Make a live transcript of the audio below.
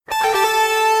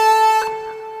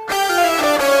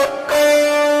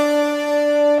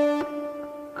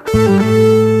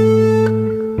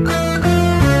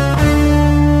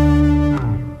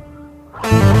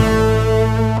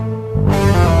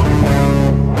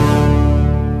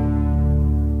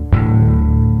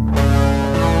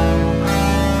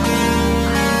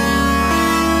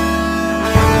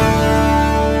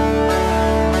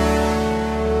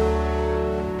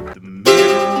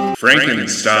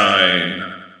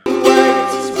Frankenstein.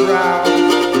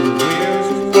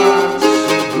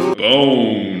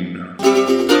 Bone.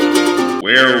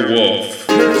 Werewolf.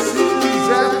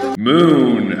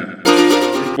 Moon.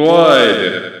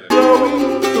 Blood.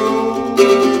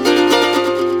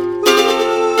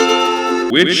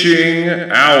 Witching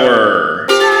Hour.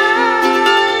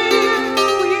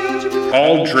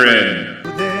 Cauldron.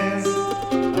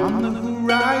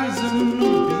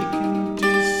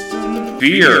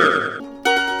 Fear.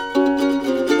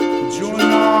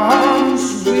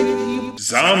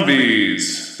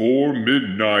 Zombies. For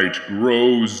midnight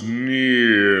grows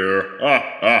near.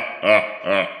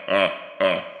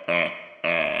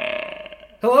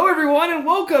 Hello everyone and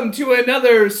welcome to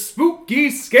another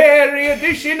spooky, scary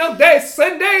edition of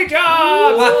Descendaja!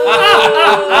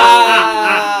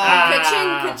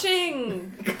 Ka-ching, ka-ching!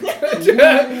 That's the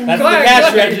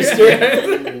cash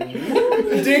register.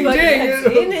 Ding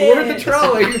ding! Board the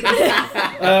trolley.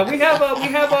 We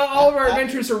have all of our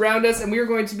adventures around us, and we are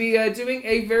going to be doing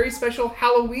a very special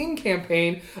Halloween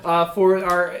campaign for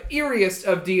our eeriest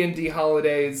of D&D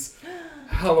holidays,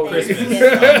 Halloween.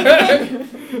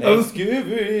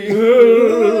 Thanksgiving.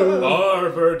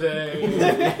 Arbor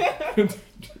Day.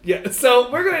 Yeah, so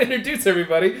we're going to introduce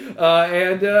everybody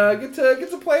and get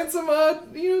to plan some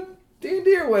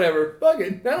D&D or whatever. Fuck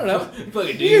it. I don't know. Fuck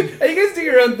it, You dude. guys do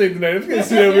your own thing tonight. I'm just going to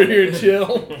sit over here and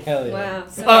chill. Hell yeah. Wow.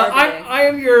 So I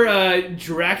am your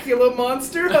Dracula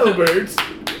monster, Hobart.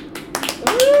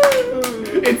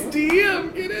 It's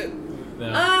DM, get it?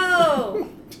 No. Oh!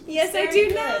 Yes, I do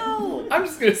Very know! I'm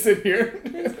just going to sit here.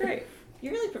 That's great.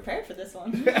 You're really prepared for this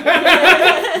one.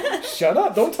 Shut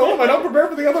up. Don't tell them I don't prepare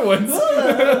for the other ones.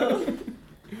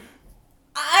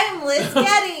 I'm Liz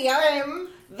Getty. I'm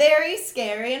very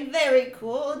scary and very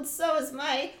cool, and so is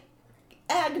my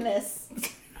Agnes.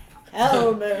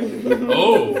 Hellman.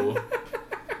 Oh.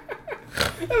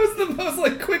 That was the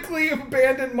most quickly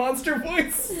abandoned monster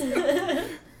voice.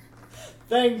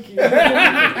 Thank you.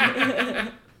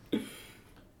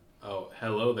 Oh,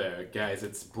 hello there, guys.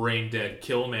 It's Brain Dead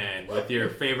Killman with your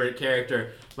favorite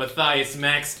character, Matthias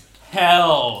Max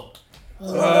Hell.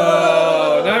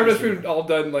 Oh, now we've all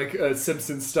done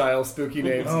Simpsons style spooky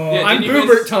names. Oh. Yeah, I'm didn't you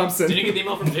Boobert guys- Thompson. Did you get the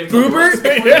email from James? Boobert?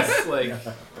 Yes.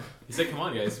 He said, "Come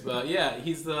on, guys." Yeah,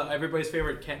 he's everybody's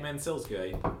favorite Catman Sills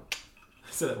guy.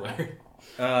 So that way.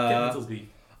 Catman Sills beef.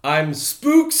 I'm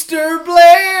Spookster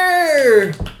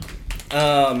Blair.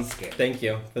 Thank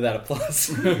you for that applause.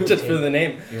 Just for the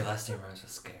name. Your last name rhymes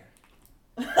with scare.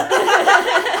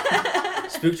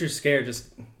 Spookster Scare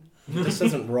just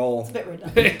doesn't roll. It's a bit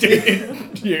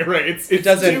redundant. Yeah, right. It's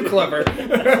doesn't- too clever.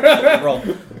 roll.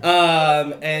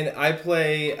 And I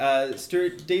play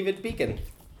Stuart David Beacon.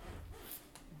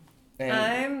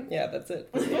 And yeah, that's it.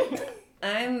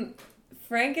 I'm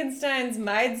Frankenstein's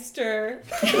Meidster.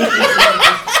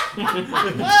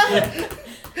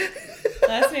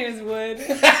 Last name is Wood.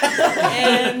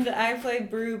 And I play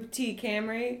Broob T.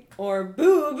 Camry, or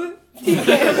Boob T.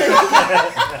 Camry.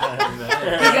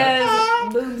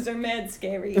 Because boobs are mad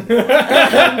scary.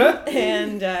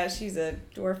 And she's a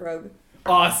dwarf rogue.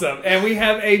 Awesome. And we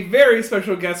have a very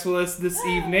special guest with us this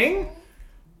evening.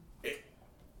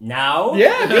 Now?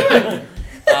 Yeah, do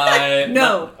it.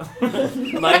 No.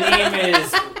 My name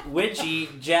is Witchy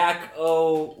Jack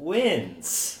O.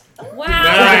 Wins. Wow.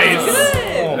 Nice.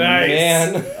 Good. Oh, Nice.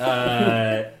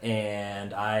 man.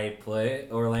 And I play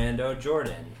Orlando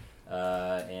Jordan.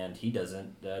 And he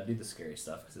doesn't do the scary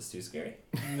stuff because it's too scary.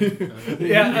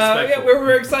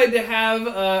 We're excited to have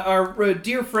our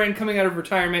dear friend coming out of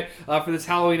retirement for this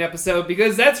Halloween episode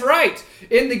because that's right,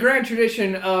 in the grand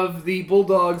tradition of the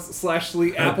Bulldogs /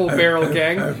 the Apple Barrel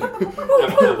Gang,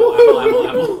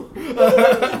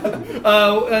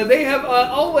 they have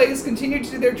always continued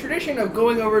to do their tradition of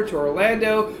going over to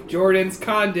Orlando Jordan's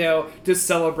condo to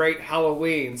celebrate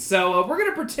Halloween. So we're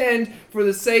going to pretend, for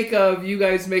the sake of you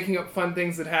guys making up fun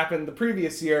things that happened the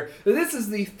previous year, that this is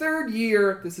the third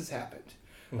year this has happened.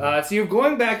 So you're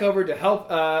going back over to help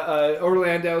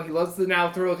Orlando. He loves to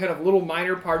now throw a kind of little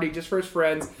minor party just for his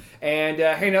friends and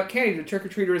hand out candy to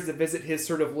trick-or-treaters that visit his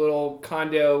sort of little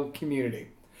condo community.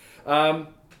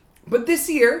 But this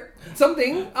year,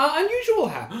 something unusual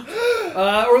happened.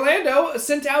 Orlando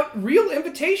sent out real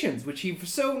invitations, which he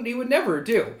would never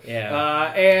do.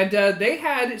 Yeah. And they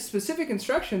had specific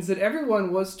instructions that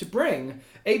everyone was to bring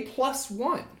a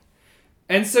 +1.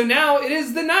 And so now it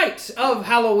is the night of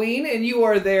Halloween, and you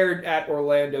are there at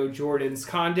Orlando Jordan's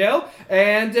condo.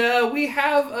 And we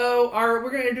have we're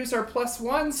going to introduce our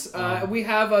 +1s. We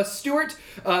have Stuart,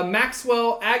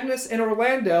 Maxwell, Agnes, and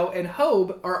Orlando, and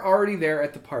Hobe are already there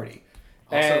at the party.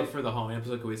 Also, And- for the Halloween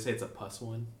episode, can we say it's a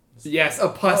 +1? Yes, a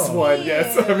pus Oh. one.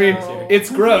 Yes, I mean it's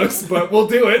gross, but we'll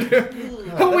do it.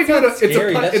 How are we doing? It's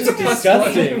scary. That's it's a just pus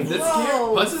disgusting. one. That's Whoa.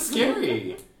 scary. Pus is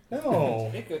scary.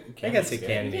 No. I guess it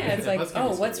can be. Yeah, it's Yeah, like, that's kinda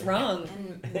oh, what's scary. wrong?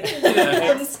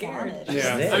 Yeah. I'm scared.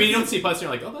 Yeah. I mean, you don't see pus and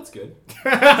you're like, oh, that's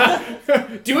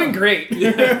good. Doing great.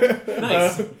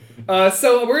 Nice.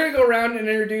 So we're gonna go around and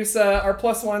introduce our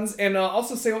plus ones, and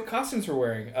also say what costumes we're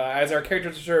wearing, as our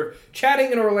characters are sort of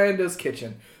chatting in Orlando's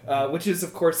kitchen, which is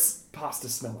of course pasta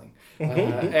smelling.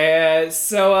 And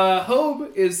so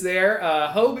Hobe is there.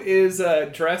 Hobe is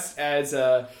dressed as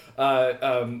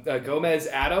Gomez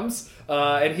Adams,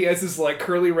 and he has his like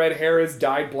curly red hair is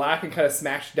dyed black and kind of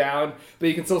smashed down, but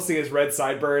you can still see his red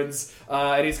sideburns.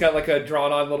 And he's got like a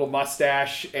drawn-on little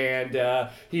mustache, and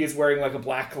he is wearing like a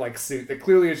black like suit that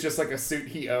clearly is just like a suit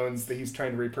he owns that he's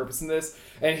trying to repurpose in this.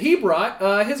 And he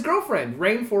brought his girlfriend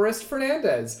Rainforest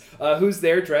Fernandez, who's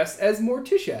there dressed as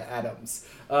Morticia Adams.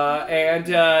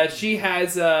 And she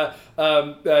has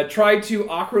tried to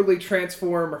awkwardly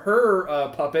transform her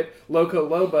puppet, Loco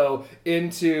Lobo,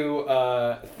 into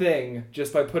Thing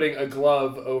just by putting a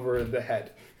glove over the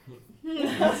head.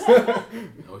 That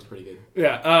was pretty good.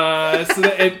 Yeah. So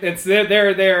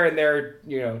they're there and they're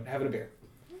having a beer.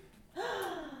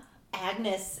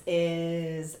 Agnes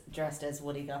is dressed as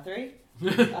Woody Guthrie,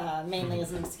 mainly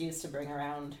as an excuse to bring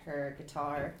around her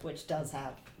guitar, which does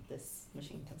have this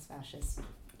Machine Gun Smashes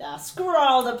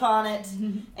scrawled upon it.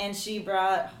 And she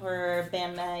brought her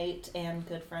bandmate and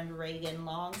good friend Reagan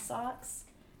Longsocks,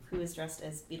 who is dressed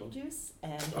as Beetlejuice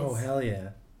and Oh, is hell yeah.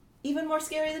 even more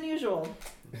scary than usual.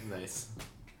 Nice.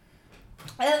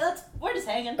 We're just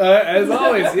hanging. As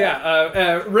always,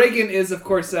 yeah. Reagan is, of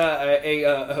course,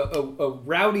 a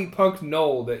rowdy punk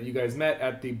knoll that you guys met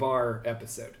at the bar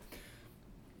episode.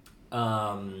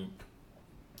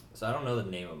 So I don't know the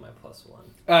name of my plus one.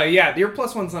 Yeah, your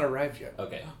plus one's not arrived yet.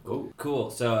 Okay. Oh.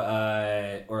 Cool. So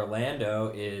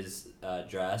Orlando is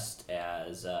dressed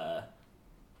as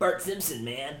Bart Simpson,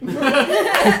 man.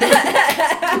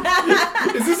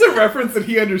 Is this a reference that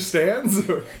he understands?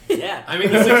 Yeah. I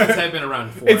mean, the Simpsons have been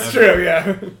around forever. It's true,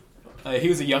 yeah. He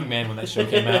was a young man when that show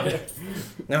came out.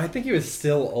 No, I think he was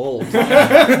still old.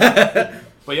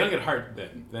 But young at heart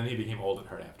then. Then he became old at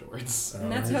heart afterwards.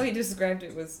 And that's how he described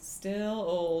it, was still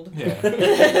old. Yeah.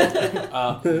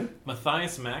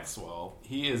 Matthias Maxwell,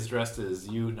 he is dressed as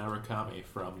Yu Narukami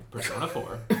from Persona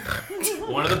 4.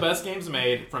 One of the best games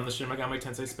made from the Shin Megami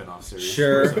Tensei spin-off series.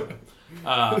 Sure.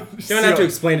 Persona. You don't have to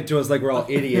explain it to us like we're all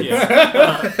idiots.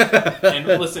 Yeah. And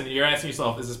listen, you're asking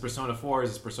yourself, is this Persona 4? Is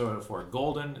this Persona 4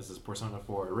 Golden? Is this Persona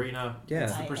 4 Arena? Yeah.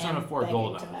 It's the I Persona am 4 begging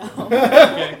Golden. to know.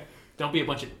 Okay? Don't be a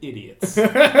bunch of idiots.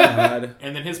 God.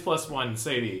 And then his plus one,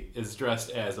 Sadie, is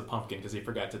dressed as a pumpkin because he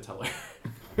forgot to tell her.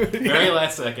 Very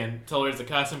last second. Told her it's a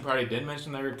costume party. Didn't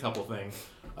mention there were a couple things.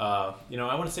 I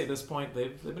want to say at this point,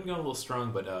 they've been going a little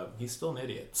strong, but he's still an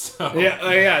idiot. So.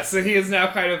 Yeah. So he is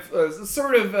now kind of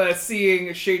sort of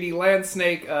seeing Shady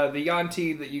Landsnake, the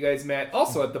Yanti that you guys met,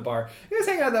 also at the bar. You guys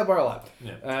hang out at that bar a lot.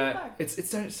 Yeah.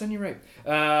 It's done you right.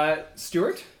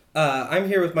 Stuart? I'm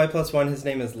here with my plus one. His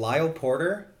name is Lyle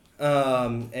Porter.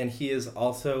 And he is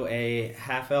also a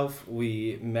half-elf.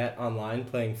 We met online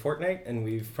playing Fortnite, and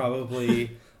we've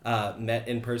probably met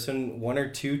in person 1 or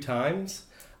 2 times.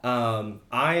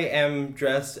 I am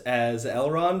dressed as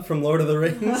Elrond from Lord of the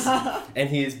Rings, and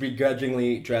he is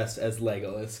begrudgingly dressed as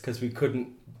Legolas, because we couldn't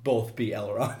both be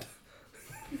Elrond.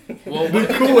 Well, The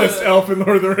coolest elf in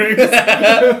Lord of the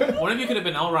Rings. one of you could have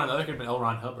been Elrond, the other could have been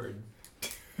Elrond Hubbard.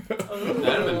 That'd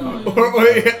have been fun.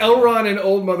 Elrond and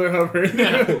Old Mother Hubbard.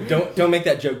 Don't make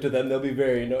that joke to them; they'll be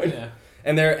very annoyed. Yeah.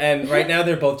 And right now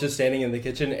they're both just standing in the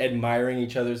kitchen admiring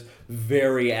each other's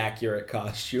very accurate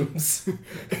costumes.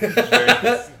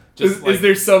 Is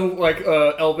there some like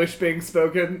Elvish being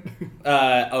spoken?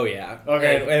 Oh yeah.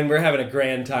 Okay. And we're having a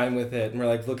grand time with it, and we're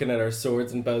like looking at our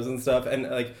swords and bows and stuff, and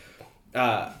like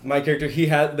my character, they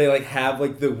have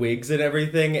like the wigs and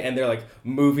everything, and they're like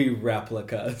movie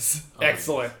replicas.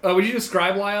 Excellent. Would you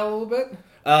describe Lyle a little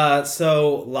bit?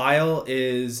 So Lyle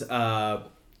is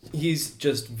he's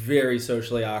just very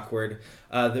socially awkward.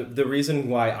 The reason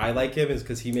why I like him is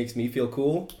because he makes me feel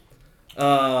cool.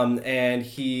 And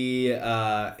he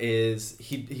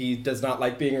does not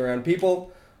like being around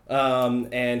people.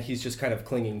 And he's just kind of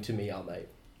clinging to me all night.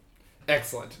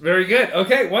 Excellent. Very good.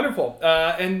 Okay, wonderful.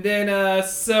 And then,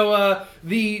 so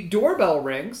the doorbell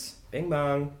rings. Bing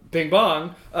bong. Bing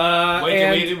bong. Wait,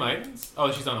 and did we do mine? Oh,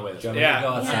 she's on the way. That's right. Yeah. Go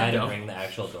outside Yeah. and ring the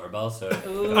actual doorbell. So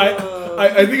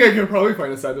I think I can probably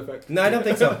find a sound effect. No, I don't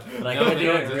think so. but I'm No, gonna do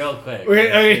yeah, it real quick.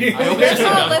 Wait, I mean, I hope it's just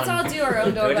done Let's one. all do our own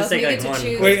Or doorbells. just We take, get like, to one.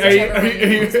 choose. Wait, whichever one we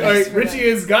think is best for Richie them.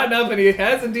 has gotten up and he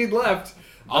has indeed left.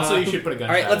 Also, you should put a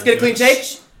gunshot. All right, let's get a clean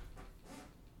shake.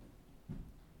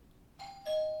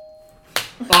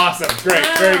 Awesome. Great.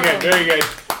 Very good. Very good.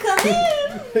 Come in.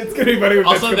 It's gonna be funny. If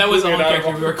Also, that's that was the only completely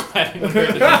character we were clapping with.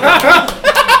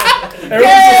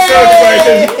 Everyone's just so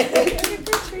excited.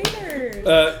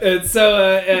 Trick-or-treaters. And so,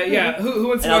 yeah, who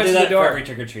wants to And I'll do answer that the door? for every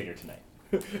trick or treater tonight.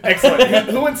 Excellent.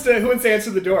 who wants to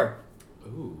answer the door?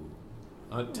 Ooh.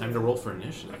 Time to roll for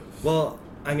initiative. Well,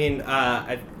 I mean,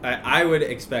 I would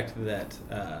expect that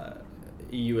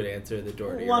you would answer the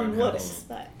door to your One own would house.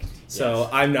 expect. So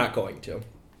I'm not going to.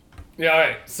 Yeah. All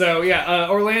right. So yeah,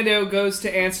 Orlando goes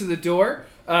to answer the door,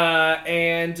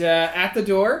 and at the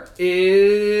door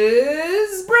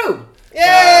is Brew.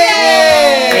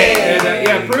 Yay! And,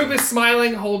 yeah, Brew is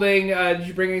smiling, holding. Did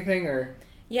you bring anything or?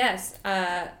 Yes. Is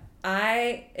my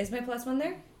 +1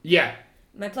 there? Yeah.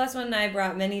 My +1 and I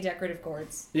brought many decorative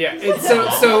gourds. Yeah. It's,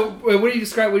 so what do you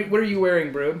describe? What are you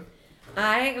wearing, Brew?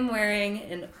 I am wearing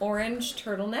an orange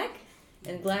turtleneck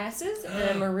and glasses and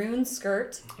a maroon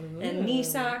skirt and knee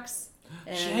socks.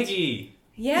 And Shaggy.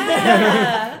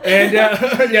 Yeah. And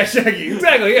yeah, Shaggy.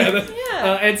 Exactly. Yeah.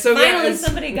 Yeah. And so Finally, yeah,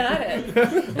 somebody got it.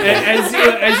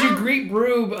 as you greet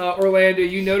Broob, Orlando,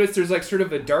 you notice there's like sort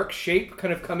of a dark shape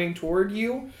kind of coming toward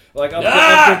you, like up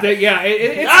the thing. Yeah,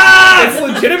 it's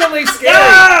legitimately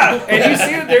scary. And you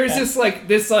see that there's this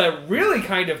really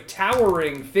kind of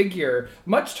towering figure,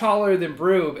 much taller than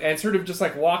Broob, and sort of just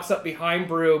like walks up behind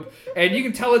Broob, and you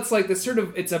can tell it's like this sort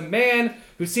of it's a man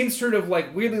who seems sort of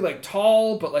like weirdly like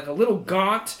tall, but like a little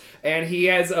gaunt, and he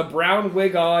has a brown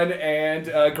wig on and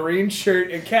a green shirt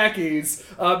and khakis.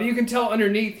 But you can tell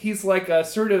underneath he's like a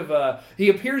sort of he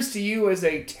appears to you as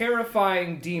a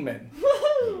terrifying demon.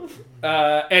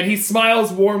 And he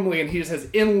smiles warmly, and he just has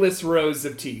endless rows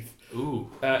of teeth. Ooh.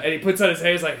 And he puts out his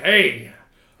hand. He's like, "Hey,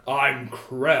 I'm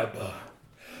Kreb."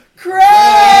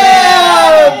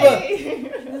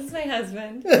 This is my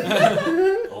husband.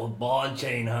 Old ball and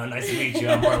chain, huh? Nice to meet you.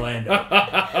 I'm Orlando.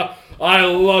 I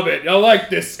love it. I like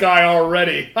this guy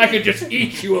already. I could just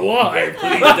eat you alive.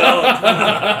 Please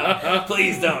don't.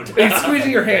 Please don't. He's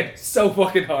squeezing your hand so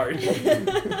fucking hard.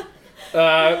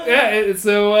 Yeah,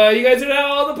 so you guys are now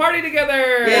all the party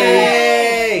together.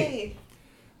 Yay!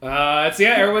 So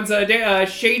yeah, everyone's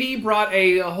Shady brought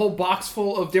a whole box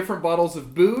full of different bottles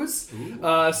of booze,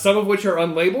 some of which are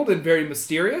unlabeled and very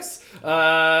mysterious.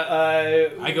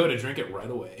 I go to drink it right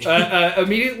away.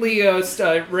 Immediately,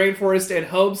 Rainforest and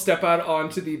Hope step out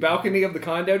onto the balcony of the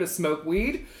condo to smoke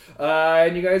weed,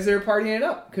 and you guys are partying it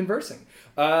up, conversing.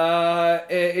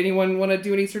 Anyone want to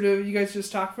do any sort of? You guys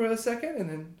just talk for a second, and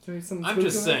then do some. I'm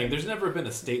just saying, there's never been a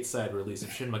stateside release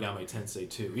of Shin Megami Tensei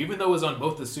 2, even though it was on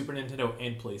both the Super Nintendo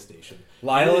and PlayStation.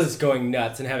 Lyle is going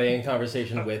nuts and having a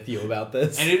conversation with you about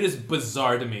this. And it is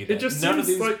bizarre to me that It just none seems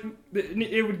of these. like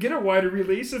it would get a wider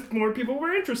release if more people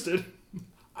were interested.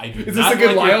 I do Is this not a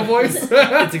good like Lyle your- voice?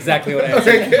 That's exactly what I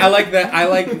said. I like that. I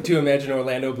like to imagine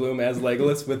Orlando Bloom as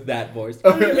Legolas with that voice.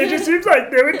 It just seems like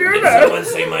they would do Did that. someone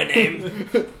say my name?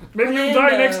 Maybe you'll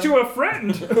die next to a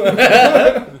friend.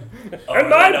 And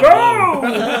my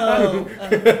bow!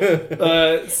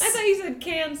 I thought you said,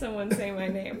 "Can someone say my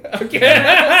name?" Okay.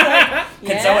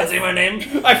 Can someone say my name?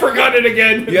 I forgot it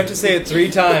again. You have to say it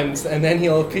 3 times, and then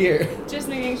he'll appear. Just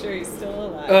making sure he's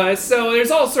still alive. So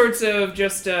there's all sorts of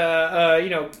just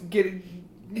having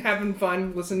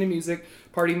fun, listening to music,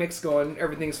 party mix going,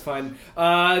 everything's fun.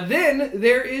 Then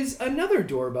there is another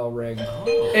doorbell ring,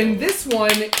 and this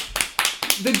one,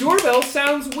 the doorbell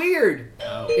sounds weird.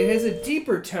 Oh. It has a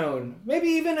deeper tone, maybe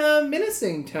even a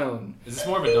menacing tone. Is this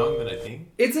more of a dong than I think?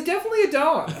 It's definitely a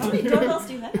dog. How many doorbells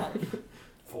do you have?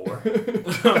 4.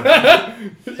 That's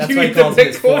You why he need to calls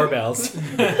it pick one. 4 bells.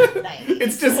 Nice.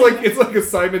 It's just like a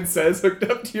Simon Says hooked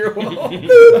up to your wall.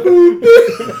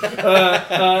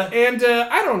 And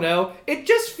I don't know. It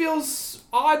just feels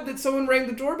odd that someone rang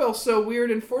the doorbell so weird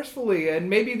and forcefully. And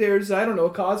maybe there's, I don't know, a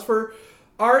cause for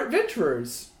our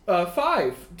adventurers,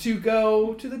 5, to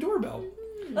go to the doorbell.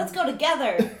 Let's go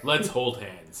together. Let's hold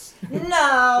hands.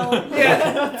 No.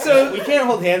 Yeah. So We can't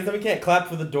hold hands, then we can't clap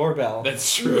for the doorbell.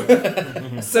 That's true.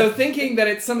 So thinking that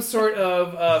it's some sort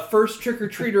of first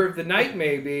trick-or-treater of the night,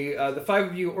 maybe, the 5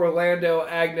 of you, Orlando,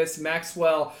 Agnes,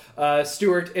 Maxwell,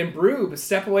 Stuart, and Broob,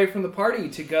 step away from the party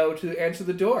to go to answer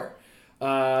the door. Who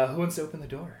wants to open the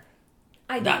door?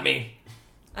 I do. Not me.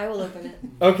 I will open it.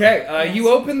 Okay, you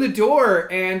open the door,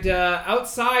 and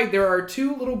outside there are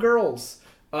 2 little girls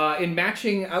in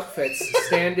matching outfits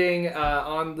standing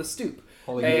on the stoop.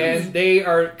 Holy And they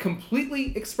are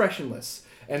completely expressionless,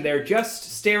 and they're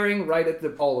just staring right at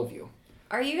all of you.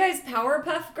 Are you guys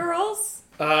Powerpuff Girls?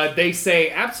 They say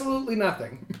absolutely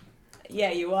nothing.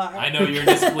 Yeah, you are. I know you're in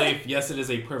disbelief. Yes, it is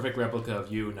a perfect replica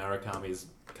of you, Narakami's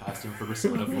costume for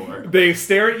Persona 4. They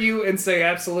stare at you and say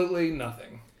absolutely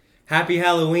nothing. Happy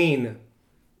Halloween.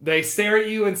 They stare at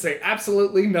you and say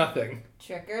absolutely nothing.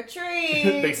 Trick or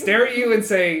treat. They stare at you and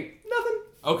say nothing.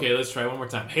 Okay, let's try one more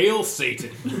time. Hail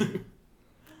Satan.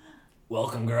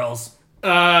 Welcome, girls. They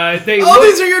Oh,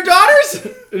 these are your daughters?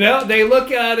 No, they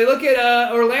look at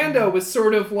Orlando with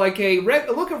sort of like a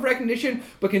look of recognition,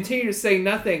 but continue to say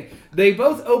nothing. They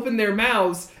both open their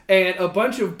mouths, and a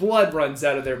bunch of blood runs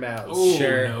out of their mouths. Oh,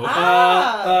 Sure.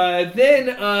 no.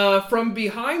 Then from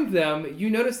behind them,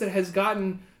 you notice that it has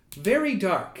gotten very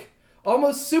dark.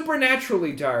 Almost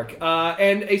supernaturally dark,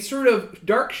 and a sort of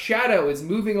dark shadow is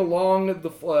moving along the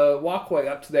walkway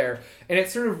up to there, and it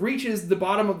sort of reaches the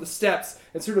bottom of the steps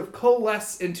and sort of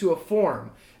coalesces into a form,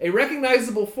 a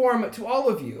recognizable form to all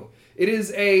of you. It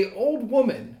is a old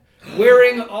woman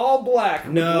wearing all black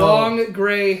with No. long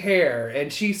gray hair,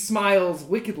 and she smiles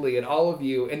wickedly at all of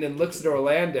you, and then looks at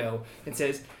Orlando and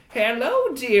says,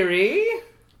 "Hello, dearie."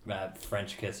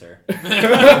 French kisser.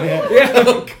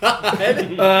 Oh, God.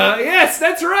 Yes,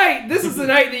 that's right. This is the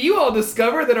night that you all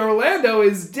discover that Orlando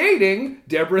is dating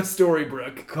Deborah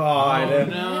Storybrooke. God.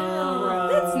 No.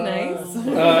 That's nice.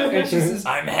 And she says,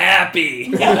 I'm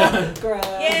happy. Gross.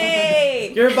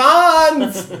 Yay! Your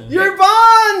bonds! Your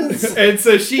bonds! and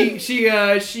so she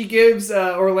gives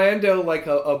Orlando like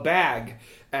a bag.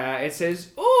 And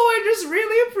says, "Oh, I just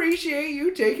really appreciate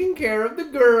you taking care of the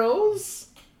girls.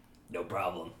 No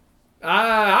problem.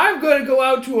 I'm going to go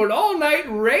out to an all-night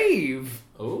rave."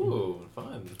 Oh,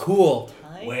 fun. Cool.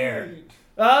 Where?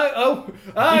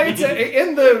 It's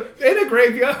in a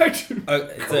graveyard.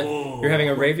 You're having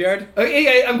a raveyard?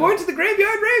 Yeah, I'm going to the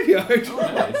graveyard.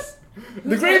 Nice.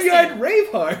 The graveyard rave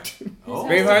heart. Oh.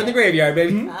 Braveheart in the graveyard,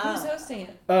 baby. Who's hosting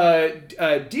it?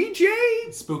 DJ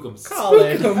Spookums.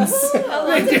 Colin. How long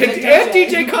and has it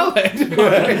been DJ Khaled.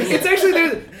 It's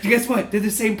actually guess what? They're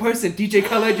the same person. DJ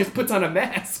Khaled just puts on a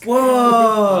mask. Oh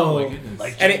Whoa. my goodness.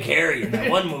 Like Jim Carrey in that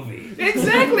one movie.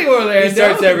 Exactly, Orlando. He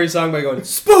starts every song by going,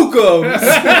 Spookums!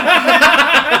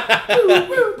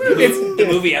 The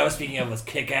movie I was speaking of was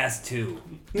Kick-Ass 2.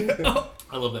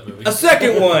 I love that movie. A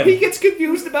second one! He gets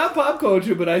confused about pop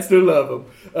culture, but I still love him.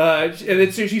 And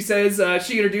then she says,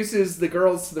 she introduces the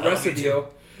girls to the rest love of you you.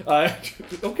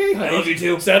 Okay, honey. I love you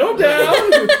too. Settle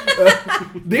down.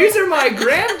 These are my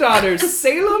granddaughters,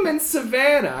 Salem and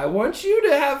Savannah. I want you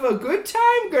to have a good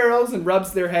time, girls. And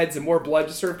rubs their heads, and more blood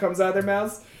just sort of comes out of their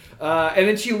mouths. And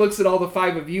then she looks at all the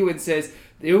five of you and says,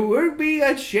 "It would be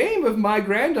a shame if my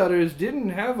granddaughters didn't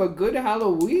have a good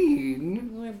Halloween."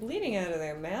 They're bleeding out of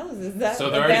their mouths. Is that So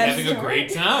a they're already bad having a story?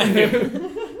 great time.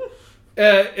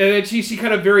 And then she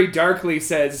kind of very darkly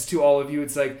says to all of you,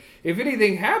 it's like, "If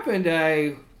anything happened,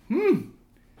 I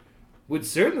would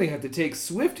certainly have to take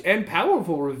swift and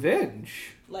powerful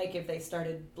revenge." Like if they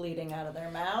started bleeding out of their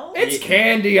mouths. It's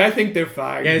candy. I think they're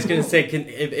fine. Yeah, I was gonna say,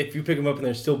 if you pick them up and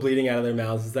they're still bleeding out of their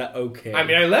mouths, is that okay? I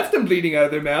mean, I left them bleeding out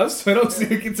of their mouths, so I don't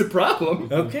think it's a problem.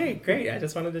 Okay, great. I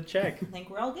just wanted to check. I think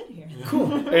we're all good here.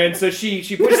 Cool. And so she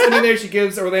pushes them in there, she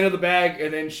gives Orlando the bag,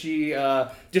 and then she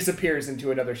disappears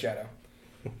into another shadow.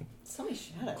 So many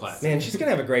shadows. Classic. Man, she's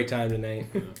gonna have a great time tonight.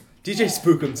 DJ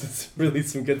Spookums is really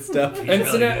some good stuff. He's And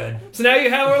really good. so now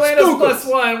you have Orlando's Spookums.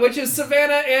 +1, which is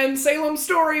Savannah and Salem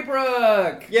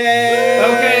Storybrooke. Yay!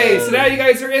 Okay, so now you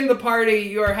guys are in the party.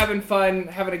 You are having fun,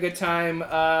 having a good time,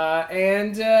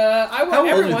 and I want How old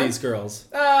everyone. are these girls?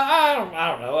 I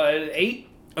don't know, 8.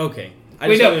 Okay. I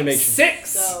Wait, just no, wanted to make sure. 6.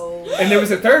 So And there was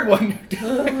a third one. who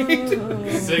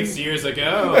died. 6 years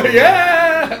ago.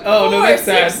 Yeah. Oh no, 4, that's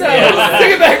sad. 6, Yeah.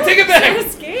 Take it back. Take it So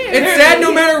back. scared. It's sad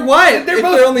no matter what. They're if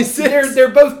both they're only 6. They're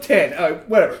both 10.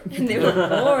 Whatever. And they were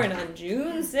born on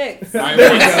June 6th. All right,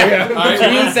 There we go, yeah. all right,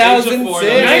 once age of 4,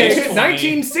 they'll be age 20.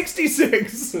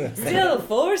 1966. Still,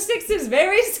 4, 6 is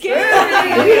very scary.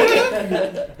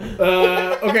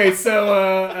 Okay, so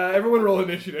everyone roll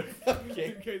initiative.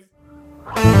 Okay.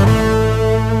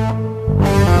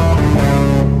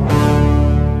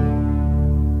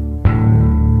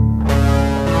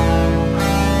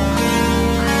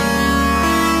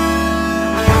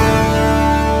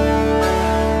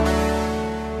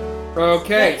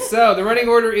 Okay, so the running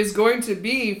order is going to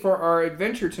be for our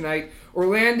adventure tonight: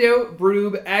 Orlando,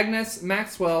 Broob, Agnes,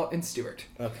 Maxwell, and Stuart.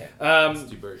 Okay.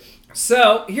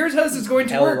 So here's how this is going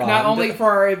to work, not Elrond. only for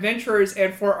our adventurers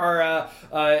and for our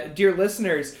dear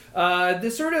listeners.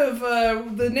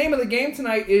 The name of the game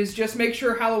tonight is just make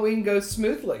sure Halloween goes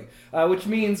smoothly, which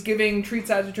means giving treats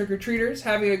out to trick-or-treaters,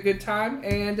 having a good time,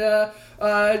 and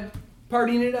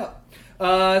partying it up.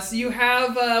 So you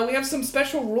have we have some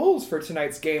special rules for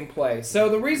tonight's gameplay. So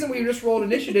the reason we just rolled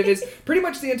initiative is pretty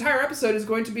much the entire episode is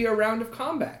going to be a round of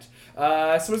combat.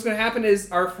 So what's going to happen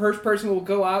is our first person will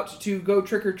go out to go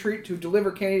trick or treat to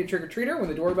deliver candy to trick or treater when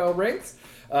the doorbell rings.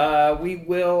 We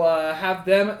will have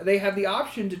them. They have the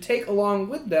option to take along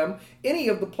with them any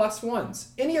of the +1s,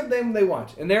 any of them they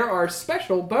want, and there are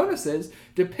special bonuses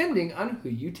depending on who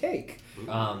you take.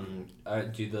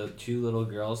 Do the 2 little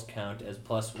girls count as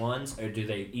 +1s, or do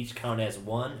they each count as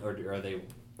 1, or are they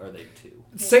 2?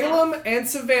 Salem and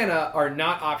Savannah are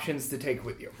not options to take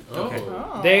with you. Okay.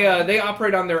 Oh. They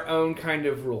operate on their own kind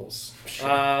of rules,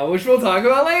 which we'll talk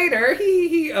about later.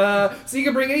 So you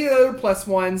can bring any of the other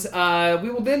 +1s.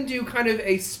 We will then do kind of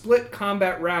a split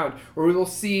combat round where we will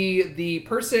see the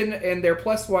person and their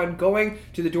 +1 going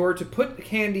to the door to put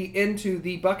candy into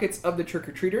the buckets of the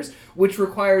trick-or-treaters, which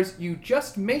requires you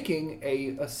just making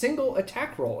a single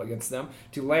attack roll against them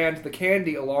to land the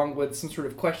candy along with some sort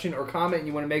of question or comment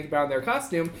you want to make about their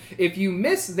costume. If you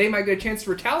miss, they might get a chance to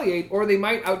retaliate, or they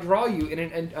might outdraw you in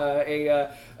an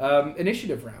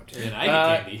initiative round. And I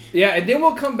get candy. Yeah, and then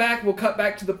we'll come back. We'll cut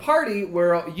back to the party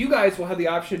where you guys will have the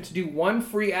option to do one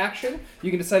free action.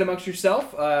 You can decide amongst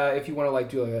yourself if you want to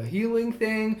do a healing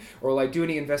thing or do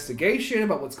any investigation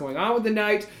about what's going on with the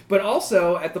night. But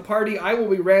also at the party, I will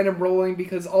be random rolling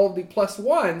because all of the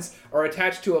 +1s are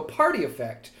attached to a party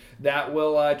effect that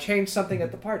will change something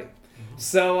at the party.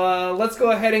 So let's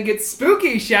go ahead and get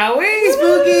spooky, shall we?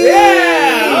 Spooky!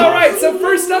 Yeah! All right. So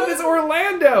first up is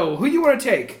Orlando. Who you want to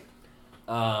take?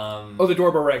 Oh, the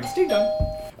doorbell rings. Ding dong.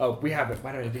 Oh, we have it.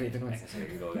 Why did I do anything like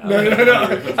that? No.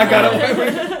 I got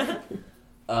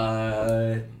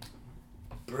it.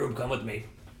 Broom, come with me.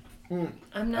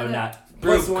 I'm not. I'm not.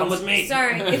 Broom, come with me.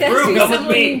 Sorry, Broom, that's come with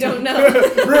someone me. you don't know.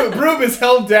 Broom is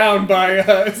held down by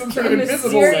some sort of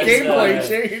invisible Mysterious gameplay one.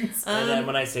 chains. And then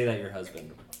when I say that, your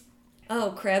husband.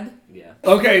 Oh, Kreb. Yeah.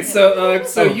 Okay,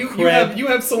 so you Kreb.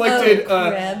 have selected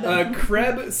Kreb.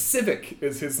 Kreb Civic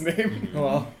is his name.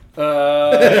 Well,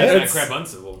 It's not Crab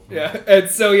Uncivil. Yeah, and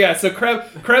so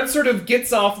Kreb sort of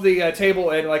gets off the table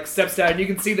and steps down. And you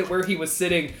can see that where he was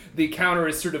sitting, the counter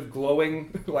is sort of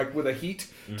glowing with a heat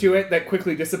to it that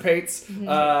quickly dissipates.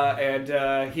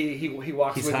 And he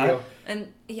walks He's with hot? you.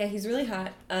 And yeah, he's really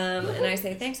hot. And I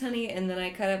say thanks, honey. And then I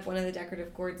cut up one of the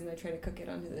decorative cords and I try to cook it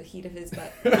onto the heat of his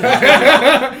butt. You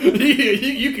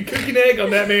can cook an egg on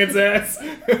that man's ass.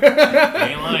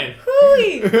 Ain't lying.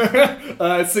 Hooey!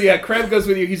 So yeah, Kreb goes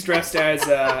with you. He's dressed as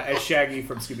Shaggy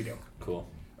from Scooby-Doo. Cool.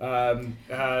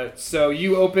 So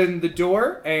you open the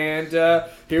door, and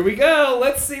here we go.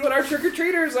 Let's see what our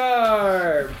trick-or-treaters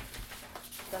are.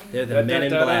 they're the men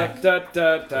in black.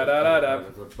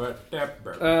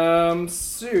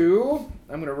 So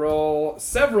I'm gonna roll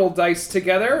several dice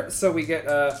together, so we get.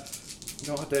 You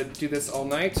don't have to do this all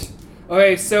night.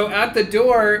 Okay, so at the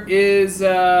door is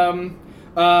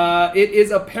it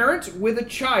is a parent with a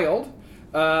child.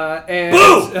 And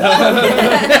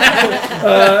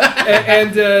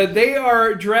they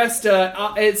are dressed.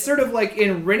 It's sort of like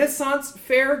in Renaissance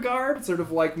fair garb, sort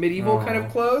of like medieval kind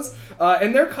of clothes.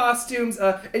 And their costumes,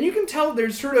 and you can tell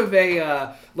there's sort of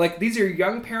a these are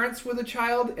young parents with a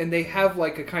child, and they have a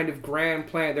kind of grand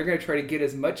plan. They're going to try to get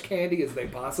as much candy as they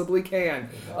possibly can.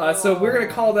 So we're going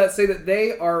to say that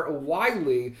they are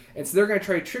wily, and so they're going to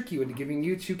try to trick you into giving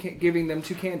them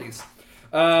 2 candies.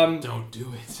 Don't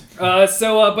do it.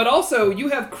 But also you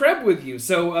have Kreb with you.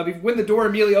 So when the door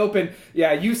immediately opened,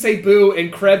 you say boo,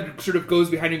 and Kreb sort of goes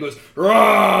behind you and goes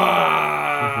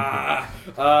rah.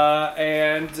 We're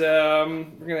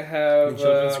gonna have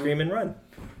Children scream and run.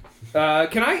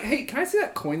 Can I see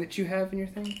that coin that you have in your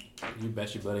thing? You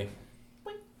bet you, buddy.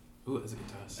 Ooh, that's a good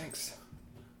toss. Thanks.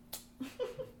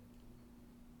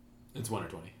 It's 1 or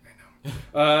 20.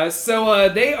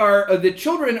 They are the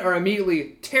children are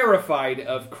immediately terrified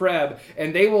of Kreb,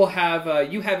 and they will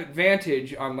have you have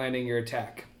advantage on landing your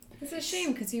attack. It's a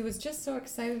shame because he was just so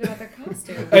excited about their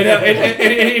costume. I know,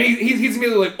 and he's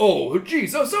immediately like, "Oh,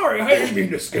 geez, so sorry, I didn't mean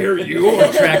to scare you."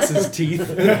 Tracks his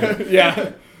teeth.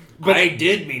 Yeah. But I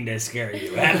did mean to scare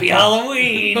you. Happy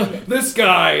Halloween! This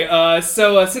guy.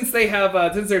 Since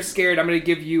they're scared, I'm going to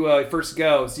give you first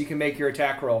go, so you can make your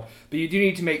attack roll. But you do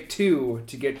need to make 2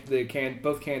 to get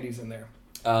both candies in there.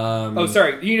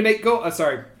 Sorry. You need to make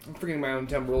sorry, I'm forgetting my own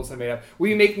dumb rules I made up. Will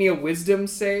you make me a wisdom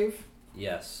save?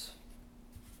 Yes.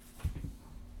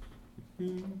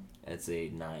 It's a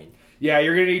 9. Yeah,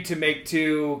 you're going to need to make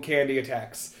 2 candy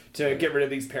attacks to get rid of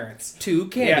these parents. 2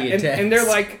 candy attacks. And they're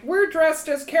like, we're dressed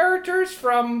as characters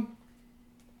from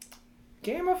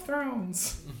Game of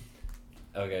Thrones.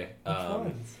 Okay.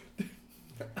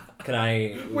 Can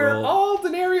I We're roll? all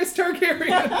Daenerys Daenerys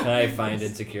Targaryen. Can I find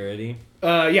insecurity?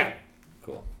 Yeah.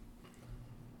 Cool.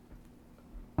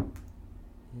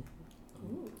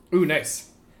 Ooh, nice.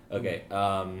 Okay.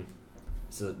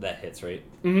 So that hits, right?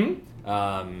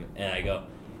 Mm-hmm. And I go,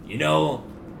 you know,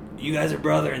 you guys are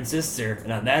brother and sister,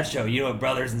 and on that show, you know what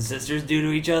brothers and sisters do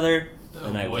to each other? Oh,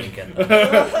 And I boy. wink at them.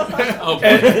 Oh, boy.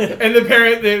 and the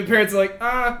parents are like,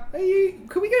 hey,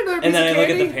 could we get another piece And then of I look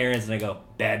candy? at the parents and I go,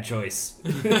 bad choice.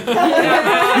 Can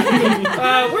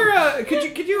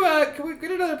we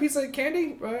get another piece of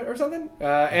candy or something?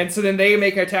 And so then they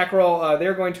make an attack roll.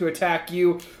 They're going to attack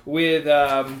you with.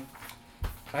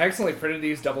 I accidentally printed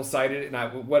these double-sided,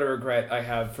 and what a regret I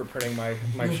have for printing my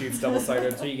sheets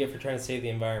double-sided. That's what you get for trying to save the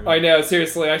environment. I know,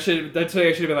 seriously. That's why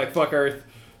I should have been like, fuck Earth.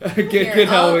 Good Here,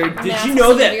 Halloween. I'll- Did you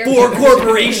know that 4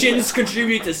 corporations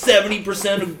contribute to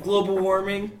 70% of global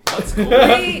warming? That's cool.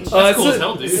 Preach. That's cool as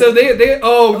hell, dude. So they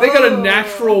got a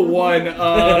natural one.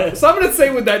 So I'm gonna say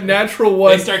with that natural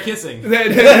one, They start kissing.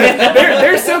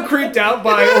 they're so creeped out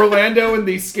by Orlando and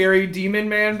the scary demon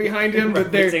man behind him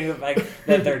that they're Referencing the fact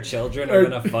that their children are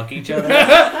gonna fuck each other.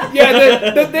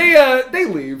 they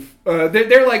leave.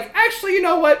 They're like, actually, you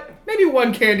know what? Maybe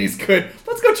one candy's good.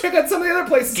 Let's go check out some of the other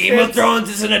places. Game of kids." Thrones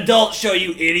is an adult show,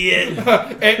 you idiot.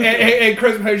 and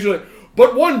Chris Page is like,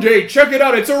 but one day, check it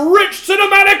out. It's a rich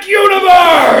cinematic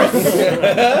universe.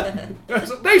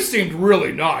 They seemed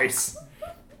really nice.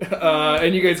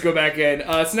 And you guys go back in.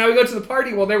 So now we go to the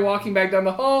party while they're walking back down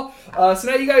the hall. So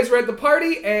now you guys are at the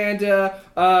party, and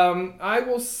I'm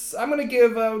gonna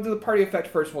give the party effect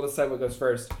first. We'll decide what goes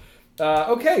first.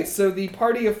 Okay, so the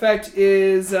party effect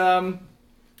is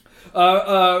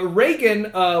Reagan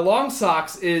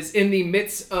Longsocks is in the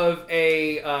midst of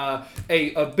a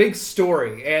big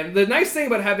story, and the nice thing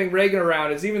about having Reagan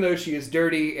around is even though she is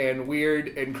dirty and weird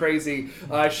and crazy,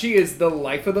 she is the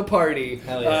life of the party.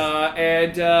 Hell yeah.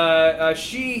 And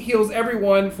she heals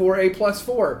everyone for a +4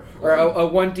 or a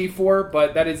 1d4,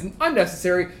 but that is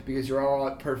unnecessary because you're all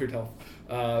at perfect health.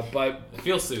 But It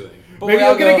feels soothing. maybe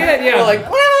you'll get again. Yeah, We're like,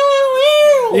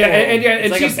 It's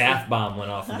and like she's a bath bomb went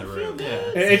off in the room.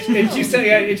 Yeah. and she said,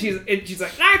 and she's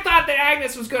like, I thought that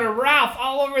Agnes was going to Ralph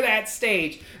all over that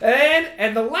stage,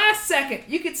 and the last second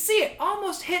you could see it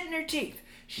almost hitting her teeth.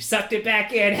 She sucked it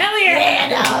back in. Hell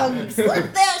yeah! Dog,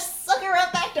 slip there, suck her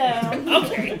right back down.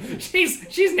 Okay,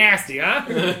 she's nasty,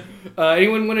 huh?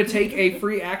 Anyone want to take a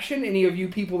free action? Any of you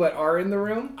people that are in the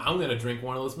room? I'm gonna drink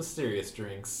one of those mysterious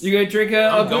drinks. You gonna drink a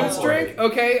I'm going booze for drink? it.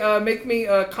 Okay, make me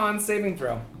a con saving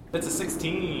throw. That's a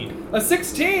 16. A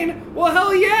 16? Well,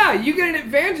 hell yeah! You get an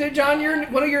advantage on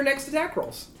one of your next attack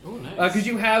rolls. Oh, nice. Because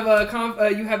you have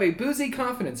a boozy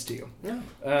confidence to you. Yeah.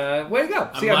 Way to go.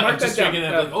 I'm, See, I I'm marked just that down.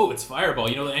 drinking that like, oh, it's Fireball.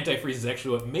 You know, the antifreeze is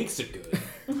actually what makes it good.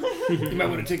 You might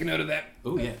want to take a note of that.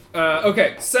 Oh, yeah.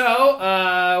 Okay,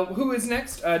 so who is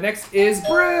next? Next is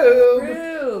Brew.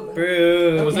 Rube.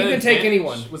 Brew. You can take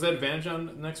anyone. Was that advantage on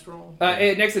the next roll?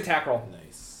 Next attack roll.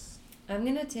 Nice. I'm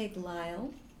gonna take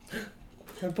Lyle.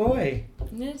 Good boy.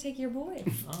 I'm gonna take your boy.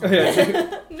 Oh.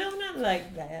 No, not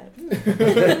like that.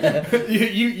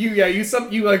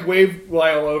 you like wave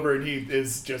Lyle over and he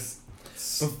is just.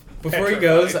 Before he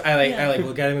goes, I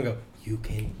look at him and go, "You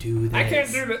can do this." I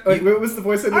can't do that. Like, what was the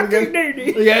voice I did again?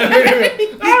 Dirty. Yeah.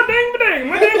 Oh ding ding!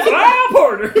 My name's Lyle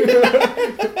Porter. I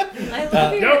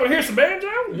love Y'all your. want to hear some banjo?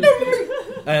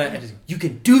 And I just, "You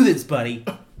can do this, buddy."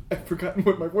 I've forgotten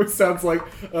what my voice sounds like.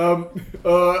 Yeah,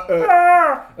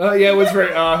 it was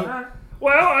very.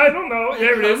 Well, I don't know.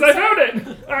 There it is. I found it.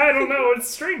 I don't know. It's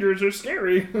strangers are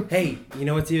scary. Hey, you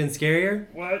know what's even scarier?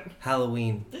 What?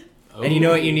 Halloween. Oh. And you know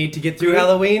what you need to get through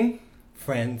Halloween?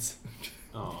 Friends.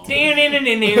 Oh. And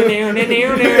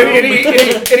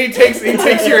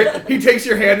he takes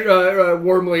your hand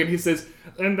warmly and he says,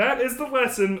 "And that is the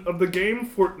lesson of the game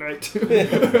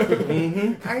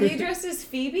Fortnite." Are you dressed as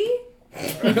Phoebe? No,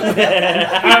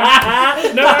 I'm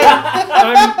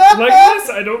Legolas.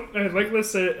 I like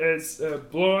Legolas as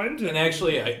blonde. And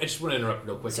actually, I just want to interrupt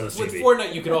real quick. So With stupid.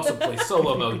 Fortnite, you could also play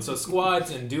solo mode, so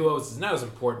squads and duos is not as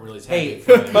important really as Hey, having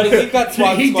friends. buddy, we've got He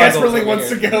squaggles desperately over wants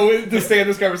here. to go to stay in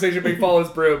this conversation, but he follows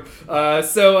Broob.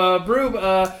 Broob,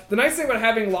 the nice thing about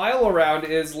having Lyle around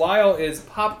is Lyle is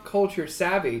pop culture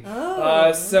savvy.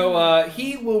 Oh. So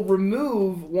he will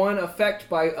remove one effect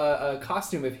by a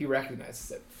costume if he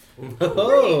recognizes it.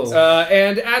 Oh.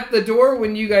 And at the door,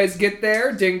 when you guys get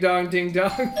there, ding dong, ding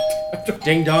dong.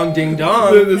 Ding dong, ding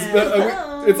dong.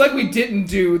 Hello. It's like we didn't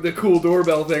do the cool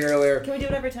doorbell thing earlier. Can we do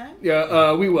it every time?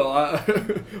 Yeah, we will.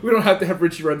 We don't have to have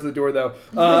Richie run to the door though.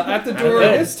 At the door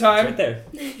this time, Right there.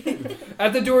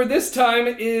 at the door this time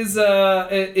is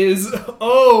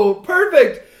oh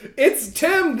perfect! It's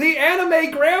Tim, the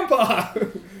anime grandpa.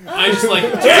 I just like,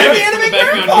 It's damn the it, in the anime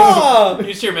background. grandpa! You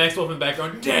just hear Maxwell in the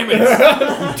background, damn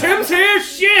it! Tim's here,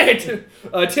 shit.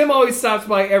 Tim always stops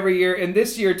by every year, and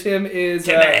this year Tim is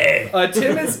Tim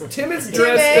is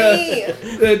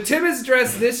dressed. Tim is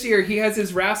dressed this year. He has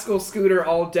his rascal scooter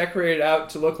all decorated out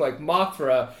to look like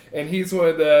Mothra, and he's one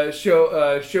of the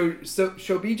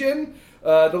Shobijin.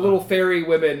 The little fairy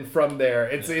women from there.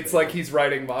 It's like he's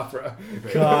riding Mothra.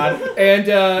 God. And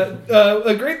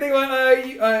a great thing about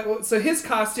so his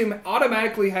costume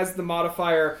automatically has the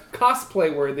modifier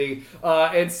cosplay worthy,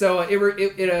 and so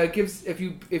it gives if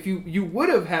you would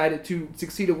have had to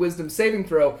succeed a wisdom saving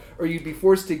throw, or you'd be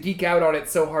forced to geek out on it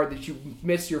so hard that you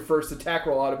miss your first attack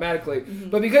roll automatically.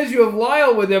 But because you have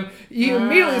Lyle with him, he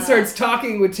immediately starts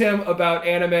talking with Tim about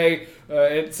anime.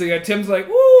 And so Tim's like,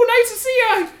 "Ooh, nice to see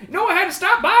you. I had to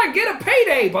stop by and get a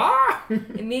payday, bar."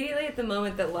 Immediately at the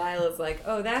moment that Lyle is like,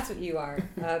 "Oh, that's what you are,"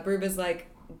 Brub is like,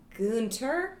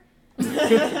 "Gunter?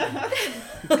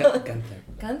 Gunther.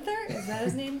 Gunther? Is that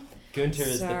his name?" Gunter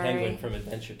is the Sorry. penguin from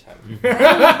Adventure Time.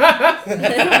 I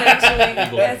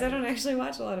don't actually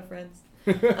watch a lot of Friends.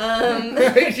 You're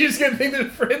just gonna think that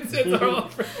Friends is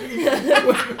all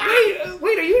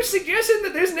wait, are you suggesting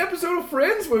that there's an episode of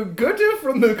Friends where Gunter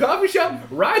from the coffee shop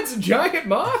rides a giant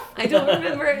moth? I don't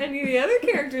remember any of the other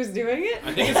characters doing it.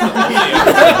 I think it's the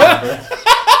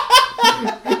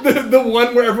only The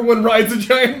one where everyone rides a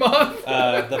giant moth?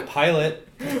 The pilot.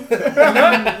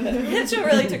 That show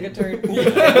really took a turn.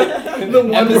 The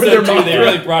one Episode where 2, they're they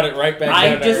really brought it right back I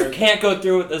down to just earth. can't go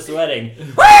through with this wedding.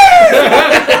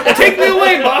 Take me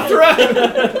away, Mothra!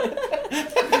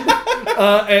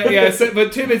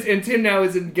 But Tim now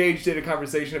is engaged in a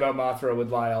conversation about Mothra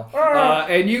with Lyle.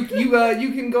 And you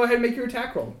can go ahead and make your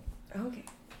attack roll. Okay.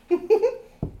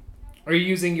 Are you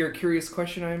using your curious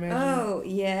question, I imagine? Oh,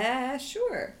 yeah,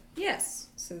 sure. Yes.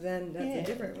 So then that's a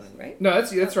different one, right? No,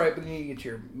 that's right, but then you get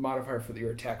your modifier for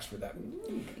your attacks for that.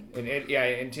 And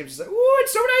Tim's just like, "Ooh,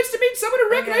 it's so nice to meet someone who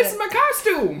recognizes my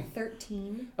costume."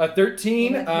 13.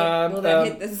 13. Will that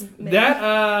hit this man?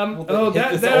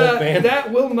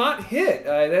 That will not hit.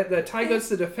 That Tyga's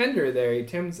the defender there.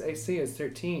 Tim's AC is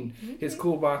 13. His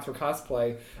cool Mothra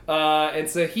cosplay, and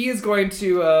so he is going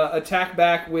to attack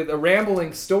back with a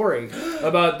rambling story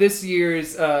about this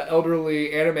year's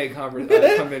elderly anime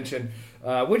convention.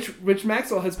 Which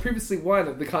Maxwell has previously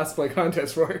won the cosplay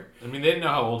contest for. I mean, they didn't know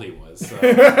how old he was, so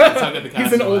that's how good the costume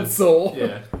He's an old was. soul.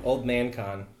 Yeah. Old man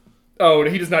con. Oh,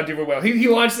 he does not do very well. He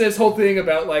launched this whole thing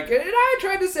about like, and I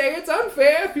tried to say it's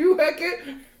unfair if you heck it.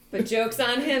 But joke's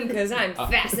on him because I'm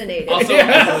fascinated. Also,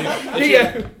 I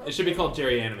believe it should be called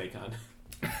Jerry Anime Con.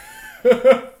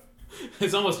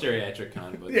 It's almost geriatric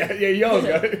con, but y'all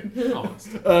got it. almost.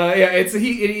 It's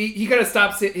he kind of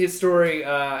stops his story,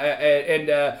 and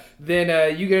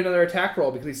then you get another attack roll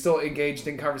because he's still engaged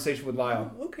in conversation with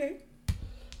Lyle. Okay.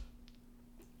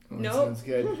 Oh, Nope. That sounds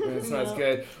good. That sounds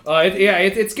good.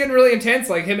 It's getting really intense.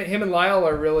 Like him and Lyle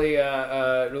are really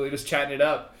just chatting it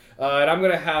up. And I'm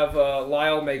gonna have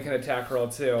Lyle make an attack roll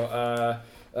too,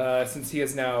 since he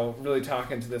is now really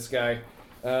talking to this guy.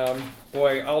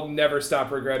 Boy, I'll never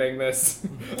stop regretting this.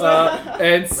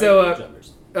 And so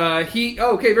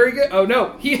okay, very good. Oh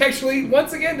no, he actually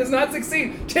once again does not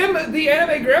succeed. Tim, the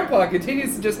anime grandpa,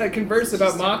 continues to just converse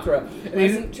about Mothra. And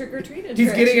Wasn't trick or treated.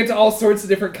 he's getting into all sorts of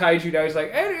different kaiju now. He's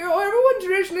like, hey, everyone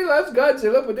traditionally loves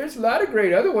Godzilla, but there's a lot of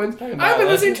great other ones. I've been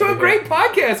listening to a great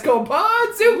podcast called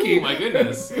Podzuki. Oh my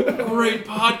goodness. Great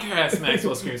podcast,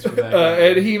 Maxwell screams from that.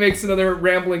 And he makes another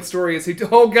rambling story as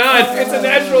oh god, it's a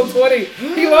natural 20.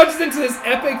 He launches into this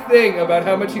epic thing about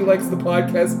how much he likes the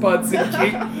podcast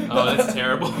Podzuki. Oh, that's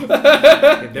terrible.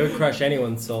 They would crush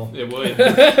anyone's soul. It would.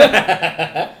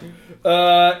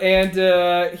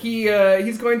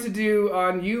 He's going to do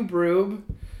on you, Broob.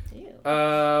 Ew.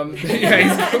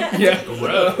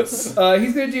 Gross. He's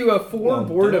going to do a 4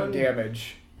 boredom done.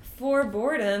 damage. For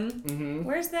boredom. Mm-hmm.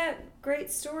 Where's that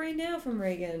great story now from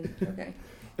Reagan? Okay.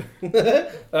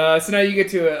 So now you get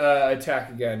to attack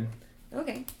again.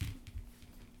 Okay.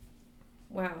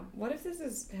 Wow. What if this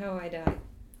is how I die?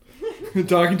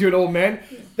 Talking to an old man.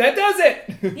 That does it.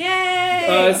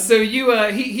 Yay! So you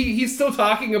he's still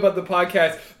talking about the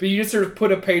podcast, but you just sort of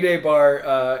put a payday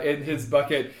bar in his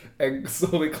bucket and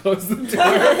slowly close the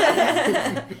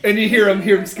door. And you hear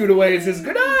him scoot away and says,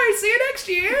 "Good night, see you next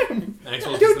year."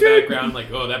 Maxwell's just in the background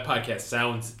like, oh, that podcast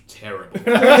sounds terrible.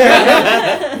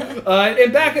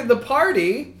 And back at the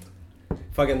party,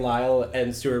 Fucking Lyle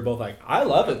and Stu are both like, I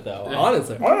love it though.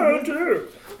 Honestly, I love it too.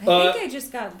 I think I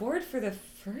just got bored for the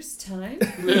First time?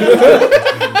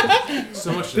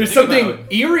 So much to There's think something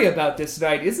about. eerie about this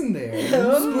night, isn't there?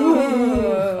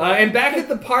 And back at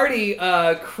the party,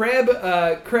 Kreb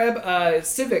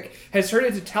Civic has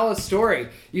started to tell a story.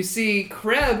 You see,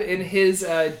 Kreb, in his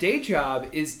day job,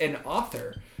 is an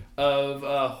author of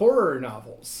horror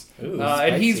novels. Ooh,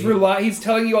 and he's spicy. he's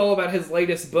telling you all about his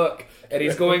latest book, and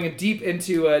he's going deep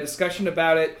into a discussion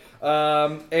about it.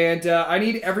 And I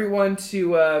need everyone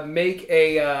to make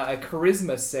a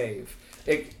charisma save.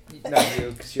 Not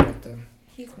you, because you're not them.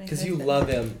 Because you love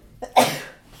him.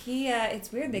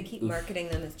 It's weird they keep marketing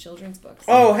them as children's books.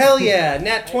 Oh, hell yeah.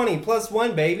 Nat 20 plus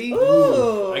 1, baby.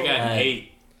 Ooh. I got an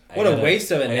 8. What a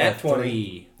waste of a I nat got 20.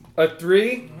 3. A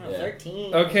 3? Oh,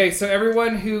 13. Okay, so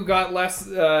everyone who got less,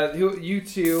 you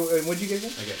two, and what'd you get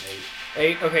again? I got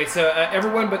 8. Okay, so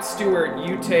everyone but Stuart,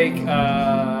 you take,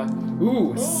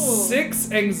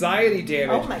 6 anxiety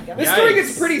damage. Oh my god. This story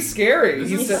gets Yikes. pretty scary. This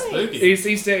He's is a- spooky.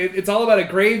 it's all about a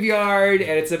graveyard, and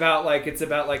it's about like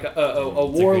a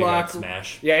warlock.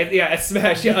 Smash. Yeah, a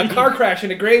smash. Yeah, a car crash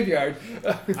in a graveyard.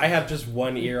 I have just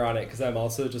one ear on it because I'm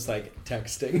also just like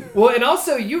texting. Well, and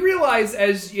also you realize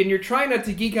and you're trying not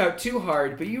to geek out too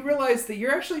hard, but you realize that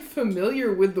you're actually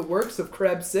familiar with the works of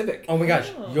Kreb Civic. Oh my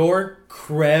gosh, you're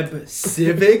Kreb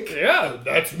Civic? Yeah,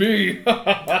 that's me.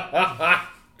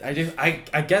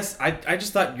 I guess I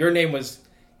just thought your name was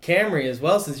Camry as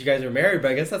well since you guys are married,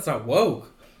 but I guess that's not woke.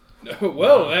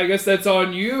 Well, I guess that's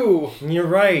on you. You're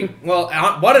right. Well,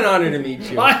 what an honor to meet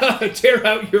you. I tear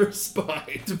out your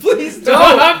spine. Please No,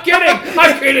 don't. I'm kidding.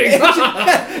 I'm kidding.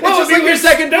 It's just like your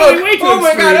second that book. would be way too Oh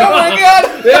my god, extreme. oh my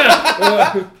god.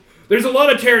 Yeah. There's a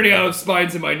lot of tearing out of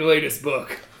spines in my latest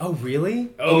book. Oh, really?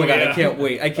 Oh, my god, yeah. I can't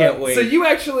wait. I can't wait. So you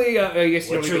actually, I guess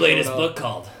you What's don't your even latest know. book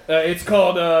called? It's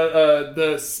called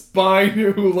The Spine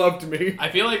Who Loved Me. I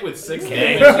feel like with 6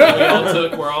 Okay. damage that we all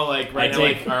took, we're all like, right I now,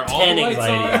 take like, are all 10 the lights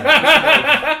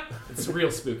anxiety. on? It's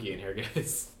real spooky in here,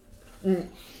 guys.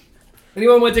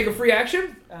 Anyone want to take a free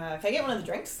action? Can I get one of the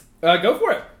drinks? Go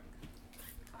for it.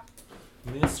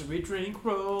 Mystery drink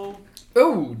roll.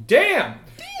 Oh, damn!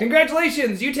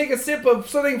 Congratulations! You take a sip of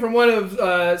something from one of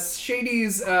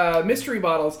Shady's mystery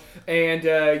bottles, and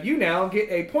you now get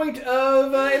a point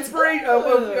of inspiration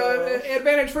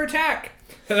advantage for attack.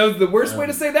 That was the worst way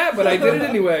to say that, but I did it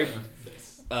anyway.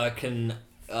 Can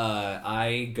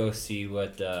I go see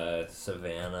what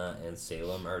Savannah and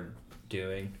Salem are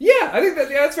doing? Yeah, I think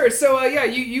that's fair. So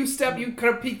you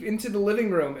kind of peek into the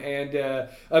living room and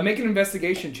make an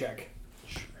investigation check.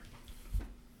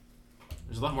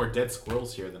 There's a lot more dead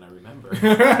squirrels here than I remember.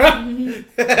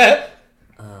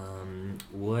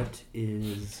 What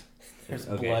is? There's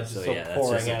Okay, blood so still yeah, that's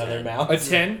pouring just a out of their 10. mouth. A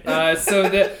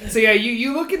 10.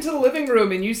 You look into the living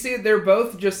room and you see that they're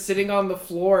both just sitting on the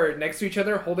floor next to each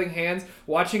other, holding hands,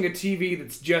 watching a TV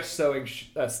that's just showing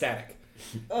static.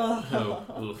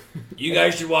 Oh, You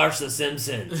guys should watch The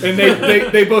Simpsons. And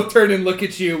they both turn and look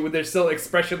at you with their still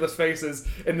expressionless faces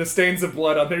and the stains of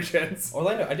blood on their chins.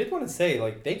 Orlando, I did want to say,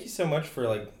 thank you so much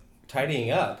for, tidying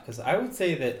up, because I would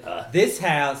say that this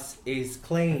house is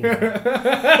clean. I'm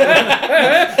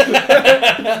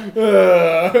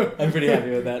pretty happy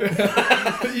with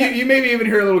that. You maybe even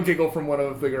hear a little giggle from one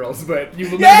of the girls, but you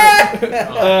will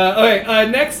Yeah! okay,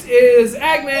 next is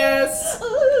Agnes.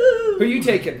 Who are you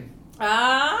taking?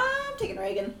 I'm taking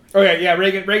Reagan. Okay, yeah,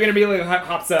 Reagan immediately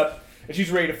hops up, and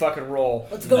she's ready to fucking roll.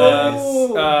 Let's go.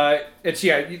 And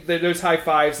there's high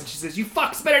fives, and she says, "You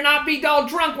fucks better not be all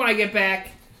drunk when I get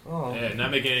back." Oh. yeah,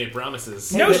 not making any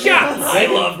promises. No shots! I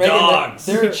love dogs.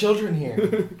 There are children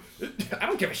here. I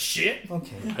don't give a shit.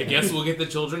 Okay. I guess we'll get the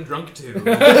children drunk too.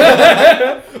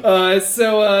 Then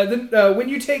when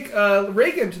you take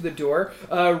Reagan to the door,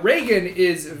 Reagan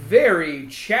is very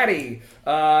chatty,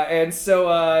 and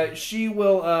so she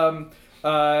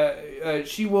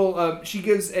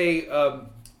gives a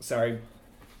sorry,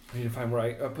 I need to find where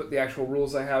I put the actual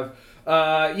rules I have.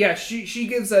 She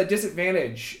gives a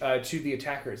disadvantage to the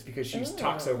attackers because she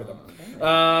talks over them.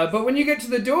 But when you get to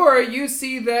the door, you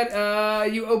see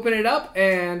that you open it up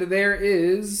and there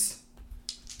is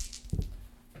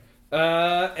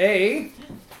a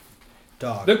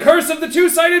Dog. The Curse of the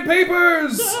Two-Sided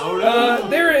Papers. Oh, no.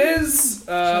 There is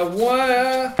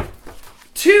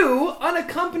two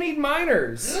unaccompanied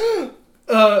minors.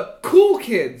 Cool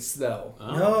kids though.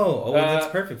 No. Oh, well, that's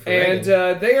perfect for And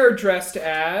Reagan. they are dressed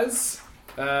as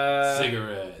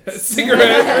Cigarettes.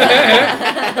 cigarette.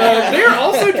 They're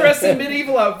also dressed in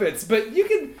medieval outfits, but you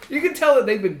can tell that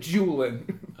they've been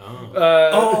jeweling.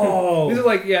 Oh. These are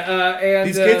like, and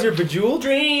These kids are bejeweled.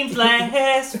 Dreams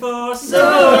last for so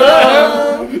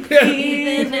long,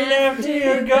 even after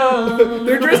you're gone.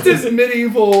 They're dressed as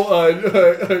medieval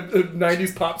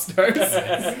 90s pop stars.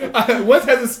 One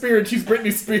has a spear and she's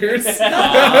Britney Spears. Oh,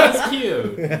 that's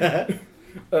cute.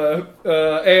 And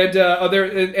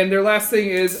their last thing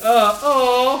is,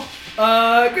 good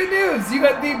news! You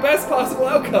got the best possible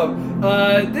outcome.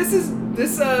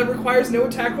 This requires no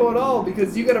attack roll at all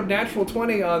because you got a natural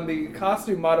 20 on the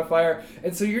costume modifier,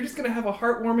 and so you're just gonna have a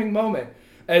heartwarming moment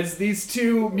as these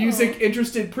two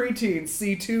music-interested preteens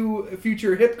see two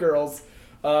future hip girls,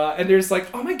 and they're just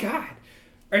like, "Oh my god,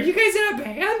 are you guys in a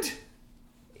band?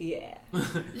 Yeah.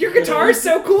 Your guitar is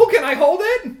so cool. Can I hold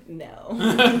it?" No.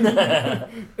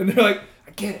 And they're like,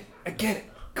 I get it.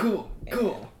 Cool.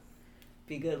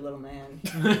 Be good, little man.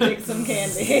 Take some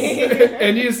candy.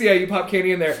 And you just, you pop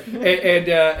candy in there.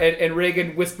 And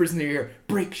Reagan whispers in your ear,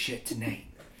 break shit tonight.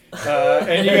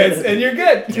 And you're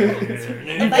good. You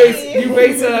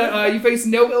face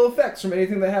no ill effects from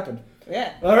anything that happened.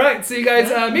 Yeah. All right, so you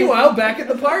guys, meanwhile, back at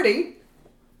the party.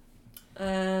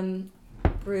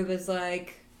 Rube is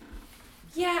like,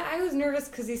 yeah, I was nervous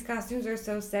because these costumes are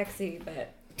so sexy,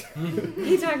 but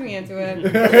he talked me into it.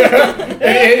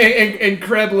 and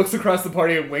Kreb looks across the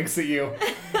party and winks at you.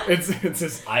 It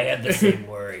says, I had the same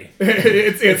worry.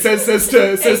 it says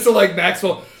to like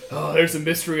Maxwell, oh, there's a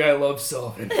mystery I love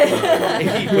solving. And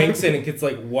he winks and it gets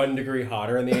like 1 degree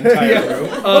hotter in the entire room.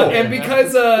 And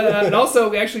because, and also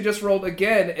we actually just rolled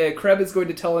again, Kreb is going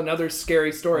to tell another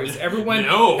scary story. So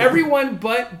everyone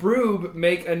but Broob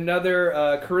make another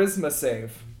charisma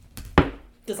save.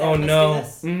 Does Oh, Agnes no. do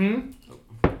this? Mm-hmm.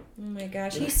 Oh my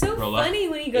gosh, he's so Roll up. funny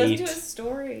when he goes 8. to his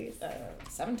stories.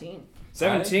 17.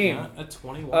 17. A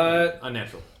 21.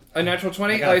 Unnatural. A natural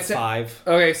 20? I got 5.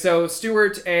 Okay, so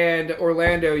Stuart and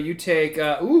Orlando, you take,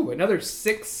 another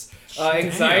 6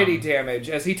 anxiety damage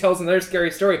as he tells another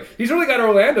scary story. He's really got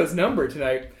Orlando's number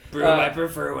tonight. Broom, I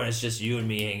prefer when it's just you and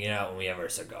me hanging out when we have our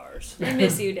cigars. I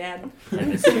miss you, Dad. Hey,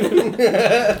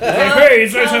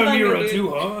 it's nice having you around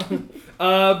too, huh?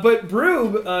 But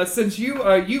Broob, since you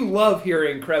love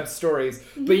hearing Krebs stories,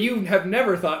 but you have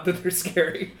never thought that they're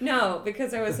scary. No,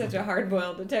 because I was such a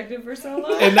hard-boiled detective for so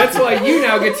long. And that's why you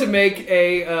now get to make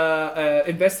a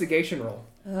investigation roll.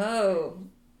 Oh.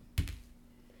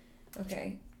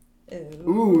 Okay.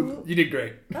 Ooh, you did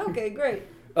great. Okay, great.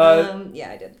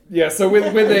 Yeah, I did. Yeah, so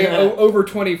with a over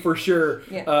 20 for sure,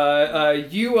 Yeah.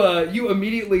 you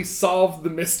immediately solve the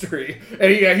mystery.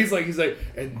 And he's like,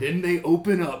 and then they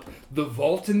open up the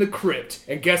vault in the crypt,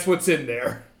 and guess what's in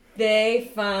there? They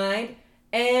find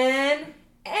an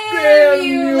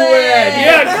Amulet!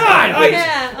 Yeah,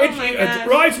 God! It It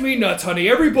drives me nuts, honey.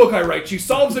 Every book I write, she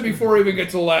solves it before I even get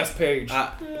to the last page.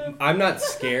 I'm not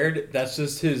scared. That's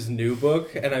just his new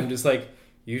book. And I'm just like,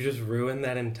 you just ruined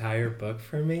that entire book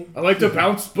for me? I like to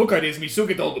bounce book ideas and you still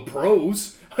get all the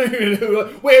prose. Wait,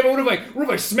 what if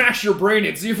I smash your brain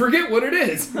in so you forget what it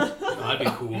is? That'd be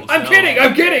cool. I'm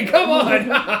kidding. Come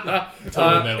on.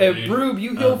 Totally Broob,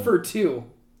 you heal for 2.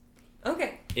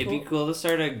 Okay. It'd be cool to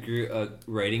start a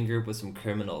writing group with some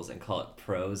criminals and call it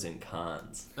Pros and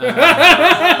Cons. Hell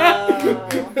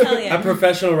yeah. A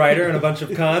professional writer and a bunch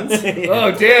of cons?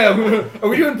 Oh, damn. Are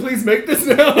we doing Please Make This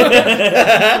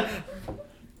now?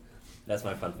 That's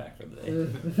my fun fact for the day.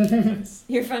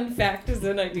 Your fun fact is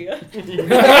an idea.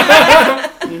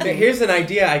 Here's an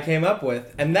idea I came up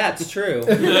with, and that's true.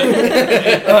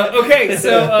 Okay,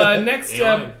 so next,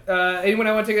 anyone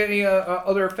want to take any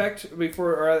other effect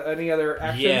before, or any other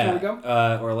action before we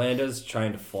go? Orlando's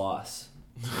trying to floss.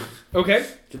 Okay.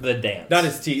 The dance. Not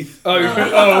his teeth.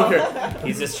 Oh, okay.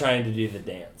 He's just trying to do the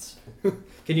dance.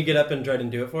 Can you get up and try to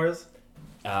do it for us?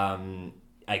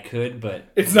 I could, but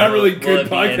it's not really good will it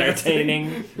be podcasting.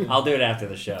 Entertaining. I'll do it after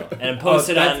the show and post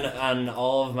it on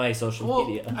all of my social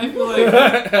media. I feel like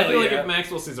if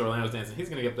Maxwell sees Orlando's dancing, he's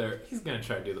gonna get up there. He's gonna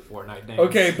try to do the Fortnite dance.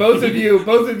 Okay, both of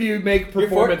you make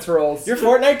performance rolls. You're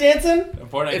Fortnite dancing?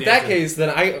 Fortnite In that case,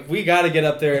 then we gotta get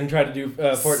up there and try to do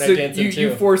Fortnite dancing too.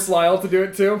 You force Lyle to do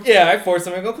it too? Yeah, I force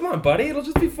him. I go, come on, buddy, it'll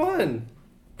just be fun.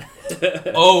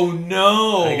 Oh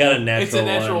no! I got a natural It's a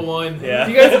natural one. Yeah.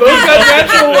 You guys both got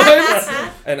natural ones?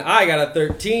 And I got a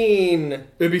 13.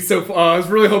 It'd be so fun. I was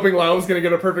really hoping Lyle was going to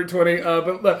get a perfect 20.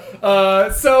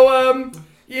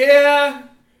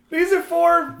 These are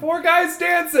four guys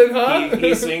dancing, huh?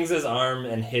 He swings his arm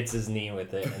and hits his knee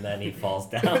with it, and then he falls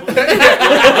down.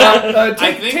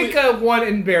 Take one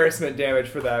embarrassment damage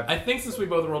for that. I think since we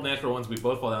both rolled natural ones, we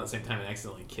both fall down at the same time and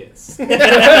accidentally kiss. And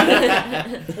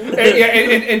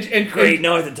Great,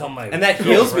 now I have to tell my And that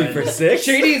heals me for 6.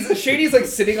 Shady's like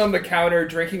sitting on the counter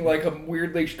drinking like a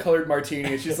weirdly colored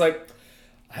martini, and she's like,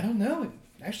 I don't know. It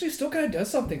actually still kind of does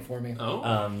something for me.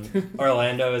 Oh.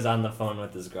 Orlando is on the phone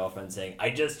with his girlfriend saying, I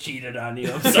just cheated on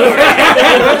you, I'm sorry.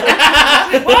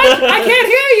 What? I can't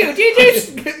hear you.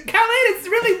 DJ's Khaled is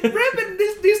really ripping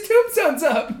these tombstones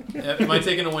up. Am I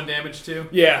taking a 1 damage too?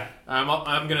 Yeah.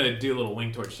 I'm gonna do a little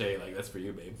wink towards Shay, like that's for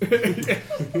you, babe.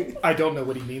 I don't know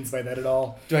what he means by that at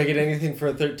all. Do I get anything for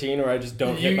a 13, or I just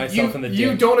don't hit myself in the dick?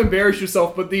 You don't embarrass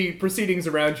yourself, but the proceedings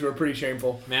around you are pretty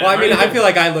shameful. Man, Well, I mean, I'm I feel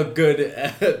like I look good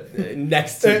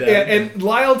next to them. And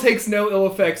Lyle takes no ill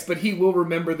effects, but he will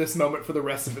remember this moment for the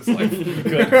rest of his life.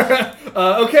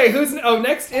 Okay,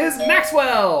 next is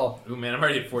Maxwell. Ooh, man, I'm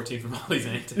already at 14 from all these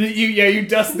antics. You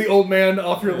dust the old man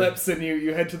off your lips and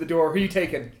you head to the door. Who are you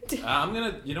taking? You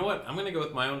know what? I'm gonna go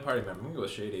with my own party member. I'm gonna go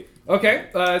with Shady. Okay,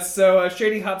 so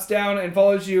Shady hops down and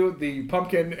follows you, the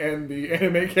pumpkin and the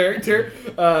anime character.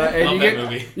 And Love that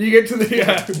movie. You get to the you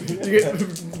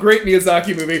get great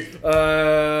Miyazaki movie.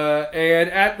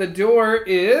 And at the door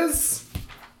is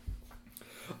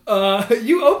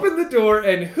you open the door,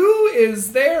 and who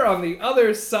is there on the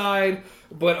other side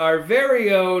but our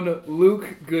very own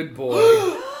Luke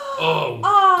Goodboy? Oh,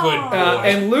 good boy.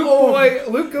 And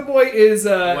Luke Goodboy is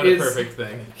what a perfect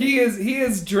thing. He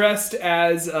is dressed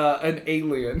as an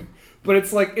alien, but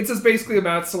it's just basically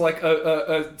amounts to like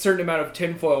a certain amount of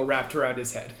tinfoil wrapped around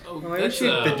his head. Oh, Why that's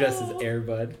don't you dress as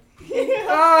Airbud?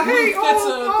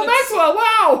 Maxwell!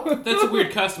 Wow. That's a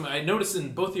weird costume. I noticed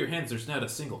in both of your hands there's not a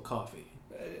single coffee.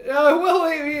 Well,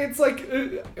 it's like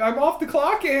I'm off the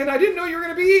clock, and I didn't know you were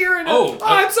going to be here. And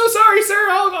I'm so sorry, sir.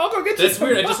 I'll go get you. That's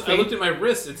weird. I looked at my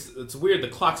wrist. It's weird. The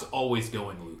clock's always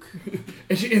going, Luke.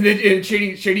 and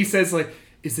Shady says, like,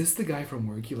 "Is this the guy from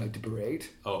work you like to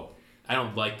berate?" Oh, I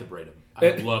don't like to berate him.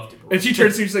 I love to berate. And she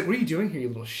turns to you, she's like, "What are you doing here, you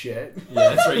little shit?"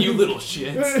 Yeah, that's right. You little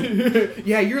shit.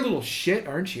 Yeah, you're a little shit,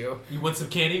 aren't you? You want some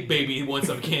candy, baby? You want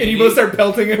some candy? And you both start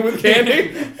pelting him with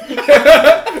candy.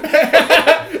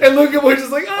 And Luke was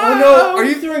just like, Oh no, are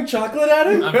you throwing chocolate at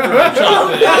him? I'm throwing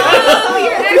chocolate.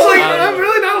 He's like, I'm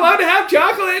really not allowed to have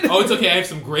chocolate. Oh, it's okay. I have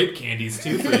some grape candies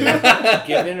too for you.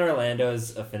 Given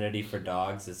Orlando's affinity for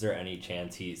dogs, is there any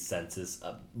chance he senses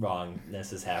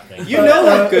wrongness is happening? You know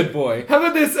that good boy. How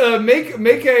about this?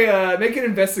 Make an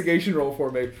investigation roll for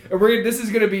me. And this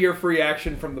is going to be your free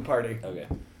action from the party. Okay.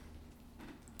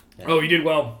 Oh, you did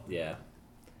well. Yeah.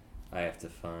 I have to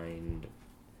find...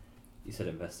 You said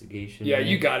investigation? Yeah, right?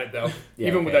 you got it, though. Yeah,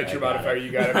 Even okay, without I your got modifier, it.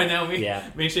 you got it. Right now, me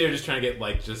and Shay are just trying to get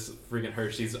just freaking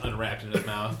Hershey's unwrapped in his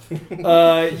mouth.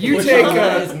 You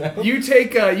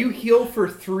heal for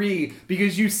 3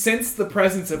 because you sense the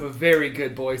presence of a very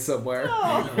good boy somewhere.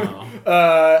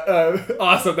 Oh.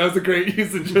 Awesome, that was a great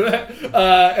usage of that.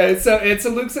 And so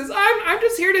Luke says, I'm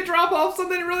just here to drop off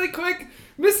something really quick.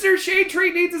 Mr. Shade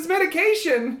Tree needs his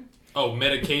medication. Oh,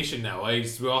 medication now.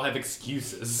 We all have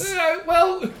excuses.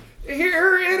 Well,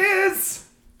 here it is.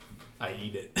 I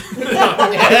eat it.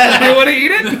 You want to eat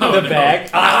it? The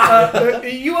bag?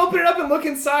 You open it up and look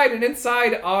inside, and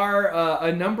inside are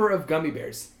a number of gummy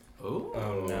bears.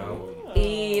 Oh no.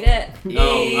 Eat it.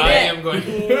 am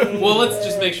going. Well, let's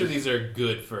just make sure these are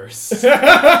good first.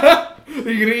 Are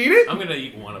you gonna eat it? I'm gonna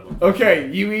eat one of them. Okay,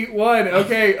 you eat one.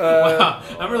 Okay. Wow,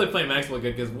 I'm really playing Maxwell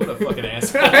good because what a fucking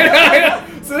asshole. I know.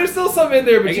 So there's still some in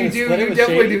there, but Are you you gonna split it with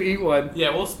definitely Shady? do eat one.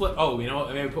 Yeah, we'll split. Oh, you know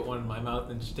what? Maybe put one in my mouth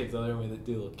and she takes the other one and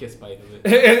do a little kiss bite of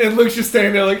it. And Luke's just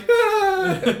standing there like,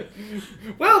 ah.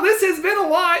 Well, this has been a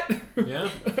lot. Yeah.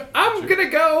 I'm gonna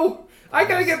go. I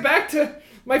gotta get back to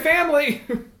my family.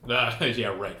 Yeah,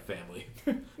 right, family.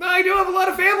 No, I do have a lot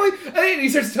of family. And he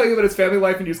starts to tell you about his family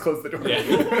life, and you just close the door.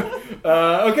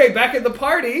 Yeah. Okay, back at the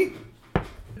party.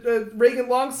 Reagan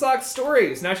Longsock's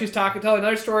stories. Now she's telling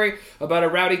another story about a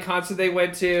rowdy concert they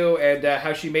went to and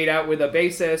how she made out with a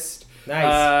bassist.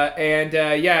 Nice.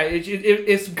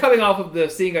 It's coming off of the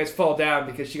seeing guys fall down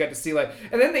because she got to see like,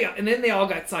 and then they all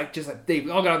got they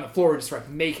all got on the floor just like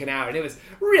making out, and it was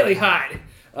really hot.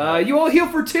 You all heal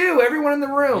for 2. Everyone in the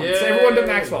room. Yay. So everyone but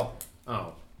Maxwell.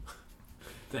 Oh.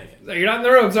 Dang it. So you're not in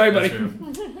the room. Sorry, buddy.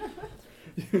 That's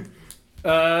true.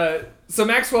 So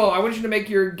Maxwell, I want you to make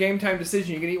your game time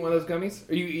decision. You gonna eat one of those gummies?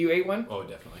 Or you ate one? Oh,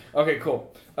 definitely. Okay,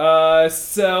 cool.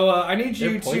 I need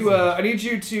you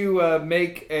to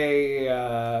make a.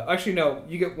 Actually, no.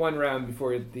 You get 1 round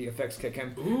before the effects kick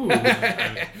in. Ooh. Now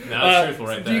it's truthful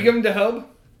right Do there. you give him to Hub?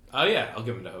 Oh yeah, I'll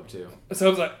give him to Hope too. So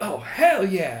Hope's like, oh, hell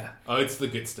yeah. Oh, it's the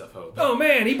good stuff, Hope. Oh,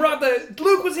 man, he brought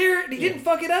Luke was here and he didn't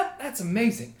fuck it up? That's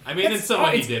amazing. I mean, in some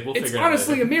way he did. We'll figure it out. It's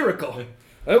honestly later. a miracle.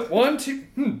 Oh, 1,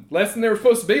 2, less than they were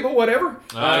supposed to be, but whatever.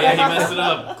 Oh yeah, he messed it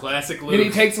up. Classic Luke. And he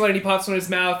takes one and he pops one in his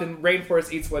mouth, and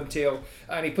Rainforest eats one too.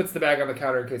 And he puts the bag on the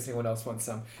counter in case anyone else wants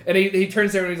some. And he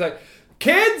turns there and he's like,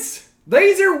 kids,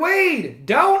 these are weed.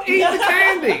 Don't eat the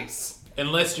candies.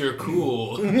 Unless you're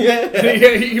cool.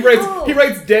 he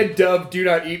writes dead dove, do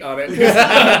not eat on it.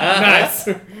 Nice.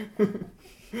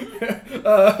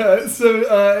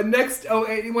 Next,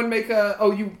 anyone make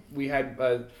we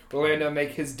had Orlando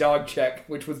make his dog check,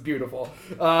 which was beautiful.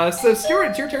 So Stuart,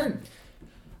 it's your turn.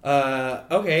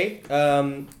 Okay.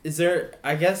 Is there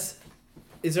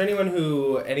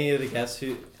any of the guests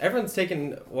who... Everyone's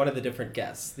taken one of the different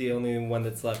guests. The only one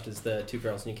that's left is the 2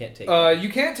 girls, and you can't take them. You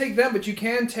can't take them, but you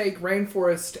can take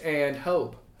Rainforest and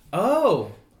Hope.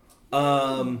 Oh.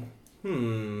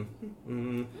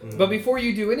 But before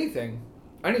you do anything,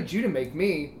 I need you to make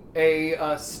me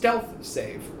a stealth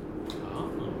save.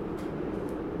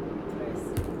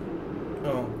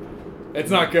 Oh. It's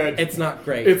not good. It's not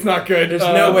great. It's not good. There's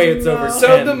no way it's over 10.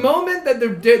 So the moment that the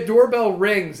doorbell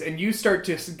rings and you start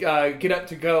to get up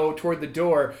to go toward the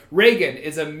door, Reagan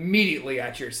is immediately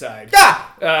at your side.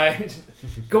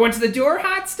 Going to the door,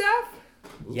 hot stuff?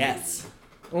 Yes.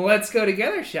 Well, let's go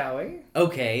together, shall we?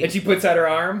 Okay. And she puts out her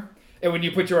arm, and when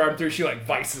you put your arm through, she like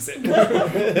vices it.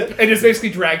 And just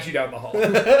basically drags you down the hall.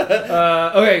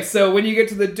 Okay, so when you get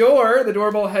to the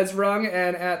doorbell has rung,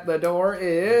 and at the door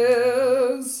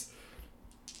is...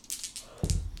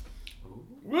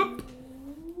 Whoop.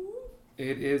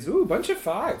 It is, a bunch of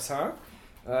 5s, huh?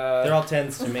 They're all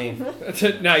 10s to me.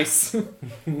 Nice.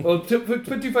 Well, put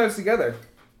 2 5s together.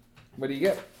 What do you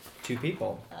get? 2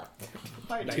 people.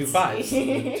 Hard 2 to 5s.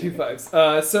 see. 2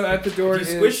 5s. So at the door If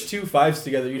you squish 2 5s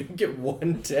together, you don't get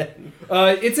 1 10.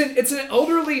 It's an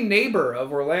elderly neighbor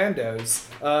of Orlando's.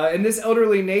 And this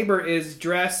elderly neighbor is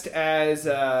dressed as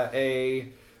a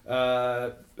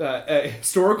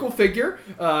historical figure.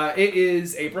 It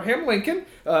is Abraham Lincoln,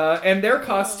 and their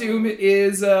costume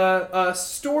is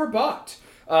store-bought.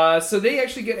 So they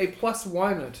actually get a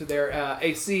 +1 to their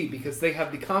AC because they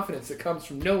have the confidence that comes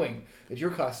from knowing that your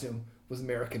costume was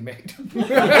American-made.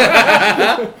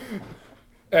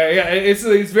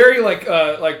 It's very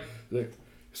like,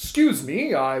 excuse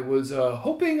me, I was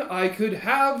hoping I could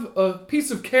have a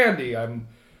piece of candy. I'm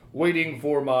waiting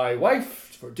for my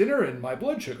wife for dinner and my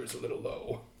blood sugar's a little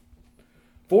low.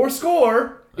 4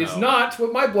 score is not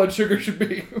what my blood sugar should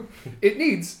be. It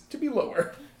needs to be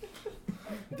lower.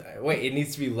 Wait, it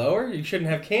needs to be lower? You shouldn't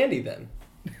have candy then.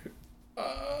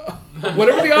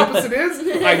 Whatever the opposite is,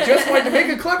 I just wanted to make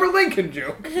a clever Lincoln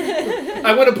joke.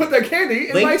 I want to put that candy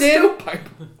in my stovepipe.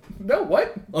 No,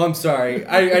 what? Oh, I'm sorry.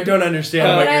 I don't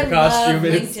understand what your costume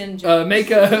is. Make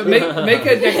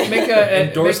a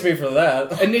Endorse me for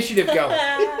that. initiative go.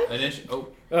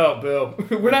 Oh, Bill.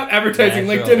 We're not advertising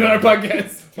Natural. LinkedIn on our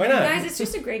podcast. Why not? Guys, it's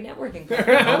just a great networking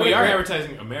platform. we are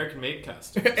advertising American-made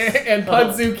costumes. And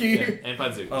Podzuki. Yeah, and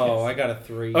Podzuki. Oh, yes. I got a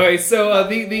 3. Okay, so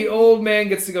the old man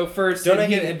gets to go first. Don't I and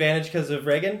get an advantage because of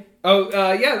Reagan?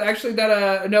 Yeah, actually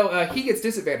he gets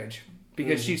disadvantage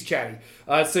because she's chatty.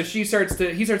 So he starts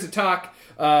to talk.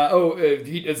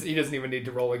 He doesn't even need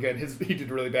to roll again. He did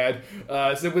really bad.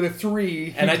 So with a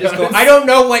 3, And I just go, I don't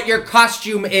know what your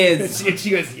costume is. And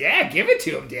she goes, yeah, give it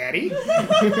to him, Daddy.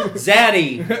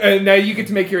 Zaddy. And now you get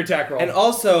to make your attack roll. And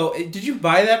also, did you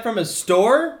buy that from a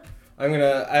store? I'm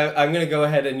gonna go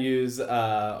ahead and use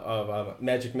a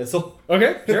magic missile.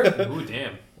 Okay, sure. Ooh,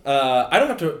 damn. I don't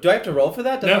have to. Do I have to roll for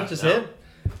that? Doesn't No. it just No. hit?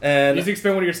 And You just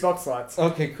expend one of your spell slots.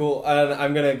 okay, cool. And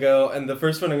I'm gonna go. And the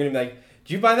first one, I'm gonna be like,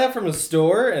 "Did you buy that from a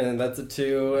store?" And that's a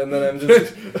 2. And then I'm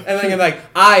just, and then I'm like,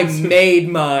 "I made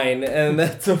mine," and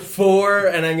that's a 4.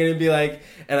 And I'm gonna be like,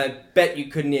 "And I bet you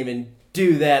couldn't even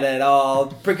do that at all,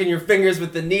 pricking your fingers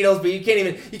with the needles, but you can't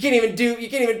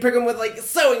even prick them with like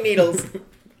sewing needles."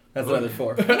 That's another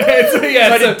 4. So, yeah,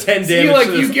 So I did 10 damage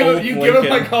to this you old give him Lincoln.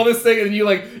 like all this thing, and you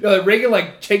Reagan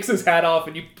like takes his hat off,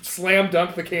 and you slam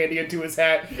dunk the candy into his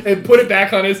hat and put it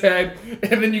back on his head,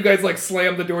 and then you guys like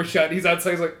slam the door shut. And he's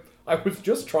outside. He's like, I was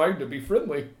just trying to be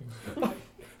friendly. I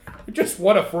just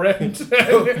want a friend.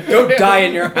 Don't die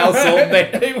in your household, man.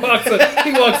 And he walks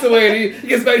away, and he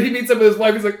gets back. He meets up with his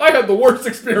wife. He's like, I had the worst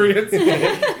experience.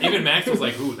 Even Max was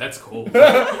like, ooh, that's cool.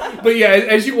 But yeah,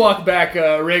 as you walk back,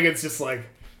 Reagan's just like,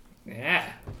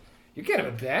 yeah, you're kind of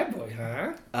a bad boy,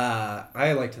 huh?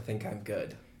 I like to think I'm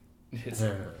good.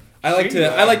 I like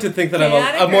to think that I'm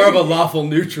Chaotic more of a or- lawful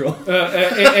neutral.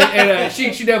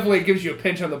 She definitely gives you a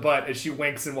pinch on the butt as she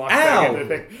winks and walks Ow. back into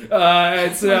the thing.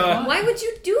 Why would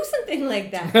you do something like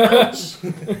that? Ouch.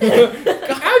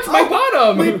 Ouch, my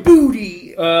bottom! My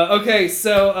booty! Okay,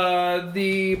 so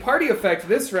the party effect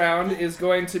this round is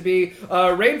going to be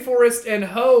Rainforest and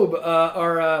Hobe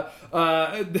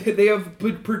they have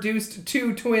produced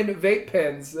 2 twin vape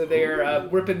pens. They are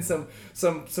ripping some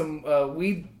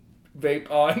weed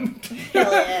vape on.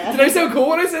 Hell yeah. Did I sound cool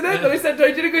when I said that? Did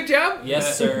I did a good job?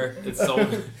 Yes, sir. It's so.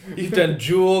 You've done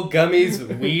Jewel, gummies,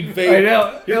 weed vape. I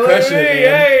know. You're crushing it,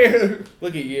 hey.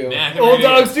 Look at you. Man, I think Old we're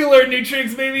gonna- dogs do learn new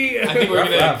tricks, baby. I think we're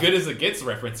gonna Rough. good as it gets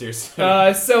reference here.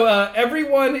 soon. So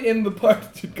everyone in the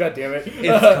party, God damn it,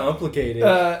 It's complicated.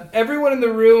 everyone in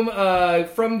the room,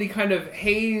 from the kind of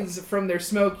haze from their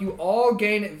smoke, you all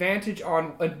gain advantage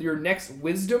on your next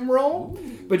wisdom roll,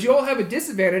 but you all have a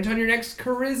disadvantage on your next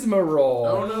charisma roll.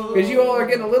 Oh, no. Because you all are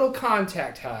getting a little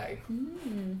contact high.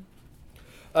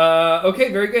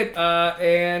 Okay, very good.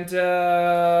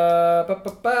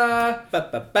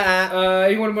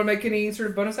 Anyone want to make any sort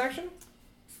of bonus action?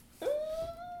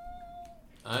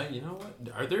 You know what?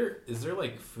 Is there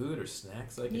like food or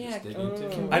snacks I can Yeah, just dig into?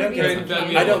 I don't Maybe get it's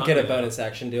okay. I don't get a bonus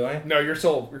action, do I? No, you're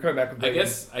sold. You're coming back with I bacon.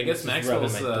 guess Just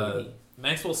Maxwell's rubbing my booty.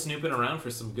 Maxwell's snooping around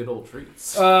for some good old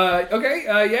treats. Okay.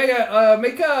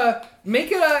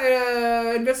 Make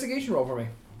a investigation roll for me.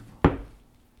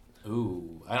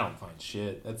 Ooh, I don't find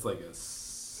shit. That's like a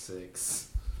 6.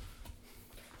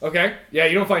 Okay. Yeah,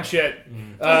 you don't find shit.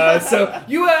 So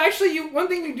you one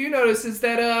thing you do notice is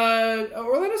that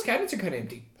Orlando's cabinets are kind of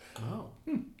empty.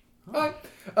 Oh.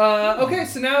 Okay,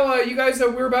 so now you guys,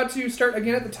 we're about to start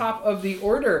again at the top of the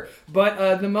order,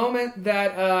 but the moment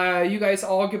that you guys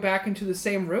all get back into the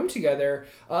same room together,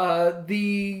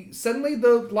 suddenly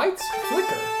the lights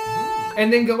flicker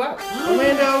and then go out.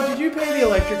 Orlando, did you pay the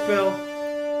electric bill?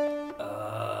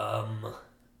 I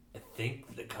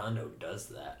think the condo does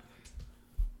that.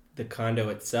 The condo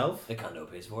itself? The condo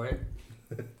pays for it.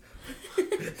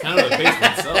 Kind of the face for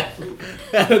itself.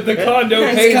 The condo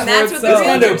pays for That's what the itself.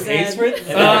 realtor said. And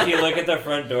then if you look at the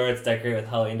front door, it's decorated with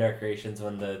Halloween decorations.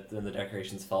 When the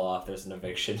decorations fall off, there's an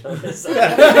eviction notice. The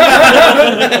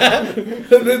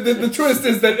twist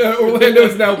is that Orlando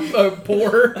is now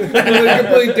poor,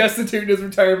 completely destitute in his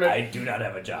retirement. I do not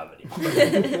have a job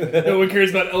anymore. No one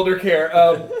cares about elder care.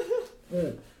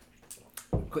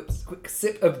 Quick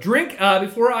sip of drink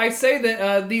before I say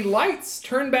that the lights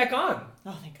turn back on.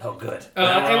 Oh, thank God. Oh, good. Now we're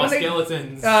and all when they-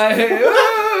 skeletons.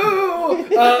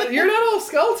 You're not all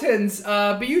skeletons,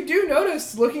 but you do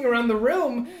notice, looking around the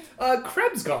room,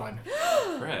 Kreb's gone.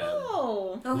 Crap.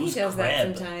 Oh. Oh, he Who's does that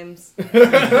Crab? sometimes.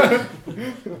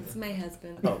 It's my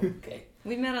husband. Oh, okay.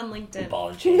 We met on LinkedIn. Ball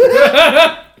and chain.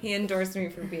 He endorsed me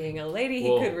for being a lady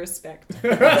Whoa. he could respect.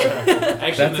 Actually, in the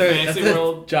That's fantasy a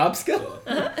world, job skill?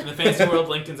 in the fantasy world,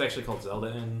 LinkedIn's actually called Zelda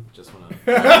Inn. Just wanna.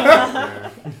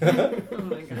 Oh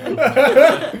my god.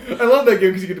 I love that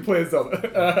game because you get to play as Zelda.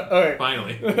 Okay.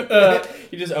 Finally.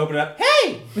 You just open it up.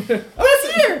 Hey!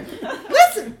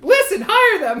 Listen,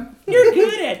 hire them. You're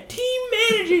good at team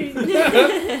managing.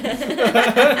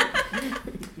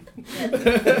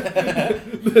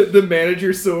 The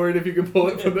manager sword, if you can pull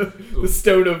it from the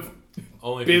stone of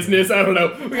Only business. I don't know.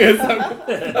 Okay.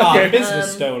 Oh,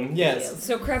 business stone. Yes.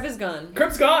 So Krev is gone.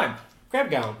 Kreb's gone. Crab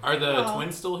gown. Are the Aw.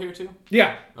 twins still here too?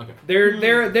 Yeah. Okay. They're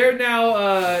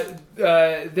now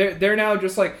they're now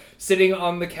just like sitting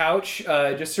on the couch,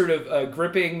 just sort of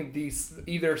gripping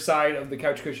either side of the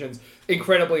couch cushions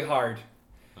incredibly hard.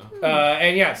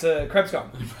 And yeah, so Kreb's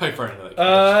gone. Probably part of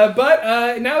that.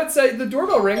 But now it's the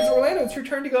doorbell rings. Orlando, it's your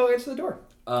turn to go answer the door.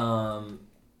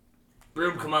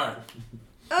 Broom, come on.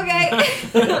 Okay.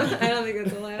 I don't think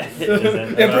that's allowed.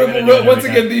 Yeah, once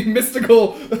again, the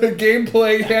mystical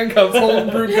gameplay handcuffs holding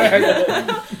Brood back.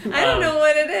 I don't know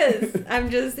what it is. I'm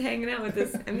just hanging out with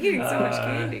this. I'm eating so much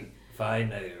candy.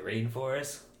 Fine,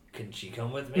 Rainforest. Can she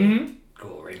come with me? Mhm.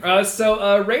 Cool, Rainforest. So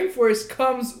Rainforest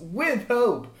comes with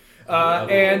Hope.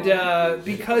 And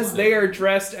because they are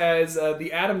dressed as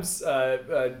the Addams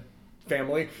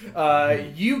family,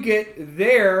 you get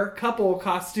their couple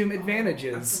costume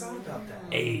advantages.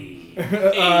 Hey.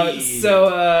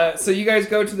 So you guys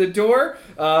go to the door,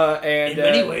 and In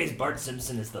many ways, Bart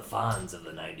Simpson is the Fonz of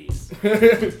the 90s.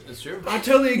 It's true. I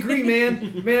totally agree,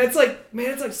 man. It's like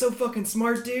so fucking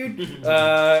smart, dude.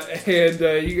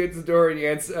 And you get to the door, and you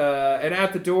answer, and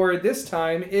at the door this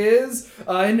time is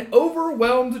an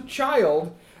overwhelmed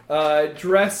child.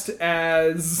 Dressed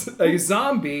as a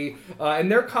zombie,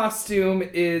 and their costume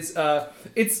is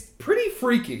it's pretty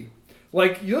freaky.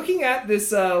 Like, looking at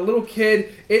this little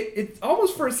kid, it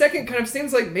almost for a second kind of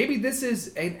seems like maybe this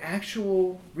is an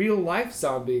actual real-life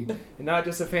zombie and not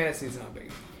just a fantasy zombie.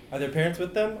 Are their parents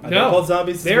with them? Are No. they both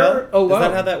zombies They're as well? alone. Is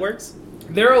that how that works?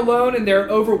 They're alone and they're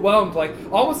overwhelmed, like,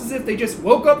 almost as if they just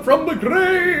woke up from the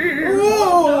grave!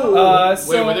 Whoa!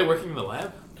 So, Wait, were they working in the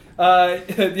lab?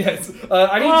 yes.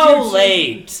 I need Oh, you to...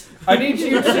 late. I need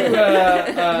you to...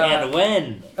 And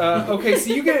when? okay,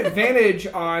 so you get advantage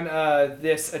on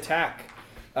this attack.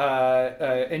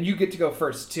 And you get to go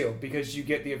first, too, because you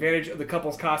get the advantage of the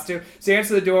couple's costume. So you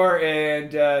answer the door, and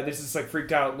there's this, like,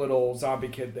 freaked out little zombie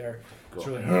kid there. Cool. It's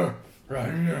really,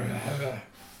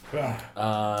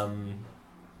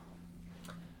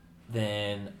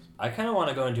 Then I kind of want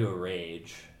to go into a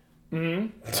rage.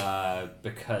 Mm-hmm.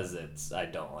 Because I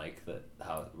don't like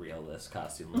how real this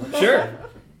costume looks. Sure.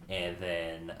 And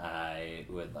then I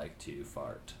would like to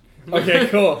fart. Okay,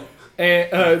 cool.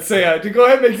 And so yeah, to go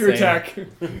ahead and make your Same. attack.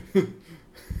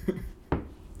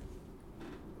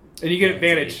 And you get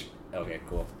advantage. Okay,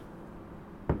 cool.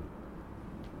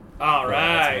 All Cool,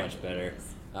 right. That's much better.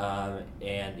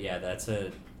 And yeah, that's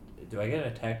a. Do I get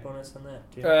an attack bonus on that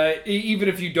too? Even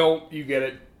if you don't, you get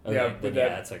it. Okay, Yeah, then with yeah,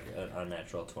 that. that's like an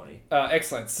unnatural 20.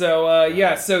 Excellent. So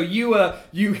yeah, so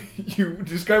you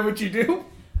describe what you do.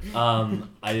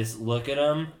 I just look at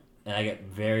him and I get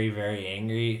very, very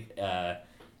angry,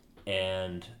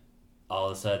 and all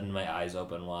of a sudden my eyes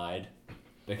open wide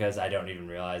because I don't even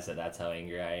realize that that's how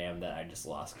angry I am, that I just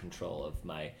lost control of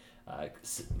my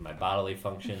bodily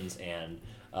functions, and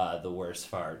the worst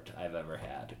fart I've ever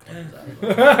had comes out of me.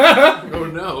 Oh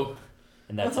no.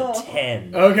 And that's a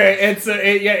 10. Okay, it's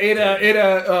it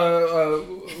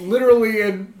literally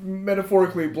and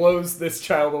metaphorically blows this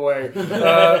child away.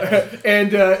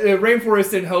 And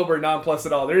Rainforest and Hope are nonplussed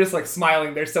at all. They're just like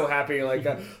smiling. They're so happy. Like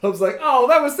Hope's like, "Oh,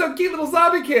 that was so cute, little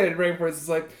zombie kid." And Rainforest is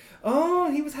like, "Oh,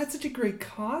 he had such a great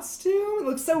costume. It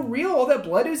looks so real. All that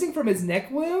blood oozing from his neck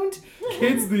wound.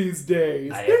 Kids these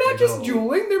days, I they're have not to just go.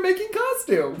 dueling. They're making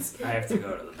costumes." I have to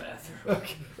go to the bathroom. Oh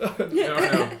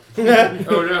no.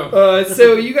 Oh no.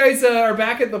 So you guys are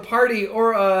back at the party,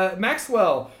 or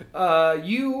Maxwell,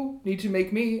 you need to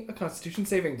make me a Constitution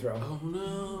saving throw. Oh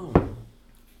no.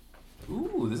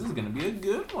 Ooh, this is gonna be a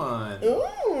good one.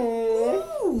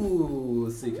 Ooh,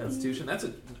 let's see, Constitution. That's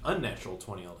an unnatural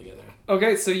 20 altogether.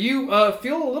 Okay, so you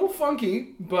feel a little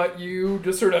funky, but you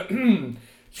just sort of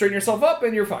straighten yourself up,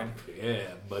 and you're fine. Yeah,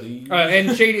 buddy.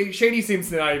 And Shady seems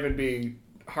to not even be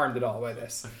harmed at all by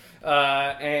this.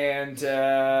 And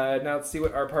now let's see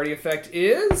what our party effect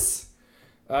is.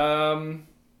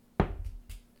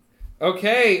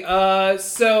 Okay,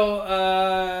 so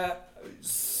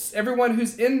everyone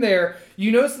who's in there,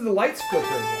 you notice that the lights flicker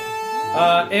again.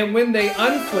 And when they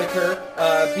unflicker,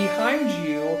 behind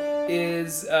you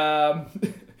is there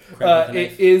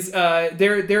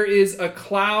is a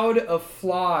cloud of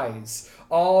flies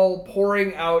all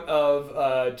pouring out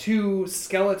of two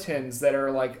skeletons that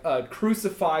are like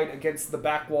crucified against the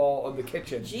back wall of the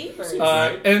kitchen. Jeepers.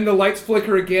 And the lights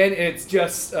flicker again, and it's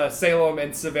just Salem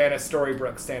and Savannah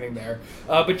Storybrooke standing there.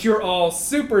 But you're all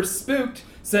super spooked,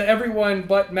 so everyone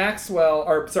but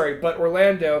but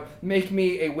Orlando, make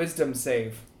me a wisdom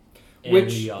save. And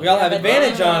Which we We all have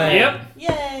advantage on it. Yep.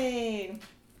 Yay!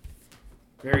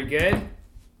 Very good.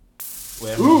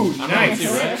 Wait, Ooh, I'm nice.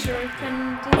 on two, right? Sure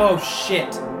can do. Oh shit!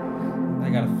 I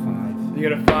got a 5. You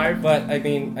got a 5? But I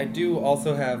mean, I do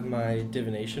also have my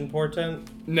divination portent.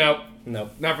 Nope,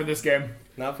 Nope, not for this game.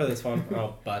 not for this one.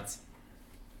 Oh, butts.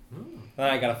 Then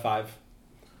I got a 5.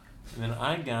 And then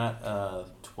I got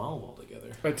 12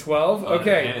 altogether. A 12? Oh,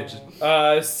 Okay. advantage.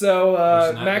 So Which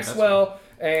is not the Maxwell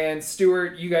and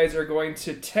Stuart, you guys are going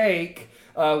to take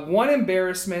 1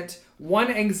 embarrassment,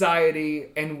 1 anxiety,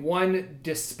 and 1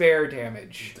 despair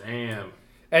damage. Damn.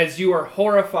 As you are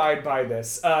horrified by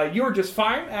this. You're just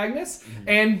fine, Agnes.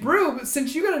 And Brew,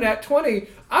 since you got a nat 20,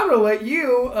 I'm going to let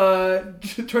you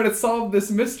try to solve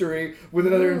this mystery with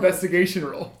another Ooh. investigation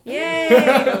roll. Yay!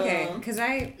 Okay, because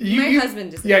my You-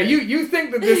 husband just. Yeah, you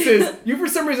think that this is... You for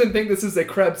some reason think this is a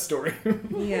Krebs story.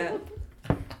 Yeah.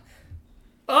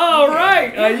 All Okay.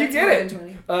 right, Yeah, you that's get more it. than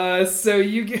 20. So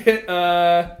you get...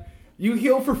 you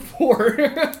heal for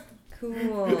 4.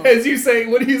 Cool. As you say,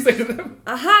 what do you say to them?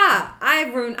 Aha! I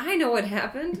know what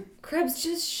happened. Krebs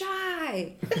just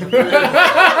shy.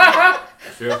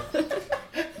 Sure.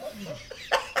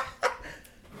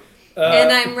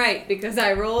 And I'm right because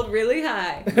I rolled really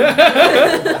high.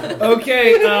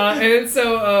 Okay, and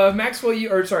so Maxwell,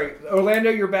 Orlando,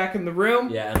 you're back in the room.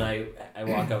 Yeah, and I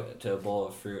walk up to a bowl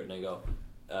of fruit and I go,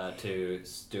 to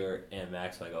Stuart and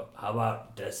Maxwell. I go, how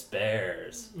about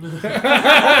despairs?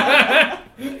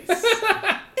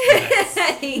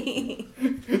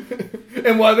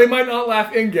 And while they might not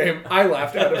laugh in game, I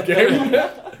laughed out of game.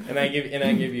 And I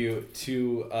give you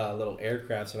two little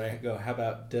aircrafts, and I go, how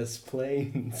about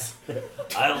displanes?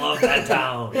 I love that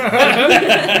town.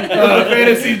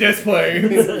 Fantasy display.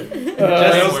 Just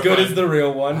as good as the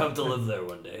real I one. hope to live there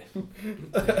one day.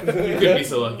 You could be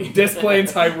so lucky.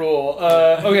 Displanes Hyrule.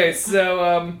 Okay,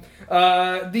 so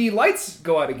the lights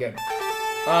go out again.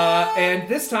 And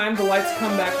this time the lights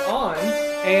come back on,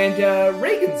 and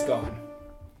Reagan's gone.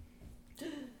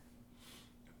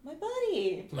 My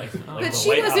buddy. Like But the she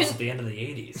White House wasn't- at the end of the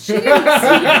 80s. You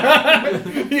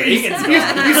say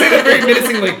that very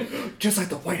menacingly, just like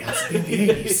the White House in the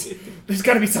 80s. There's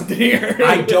got to be something here.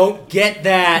 I don't get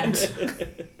that.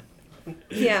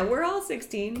 Yeah, we're all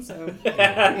 16, so.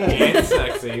 And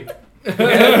sexy.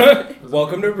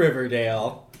 Welcome to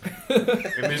Riverdale. And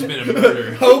there's been a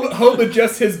murder. Hope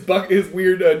adjusts his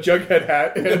weird Jughead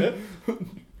hat. And,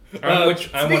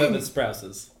 I'm one of the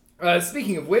sprouses.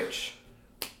 speaking of which,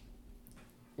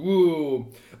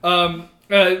 Hope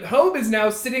is now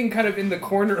sitting kind of in the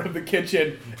corner of the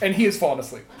kitchen, and he has fallen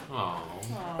asleep.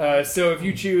 Aww. So if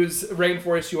you choose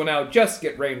Rainforest, you will now just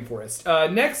get Rainforest.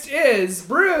 Next is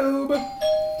Broob.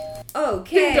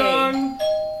 Okay. Ding dong.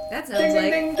 That Ding sounds ding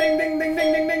like. ding ding ding ding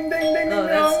ding ding ding ding ding Oh, ding.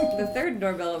 that's the third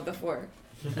doorbell of the 4.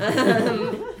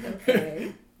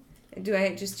 Okay. Do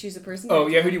I just choose a person? Oh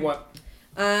yeah, who do you want?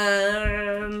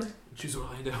 Choose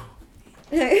Orlando.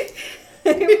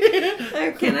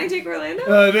 Can I take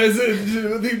Orlando? There's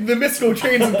the mystical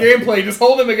chains of gameplay. Just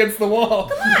hold him against the wall.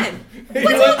 Come on. He,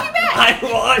 like, I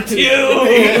want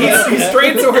you! he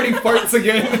strains so hard he farts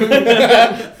again.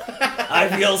 I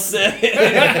feel sick.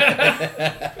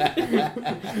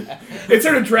 It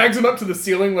sort of drags him up to the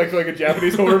ceiling like a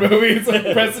Japanese horror movie. It's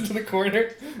like pressed into the corner.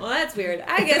 Well, that's weird.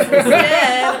 I guess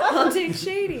instead I'll take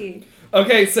Shady.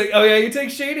 Okay, so you take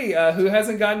Shady, who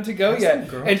hasn't gotten to go That's yet, some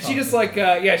girl and she talk.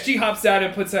 just she hops out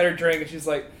and puts out her drink, and she's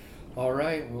like, "All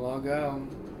right, well I'll go."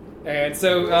 And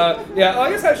so I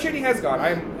guess how Shady has gone.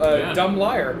 I'm a Yeah. dumb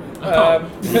liar.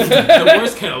 The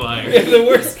worst kind of liar. Yeah, the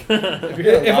worst. If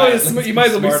you're If I was alive, you might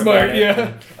as well be about smart.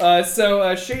 it. Yeah.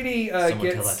 So Shady Someone tell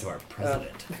that gets. to our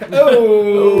president.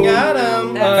 Oh, Got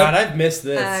him. That's- God, I've missed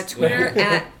this. Twitter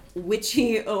at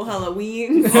Witchy O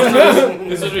Halloween.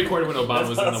 This was recorded when Obama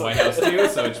was in the White House too,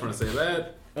 so I just want to say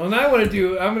that. Well, now I'm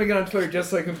gonna get on Twitter just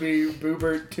so I can be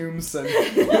Boobert Tombson.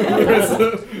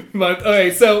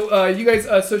 Okay, so you guys,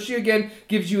 so she again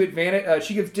gives you advantage.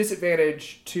 She gives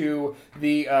disadvantage to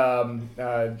the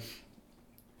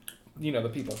the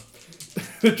people,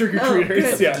 the trick or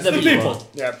treaters. good. Yeah, The people.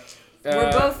 Yeah.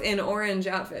 We're both in orange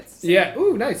outfits. Yeah.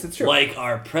 Ooh, nice. That's true. Like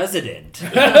our president.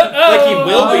 Like he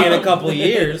will be in a couple of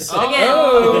years. Again,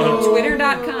 Oh.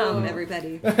 Twitter.com,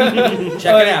 everybody. Check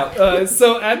it out.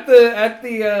 So at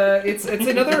the it's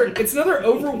another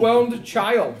overwhelmed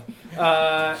child.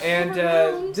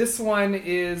 And this one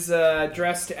is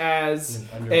dressed as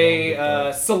An a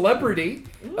underwhelmed celebrity,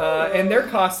 and their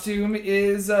costume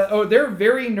is they're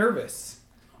very nervous.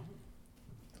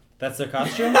 That's their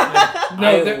costume? No,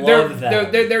 I love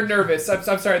that. they're nervous.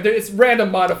 I'm sorry. It's random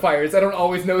modifiers. I don't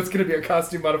always know it's going to be a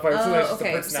costume modifier. So that's just a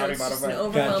Okay, so personality it's just an modifier.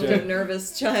 overwhelmed Gotcha. and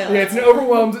nervous child. Yeah, it's an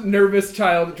overwhelmed, nervous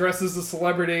child dressed as a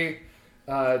celebrity.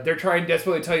 They're trying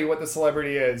desperately to tell you what the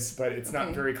celebrity is, but it's not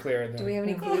Okay. very clear. Do we have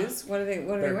any clues? What are they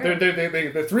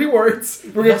wearing? They're 3 words.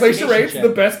 We're going to play charades, Investigation the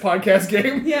best podcast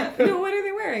game. Yeah. No, what are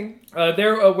they wearing?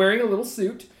 They're wearing a little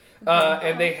suit,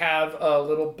 and they have a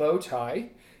little bow tie,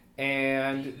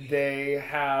 and they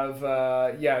have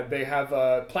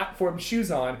platform shoes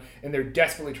on, and they're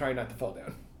desperately trying not to fall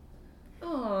down.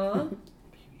 Aww.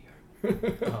 I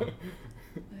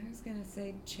was gonna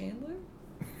say Chandler.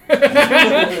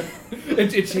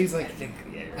 and she's like,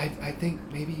 I think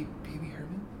maybe Pee Wee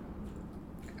Herman.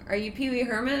 Are you Pee Wee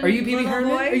Herman? Are you Pee Wee little Herman?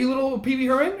 boy? Are you little Pee Wee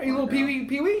Herman? Are you little Pee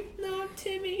Wee? No, I'm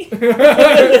Timmy.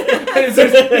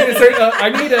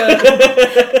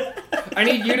 I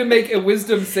need you to make a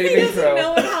wisdom He saving doesn't throw.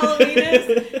 know what Halloween is,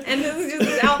 and this is just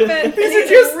his outfit. These and are he's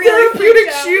just really therapeutic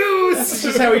freaked out. shoes. This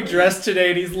is how he dressed today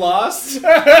and he's lost.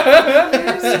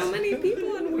 There's so many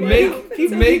people in weird Make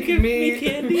outfits. me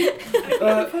candy.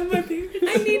 I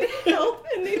need help,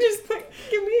 and they just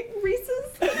give me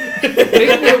Reese's.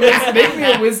 make me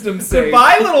a wisdom save.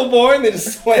 Goodbye, little boy, and they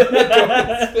just slam the door in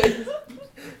his face.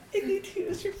 I need to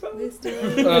use your phone.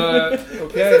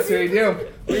 Okay, so you do.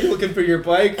 Are you looking for your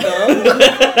bike,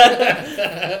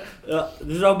 huh?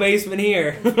 There's no basement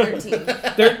here. 13.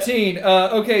 13.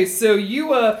 Okay, so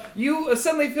you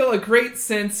suddenly feel a great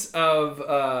sense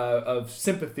of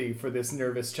sympathy for this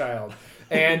nervous child,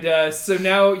 and so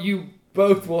now you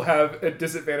both will have a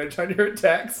disadvantage on your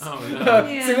attacks. Oh, no.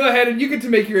 Yeah. So go ahead and you get to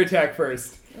make your attack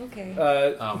first. Okay.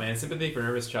 Oh man, Sympathy for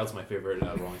Nervous Child's my favorite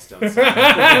Rolling Stones.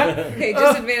 Okay,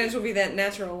 disadvantage will be that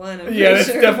natural one. I'm Yeah, pretty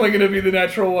that's sure. definitely going to be the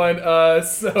natural one.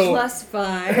 So Plus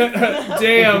 5.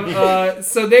 damn.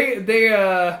 So they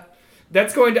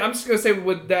that's going to. I'm just going to say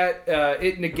with that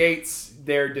it negates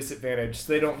their disadvantage,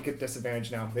 so they don't get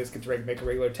disadvantage now. They just get to make a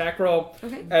regular attack roll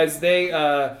Okay. as they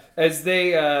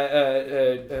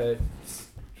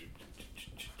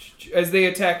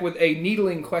attack with a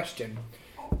needling question.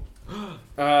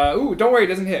 Ooh, don't worry, it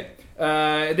doesn't hit.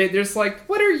 They're just like,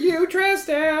 what are you dressed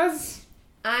as?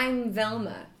 I'm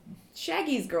Velma,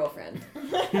 Shaggy's girlfriend.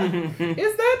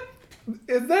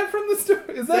 Is that from the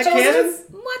story? Is that that canon?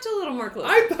 Watch a little more closely.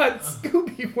 I thought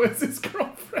Scooby was his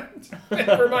girlfriend.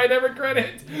 Never mind, every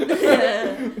credit.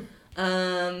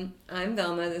 I'm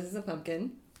Velma. This is a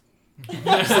pumpkin.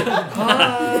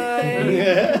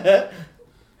 Hi.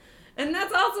 And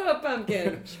that's also a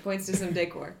pumpkin. She points to some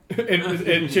decor.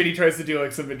 and Shady tries to do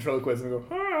like some ventriloquism and go,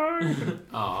 hi.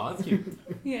 Aw, that's cute.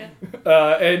 Yeah.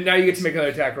 And now you get to make another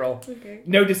attack roll. Okay.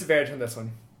 No disadvantage on this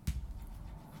one.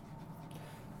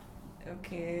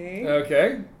 Okay.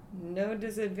 Okay. No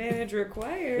disadvantage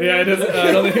required. Yeah, it doesn't.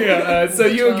 I don't think, so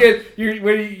you get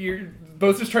you're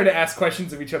both just trying to ask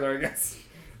questions of each other, I guess.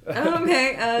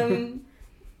 Okay.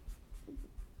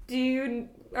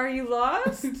 Are you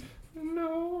lost?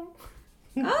 No,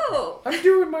 Oh, I'm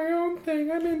doing my own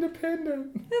thing. I'm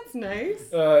independent. that's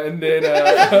nice. And then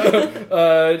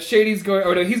Shady's going.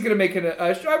 Oh no, he's going to make an.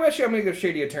 Actually, I'm going to give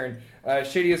Shady a turn.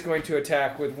 Shady is going to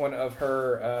attack with one of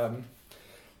her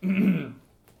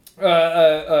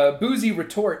boozy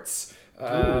retorts.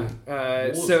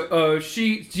 So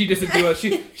she doesn't do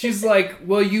it. She's like,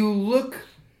 well, you look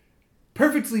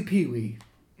perfectly Pee-wee.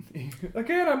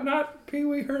 Again, I'm not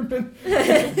Pee-wee Herman.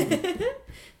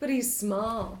 But he's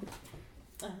small.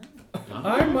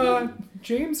 I'm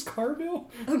James Carville.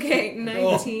 Okay,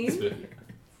 19.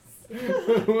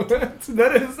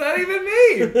 That is not even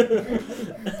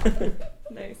me.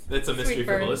 Nice. That's a mystery Sweet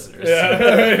for the bird. listeners.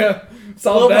 Yeah. We'll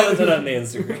Solve post it that. on the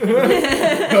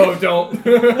Instagram. No,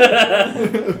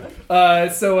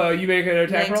 don't. So you make an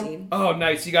attack 19. roll? Oh,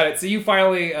 nice. You got it. So you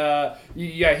finally,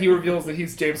 he reveals that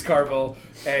he's James Carville,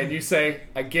 and you say,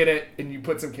 I get it, and you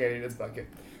put some candy in his bucket.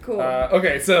 Cool.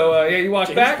 Okay, so you walk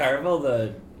James back. Carville,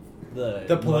 The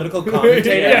political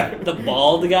commentator. Yeah. the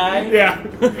bald guy. Yeah.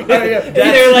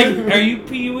 They're like, are you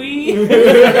Pee-wee? I'm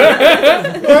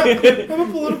a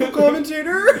political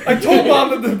commentator. I told Mom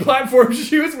that the platform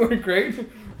shoes weren't great.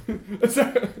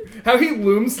 So, how he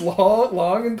looms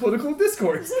long in political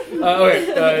discourse.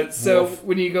 Okay, so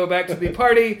when you go back to the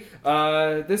party,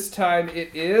 this time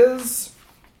it is...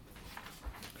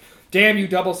 Damn you,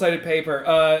 double-sided paper.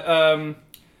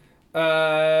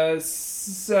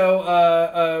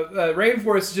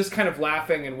 Rainforest is just kind of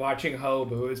laughing and watching Hobe,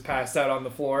 who is passed out on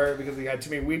the floor because he had too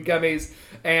many weed gummies,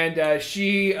 and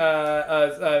she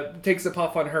takes a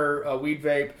puff on her weed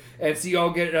vape, and so you all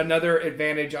get another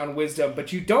advantage on wisdom,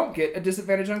 but you don't get a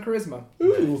disadvantage on charisma.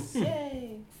 Ooh.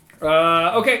 Yay.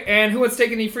 Okay, and who wants to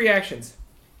take any free actions?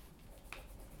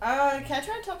 Can I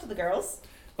try and talk to the girls?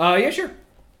 Yeah, sure.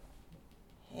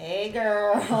 Hey,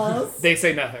 girls. They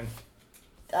say nothing.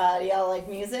 Do y'all like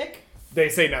music? They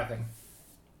say nothing.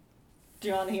 Do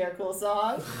you want to hear a cool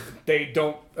song? They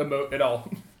don't emote at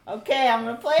all. Okay, I'm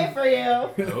gonna play it for you.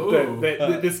 Oh.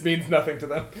 This means nothing to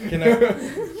them.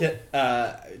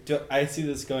 I see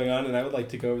this going on, and I would like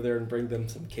to go over there and bring them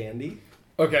some candy.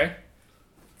 Okay.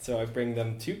 So I bring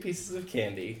them 2 pieces of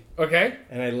candy, Okay.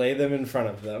 and I lay them in front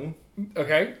of them,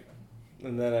 Okay.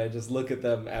 and then I just look at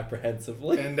them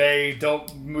apprehensively. And they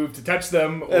don't move to touch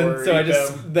them or And so eat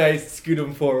I scoot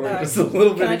them forward Alright. just a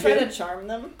little bit Can I try again. to charm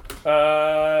them?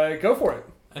 them. Go for it.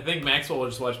 I think Maxwell will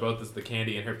just watch both as the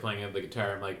candy and her playing the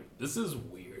guitar. I'm like, this is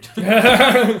weird.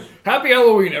 Happy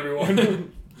Halloween, everyone.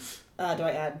 Do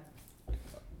I add?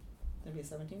 That'd be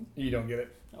 17? You don't get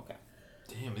it. Okay.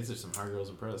 Damn, these are some hard girls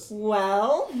in press.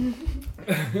 Well,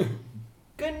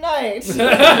 good night.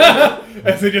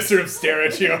 As they just sort of stare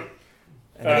at you. Are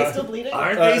they still bleeding?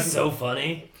 Aren't they so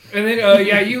funny? And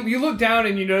then, you look down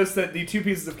and you notice that the 2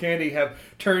 pieces of candy have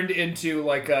turned into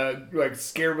like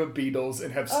scarab beetles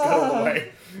and have scuttled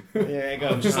away. There you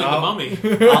go. Just like the mummy.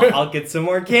 I'll get some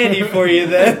more candy for you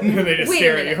then. And they just Wait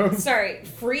stare a at minute. you. Sorry,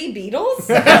 free beetles?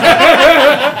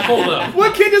 Hold up.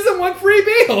 What kid doesn't want free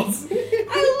beetles?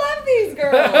 I love these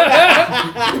girls.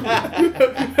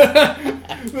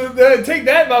 Take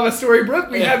that, Mama Storybrooke.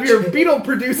 We have your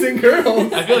beetle-producing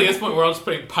girls. I feel like at this point we're all just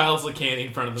putting piles of candy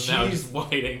in front of them now, Jeez. just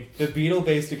waiting. The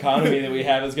beetle-based economy that we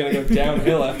have is going to go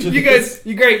downhill after You this. guys,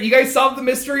 you guys solved the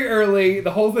mystery early.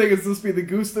 The whole thing is supposed to be the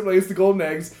goose that lays the golden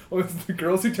eggs. Well, it's the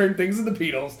girls who turn things into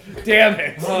beetles. Damn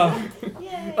it.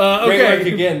 Yay. Great work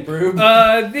Okay. again, Broob.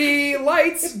 The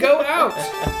lights go out.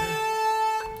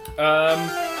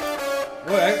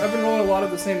 Boy, I've been rolling a lot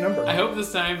of the same number. I hope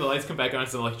this time the lights come back on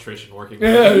as an electrician working.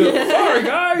 Sorry,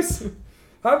 guys.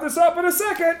 Have this up in a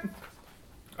second.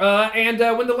 And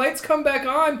when the lights come back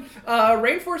on,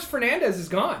 Rainforest Fernandez is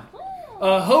gone.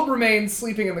 Hope remains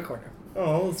sleeping in the corner.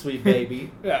 Oh, sweet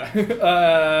baby. Yeah.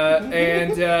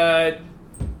 And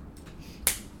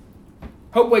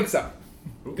Hope wakes up.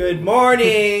 Good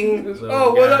morning.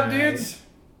 Oh, what up, dudes?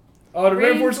 Oh, did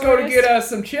Rainforest go to get us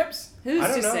some chips? Who's I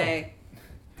don't to know. say?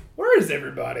 Where is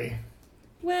everybody?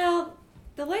 Well,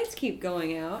 the lights keep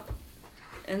going out,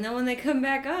 and then when they come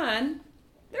back on,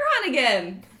 they're on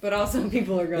again. But also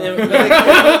people are Yeah,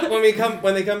 gone. when they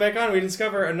come back on, we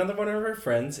discover another one of our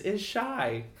friends is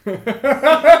shy.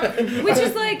 Which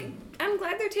is like, I'm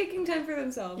glad they're taking time for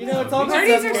themselves. You know, it's all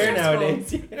Parties just are self-care stressful.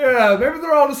 nowadays. Yeah, maybe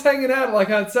they're all just hanging out like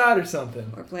outside or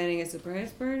something. Or planning a surprise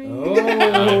party. Oh.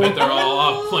 I bet they're all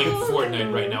off playing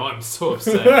Fortnite right now. I'm so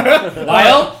upset.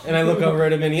 Lyle? And I look over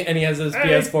at him and he has his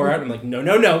PS4 out. And I'm like,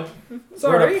 no. We're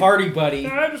Sorry. at a party, buddy.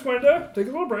 I just wanted to take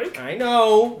a little break. I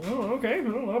know. Oh, okay.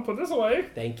 I'll put this away.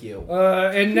 Thank you.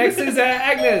 And next is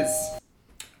Agnes.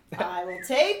 I will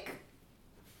take.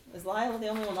 Is Lyle the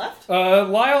only one left?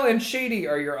 Lyle and Shady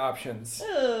are your options.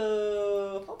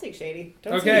 Oh, I'll take Shady.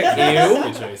 Don't Okay. say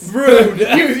Good choice. Rude.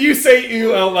 you say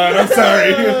ew out loud. I'm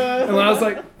sorry. And Lyle's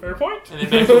like, fair point. And then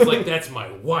Maxwell's like, that's my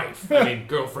wife. I mean,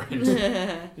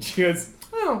 girlfriend. She goes,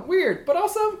 oh, weird, but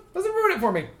also doesn't ruin it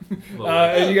for me. Well,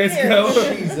 And you guys go.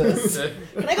 Jesus. Can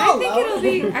I I go think alone? it'll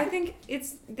be. I think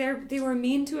it's they were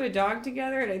mean to a dog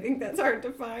together, and I think that's hard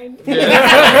to find.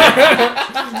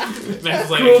 Maxwell's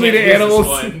like, Cruelty I to can't lose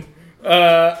animals. this one.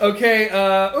 Okay.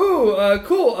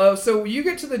 Cool. So you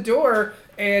get to the door,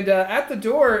 and at the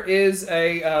door is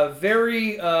a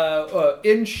very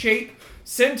in shape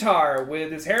centaur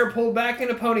with his hair pulled back in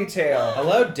a ponytail.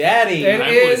 Hello, Daddy. It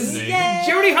I'm is listening. Yay!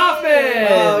 Jody Hoffman.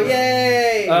 Oh,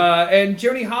 yay. And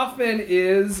Jody Hoffman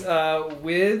is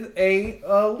with a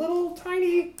little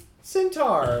tiny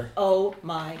centaur. Oh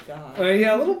my god.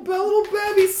 Yeah, little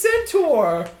baby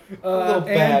centaur. Little And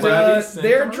baby they're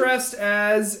centaur? dressed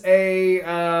as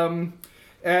an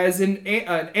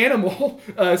animal.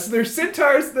 So they're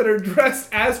centaurs that are dressed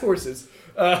as horses.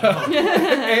 And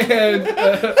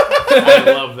I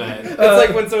love that. It's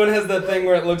like when someone has that thing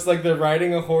where it looks like they're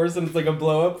riding a horse and it's like a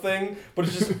blow up thing, but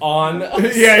it's just on. So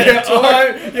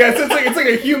it's like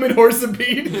a human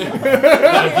horsepede.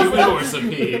 A human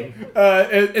horsepede.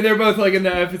 And they're both like in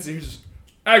the infancy.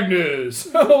 Agnes,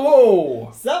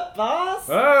 hello. Sup, boss?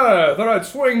 I thought I'd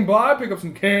swing by, pick up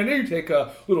some candy, take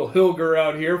a little Hilger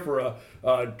out here for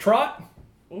a trot.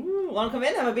 Ooh, wanna come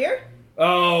in, have a beer?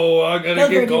 Oh, I gotta Hilger,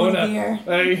 get do you want going. a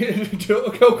beer?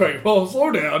 Okay, well, slow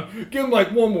down. Give him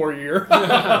like one more year.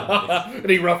 And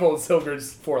he ruffles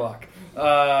Hilger's forelock.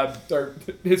 Or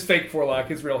his fake forelock,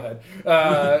 his real head. You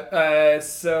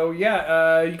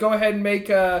go ahead and make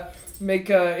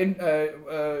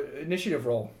initiative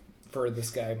roll for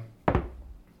this guy.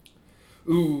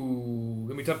 Ooh,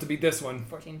 gonna be tough to beat this one.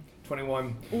 14.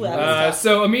 21. Ooh, that was tough.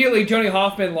 So immediately, Jody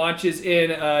Hoffman launches in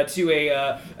to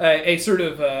a sort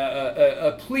of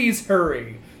a please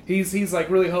hurry. He's like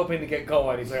really hoping to get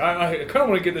going. He's like, I kind of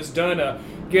want to get this done.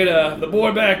 Get the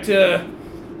boy back to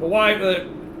the wife,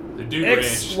 The dude ranch.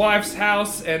 ex-wife's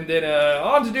house, and then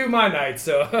on to do my night.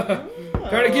 So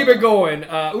trying to keep it going.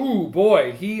 Ooh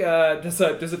boy, he does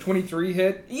a 23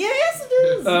 hit. Yes,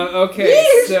 it is. Okay,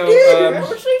 Yes, so. dear.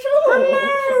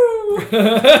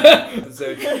 So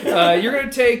you're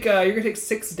gonna take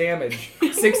 6 damage,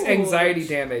 6 anxiety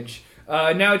damage.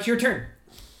 Now it's your turn.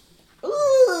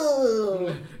 Ooh.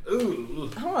 Ooh.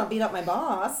 I don't want to beat up my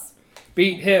boss.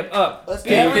 Beat him up. Let's Beat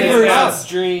get his real ass.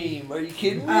 stream. Are you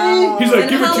kidding me? He's like, And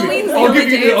give it to me. Halloween's the I'll only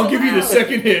give you day the, I'll it's give you the allowed.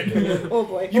 second hit. Oh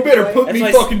boy. You oh better boy. put That's me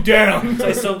why- fucking down. That's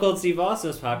why Stone Cold Steve Austin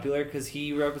was popular, because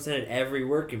he represented every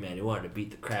working man who wanted to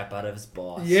beat the crap out of his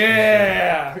boss.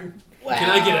 Yeah. Wow. Can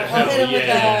I get a I'll hit hell him with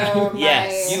yeah? my-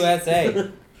 Yes.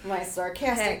 USA. my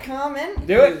sarcastic Heck. comment.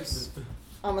 Do it.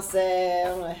 I'm gonna say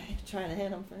I'm gonna try to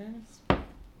hit him first.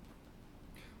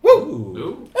 Woo!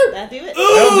 Ooh. That do it?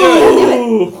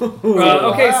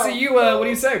 Okay, Wow. so you, what do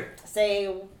you say? Say,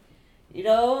 you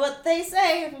know what they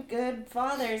say, good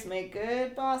fathers make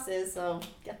good bosses, so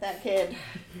get that kid.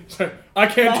 I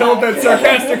can't tell if that's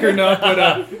sarcastic or not,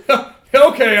 but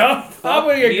okay, I'm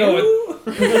gonna get going.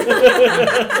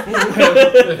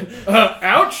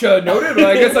 Ouch, noted. Well,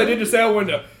 I guess I did just say I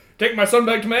wanted to take my son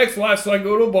back to my ex-wife so I can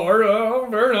go to a bar.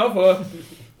 Fair enough.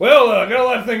 Well, I got a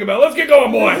lot to think about. Let's get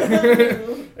going, boy.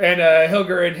 And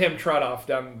Hilger and him trot off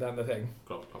down the thing.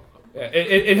 Yeah,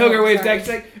 and Hilger waves back and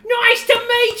says, "Nice to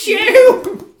meet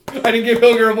you." I didn't give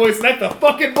Hilger a voice, and that's the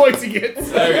fucking voice he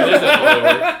gets. There's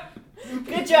that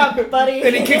Good job, buddy.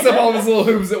 And he kicks up all of his little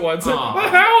hooves at once. Aw.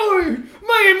 How are we?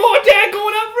 Me and my dad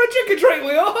going out for a chicken treat,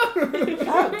 we are.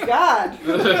 Oh, God.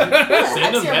 Send That's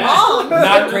him your back. mom.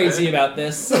 Not crazy about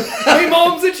this. Me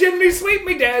mom's a chimney sweep,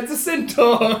 me dad's a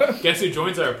centaur. Guess who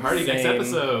joins our party next Same.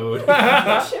 episode?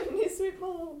 Chimney sweet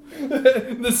mom.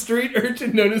 The street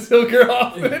urchin known as Hilger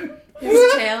often.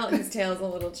 His tail's a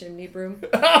little chimney broom.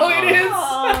 Oh, it is.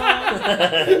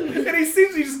 Aww. And he's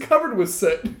just covered with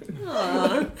soot.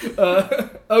 Aww.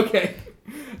 Okay.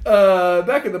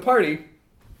 Back at the party,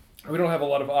 we don't have a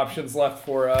lot of options left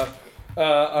for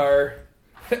our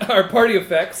party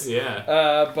effects.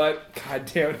 Yeah. But god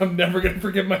damn it, I'm never gonna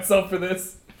forgive myself for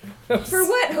this. For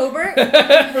what, Hobart?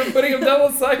 For putting him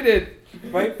double-sided.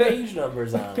 Write page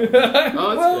numbers on it.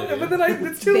 Well, good, but then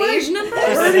it's too Beige late.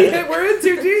 numbers? We're in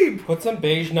too deep. Put some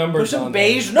beige Put numbers some on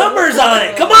beige there. numbers on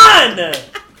it. Come on.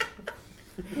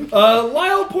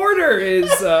 Lyle Porter is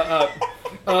up.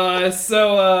 Lyle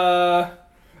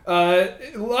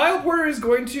Porter is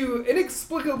going to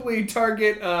inexplicably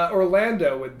target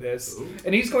Orlando with this,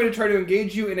 and he's going to try to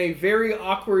engage you in a very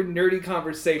awkward, nerdy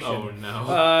conversation. Oh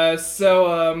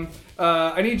no.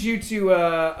 I need you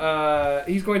to.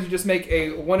 He's going to just make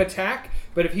a one attack,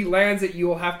 but if he lands it, you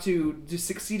will have to just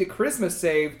succeed a charisma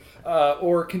save,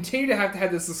 or continue to have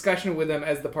this discussion with him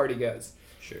as the party goes.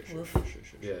 Sure.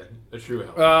 Yeah, a true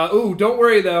help. Don't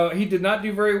worry though. He did not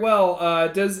do very well.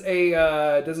 Does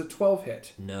a 12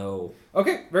 hit? No.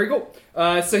 Okay, very cool.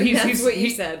 So he's That's what you he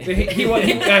said. he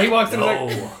walks in No.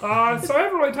 like, so I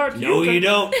haven't really talked to No, you. you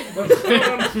don't.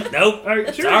 Nope.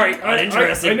 Sorry,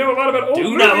 uninterested. I know a lot about old Do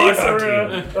movies. not want to talk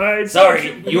to I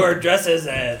Sorry, you are dressed as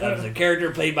a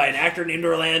character played by an actor named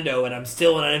Orlando, and I'm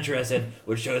still uninterested,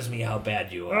 which shows me how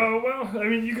bad you are. Oh well, I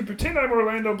mean, you can pretend I'm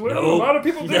Orlando Bloom. Nope. A lot of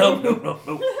people do. Nope.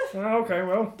 Okay,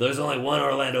 well, There's only one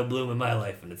Orlando Bloom in my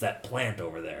life, and it's that plant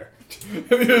over there.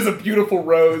 there's a beautiful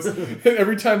rose. And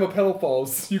every time a petal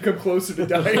falls, you come closer to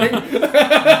dying.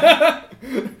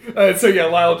 So yeah,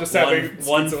 Lyle just having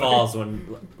One falls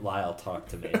when Lyle talked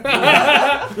to me.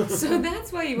 So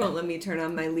that's why you won't let me turn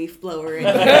on my leaf blower.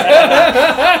 Anyone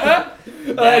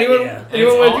Yeah. want to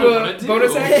do a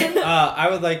bonus action? I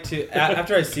would like to,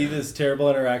 after I see this terrible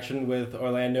interaction with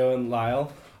Orlando and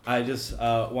Lyle, I just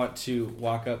want to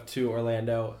walk up to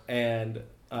Orlando and,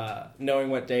 knowing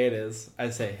what day it is, I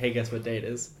say, hey, guess what day it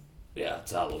is? Yeah,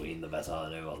 it's Halloween, the best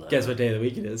holiday of all time. Guess what day of the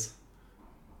week it is?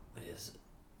 It is.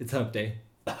 It's hump day.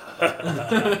 Yeah!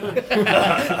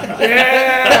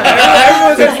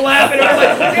 Everyone's just laughing.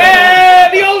 Everyone's like, yeah,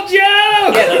 the old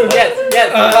joke!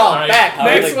 Yes. All right. back. How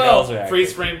are the Maxwell. girls react?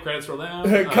 Freeze frame credits roll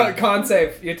down. Con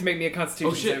save. You have to make me a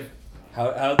constitution Oh, shit. save.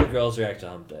 How do the girls react to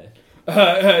Hump Day?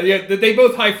 Yeah, they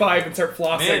both high five and start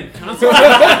flossing.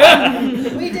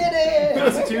 Man, We did it!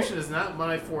 Constitution is not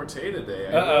my forte today.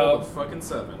 I Uh-oh. rolled a fucking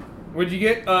 7. What'd you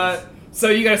get? So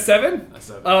you got a 7? A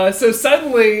 7. So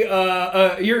suddenly,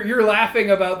 you're laughing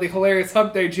about the hilarious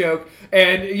Hump Day joke,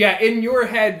 and yeah, in your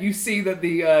head you see that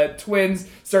the twins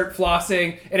start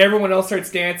flossing, and everyone else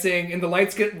starts dancing, and the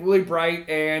lights get really bright,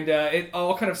 and it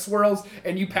all kind of swirls,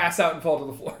 and you pass out and fall to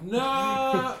the floor. No.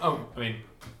 Oh, I mean,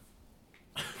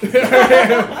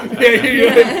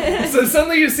 Yeah. So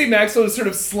suddenly you see Maxwell just sort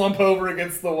of slump over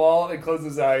against the wall and close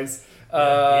his eyes. He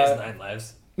has 9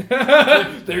 lives.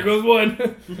 There goes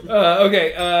one.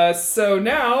 Okay, so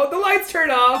now the lights turn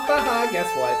off. Guess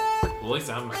what? well, at least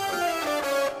I'm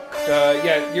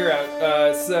Yeah, you're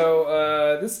out.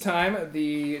 So this time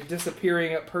the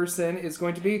disappearing person is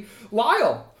going to be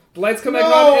Lyle. The lights come back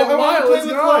on, and Lyle is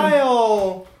gone.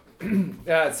 Lyle.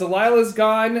 So Lyle is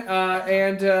gone,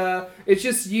 and it's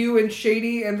just you and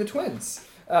Shady and the twins.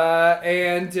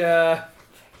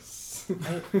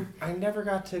 I never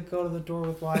got to go to the door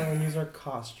with Lyle and use our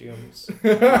costumes.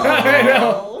 I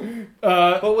know.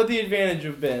 What would the advantage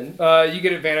have been? You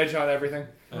get advantage on everything.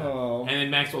 Oh. And then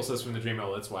Maxwell says from the dream,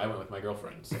 oh, that's why I went with my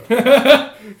girlfriend. So.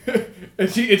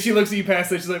 and she looks at you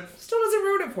past it. She's like, still doesn't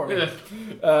ruin it it for me.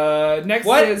 Next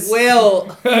What is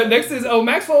will?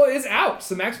 Maxwell is out,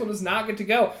 so Maxwell does not get to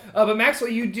go. But Maxwell,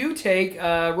 you do take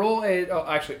roll a. Oh,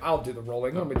 actually, I'll do the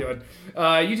rolling. What am I doing?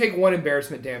 You take 1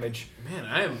 embarrassment damage. Man,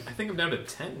 I think I'm down to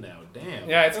 10 now. Damn.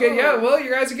 Yeah, it's good. Yeah, well, you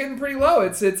guys are getting pretty low.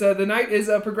 It's the night is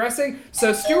progressing.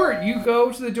 So Stuart, you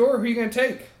go to the door. Who are you gonna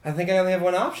take? I think I only have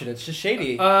one option. It's just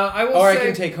Shady. I will or say, I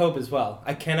can take Hope as well.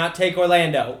 I cannot take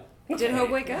Orlando. Did Hope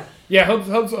wake up? Yeah,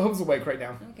 Hope's awake right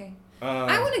now. Okay.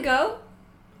 I want to go.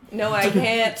 No, I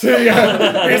can't.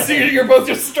 You're both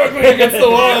just struggling against the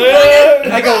wall.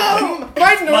 I go.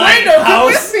 Right in Orlando. Come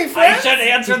with me, I friend. should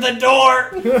answer the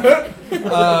door.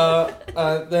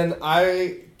 Then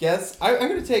I guess I'm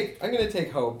gonna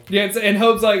take Hope. Yeah, and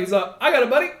Hope's like, he's like, I got a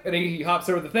buddy, and he hops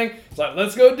over the thing. He's like,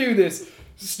 let's go do this.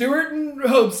 Stuart and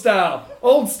Hope style,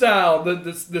 old style,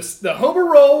 the Homer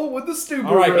roll with the Stuber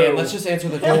All right, roll. man. Let's just answer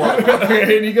the door.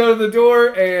 Okay, and you go to the door,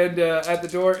 and at the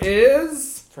door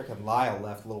is Frickin' Lyle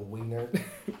left, little wiener.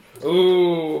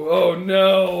 ooh, oh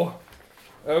no.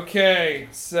 Okay,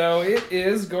 so it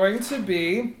is going to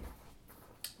be.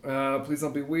 Please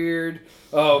don't be weird.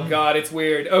 Oh God, it's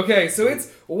weird. Okay, so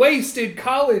it's wasted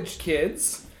college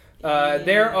kids.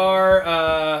 There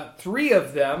are 3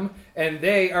 of them, and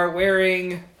they are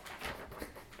wearing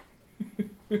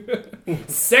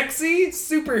sexy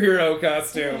superhero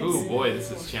costumes. Ooh boy, this is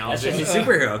That's challenging. just a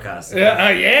superhero costume.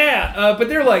 Yeah, but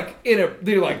they're like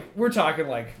we're talking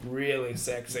like really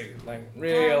sexy, like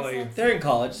really. They're in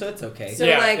college, so it's okay. So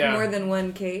Yeah. more than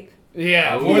one cape.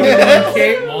 Yeah, Ooh. more than one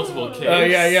cape. Multiple capes.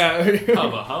 Yeah.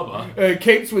 Hubba.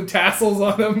 Capes with tassels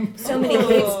on them. So many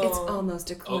capes, it's almost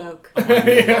a cloak.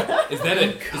 Yeah. Is that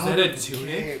a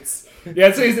tunic?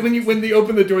 Yeah, so when they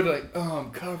open the door, they're like, "Oh,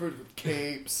 I'm covered with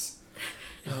capes."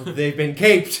 Oh, they've been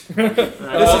caped. This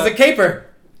is a caper.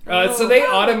 So they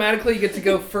automatically get to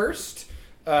go first,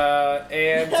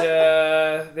 and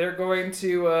they're going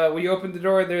to. When you open the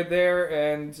door, they're there,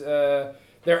 and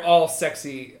they're all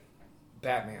sexy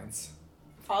Batmans.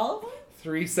 All of them?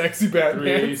 3 sexy 3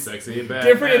 Batmans. sexy Batman.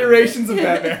 Different iterations of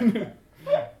Batman.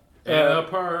 And a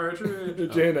partridge.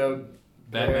 Jano.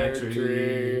 Batman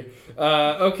tree.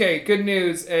 Okay, good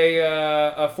news.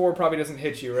 A 4 probably doesn't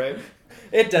hit you, right?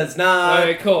 It does not.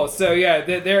 Alright, cool. So yeah,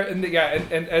 they're and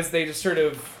as they just sort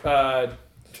of they're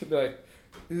like,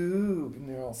 ooh, and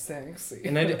they're all sexy.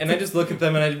 And I just look at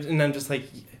them and I'm just like,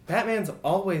 Batman's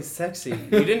always sexy.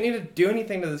 You didn't need to do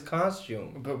anything to this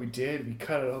costume. But we did. We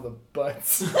cut out all the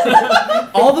butts.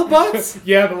 All the butts?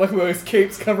 Yeah, but look, those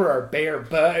capes cover our bare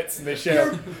butts in the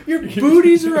show. Your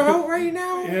booties are out right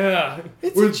now? Yeah,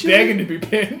 It's we're a chilly- begging to be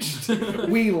pinched.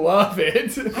 We love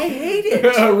it. I hate it.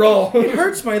 Roll. It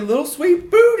hurts my little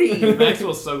sweet booty.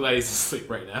 Maxwell's so glad he's asleep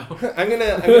right now. I'm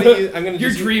gonna You're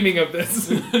just, dreaming of this.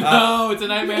 No, it's a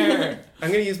nightmare.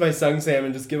 I'm gonna use my Sung Sam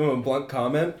and just give him a blunt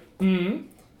comment. Mm-hmm.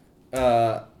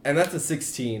 And that's a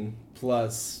 16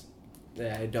 plus.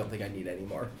 I don't think I need any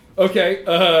more. Okay.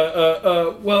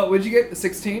 Well, what'd you get?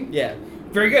 16? Yeah.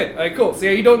 Very good. All right, cool. So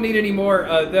yeah, you don't need any more.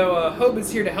 Though Hope is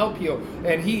here to help you,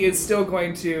 and he is still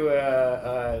going to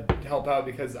help out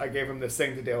because I gave him this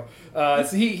thing to do.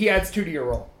 So he adds 2 to your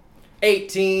roll.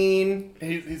 18.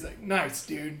 He's like, nice,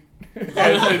 dude.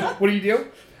 What do you do?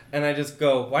 And I just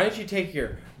go, why don't you take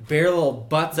your bare little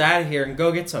butts out of here and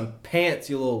go get some pants,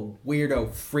 you little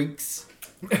weirdo freaks.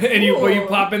 And you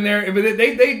pop in there, but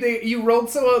they you rolled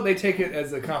so well they take it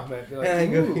as a compliment. They're like, And I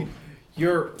go, "Ooh."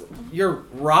 you're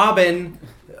robbing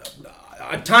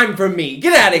time from me.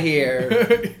 Get out of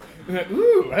here.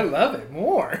 Ooh, I love it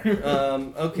more.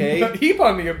 Okay. Heap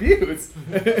on the abuse.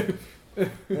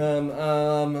 I'm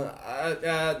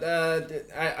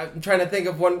trying to think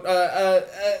of one.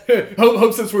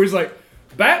 Hope says where he's like,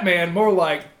 Batman, more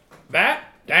like, Bat?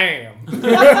 Damn.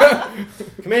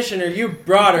 Commissioner, you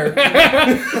brought her.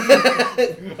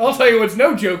 I'll tell you what's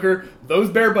no joker, those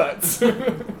bare butts.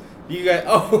 You guys,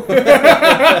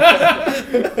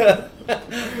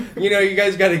 you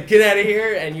guys got to get out of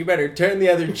here, and you better turn the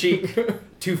other cheek.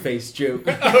 Two-Face joke.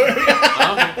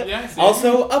 Yeah, I see.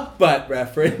 Also, a butt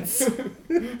reference.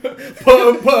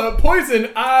 Poison,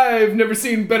 I've never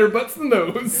seen better butts than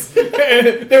those.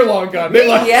 They're long gone. They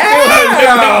left,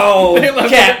 Yeah, they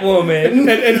left- Catwoman.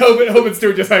 and Hope and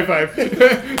Stuart just high five.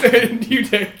 And you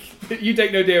take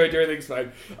no damage, everything's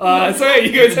fine. So yeah,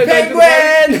 you guys head back to the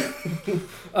party.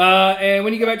 Penguin. And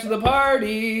when you get back to the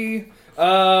party,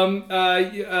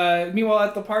 Meanwhile,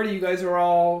 at the party, you guys are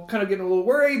all kind of getting a little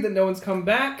worried that no one's come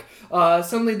back.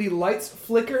 Suddenly, the lights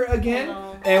flicker again,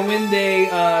 and when they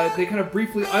kind of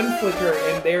briefly unflicker,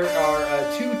 and there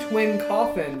are two twin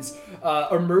coffins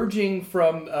emerging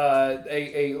from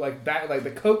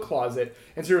the coat closet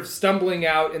and sort of stumbling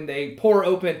out, and they pour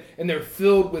open, and they're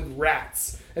filled with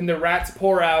rats. And the rats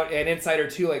pour out, and inside are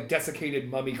two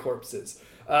desiccated mummy corpses.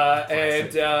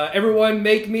 Everyone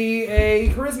make me a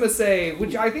charisma save,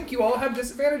 which I think you all have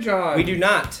disadvantage on. We do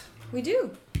not. We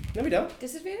do. No, we don't.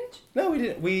 Disadvantage? No, we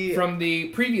didn't. We From the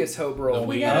previous hope roll.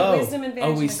 We got a wisdom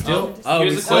advantage. we and a still. charisma Oh, we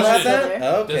Here's the still have question. that.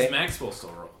 Oh, okay. Does Maxwell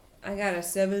still roll? I got a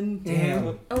 7.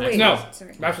 Damn. Oh, wait. No.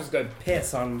 Sorry. Maxwell's good.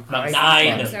 Piss on my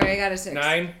 9. Sorry, I got a 6.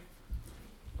 9.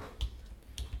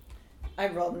 I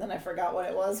rolled and then I forgot what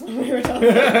it was when we were talking.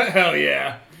 Hell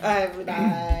yeah. I have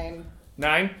 9.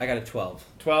 9. I got a 12.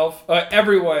 12.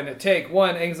 Everyone take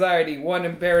 1 anxiety, 1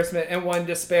 embarrassment, and 1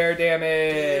 despair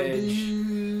damage.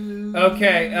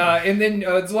 Okay, and then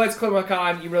the lights come back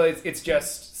on. You realize it's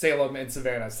just Salem and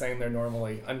Savannah saying they're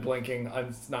normally, unblinking,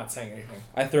 not saying anything.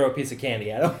 I throw a piece of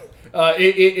candy at him.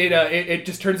 It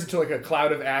just turns into a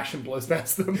cloud of ash and blows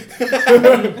past them.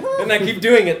 And I keep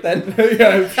doing it then.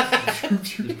 Yeah.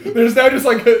 There's now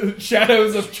just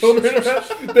shadows of children around.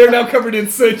 They're now covered in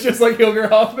soot, just like Hilger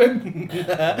Hoffman.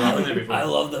 I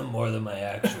love them more than my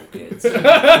actual kids.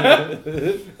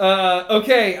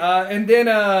 Okay, and then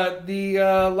the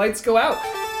lights go out.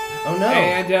 Oh no.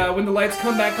 And when the lights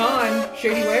come back on,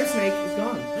 Shady Landsnake is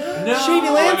gone. No. Shady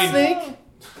Landsnake.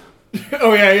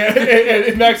 Oh yeah.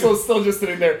 And Maxwell's still just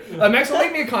sitting there. Maxwell,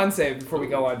 make me a con save before we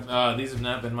go on. These have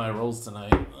not been my rolls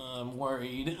tonight. I'm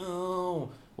worried. Oh.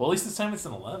 Well, at least this time it's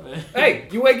an 11. Hey,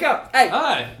 you wake up.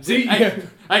 Hey. See? Hey,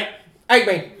 Hey,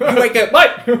 man. You wake up.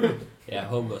 What? Yeah,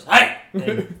 Home goes, "Hi!"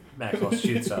 And Maxwell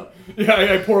shoots up. Yeah,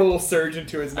 I pour a little surge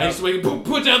into his I mouth. just wait.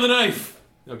 Put down the knife.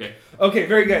 Okay. Okay,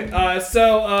 very good. You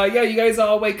guys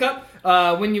all wake up.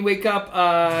 When you wake up,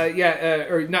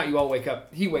 or not you all wake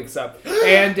up, he wakes up.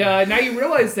 And now you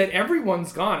realize that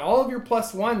everyone's gone. All of your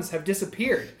 +1s have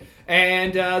disappeared.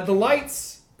 And the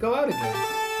lights go out again.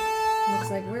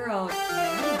 Looks like we're all...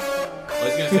 I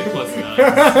was gonna say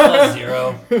 +9.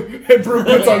 +0. And Brew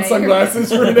puts on Yeah,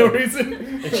 sunglasses for no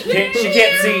reason. She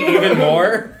can't see even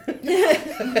more.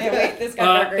 wait, this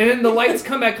got darker. And then the lights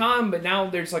come back on, but now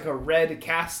there's a red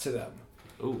cast to them.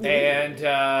 Ooh. And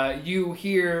you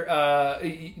hear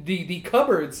the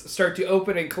cupboards start to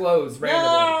open and close randomly.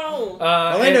 No!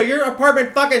 Orlando, your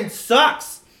apartment fucking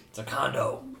sucks. It's a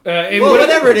condo. And Well,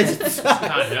 whatever it is, it sucks.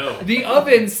 I know. the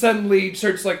oven suddenly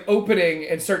starts opening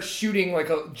and starts shooting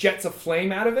jets of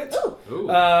flame out of it. Ooh.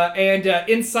 And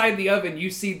inside the oven, you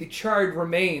see the charred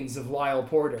remains of Lyle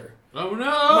Porter. Oh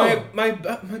no! My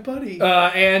buddy.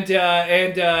 A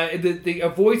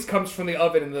voice comes from the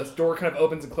oven, and the door kind of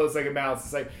opens and closes like a mouse.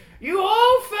 It's like, "You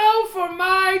all fell for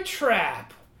my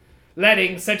trap,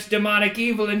 letting such demonic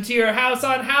evil into your house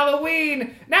on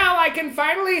Halloween. Now I can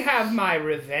finally have my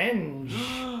revenge."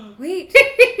 Wait.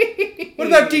 What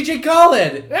about DJ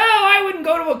Khaled? No, I wouldn't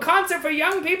go to a concert for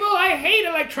young people. I hate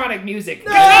electronic music.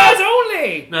 Guitars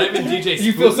only. Not even DJ.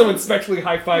 You feel someone spectrally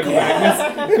high-fiving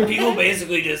Agnes. People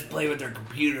basically just play with their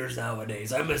computers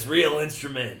nowadays. I miss real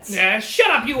instruments.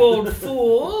 Shut up, you old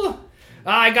fool.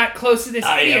 I got close to this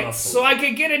I am a idiot fool. so I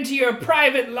could get into your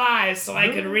private lives so I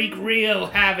could wreak real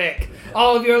havoc.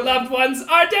 All of your loved ones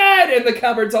are dead! And the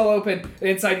cupboard's all open. And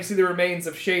inside you see the remains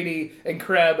of Shady and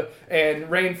Kreb and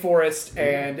Rainforest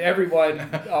and everyone.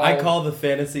 I call the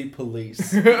fantasy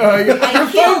police. Your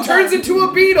phone turns into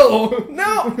a beetle!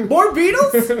 No, more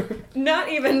beetles? Not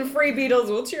even free Beatles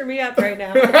will cheer me up right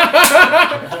now.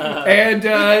 And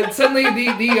suddenly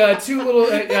the two little...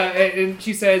 and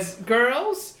she says,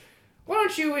 "Girls, why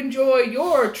don't you enjoy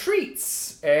your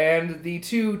treats?" And the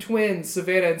two twins,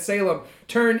 Savannah and Salem,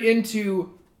 turn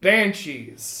into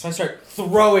banshees. So I start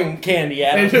throwing candy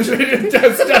at And him. just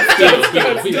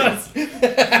dust. Just,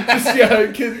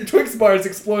 Twix bars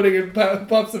exploding in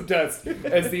puffs of dust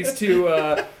as these two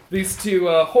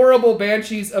horrible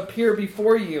banshees appear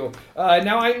before you.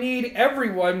 Now I need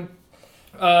everyone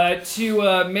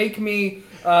to make me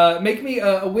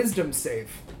a wisdom save.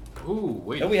 Ooh,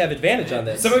 wait. Oh, we have advantage on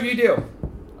this. Some of you do.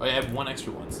 Oh, I have one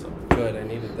extra one still. Good, I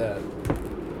needed that.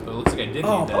 But it looks like I did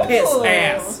Oh, need that. piss Oh.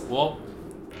 ass. Well,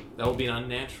 that will be an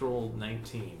unnatural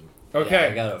 19. Okay.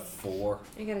 Yeah, I got a 4.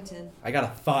 I got a 10. I got a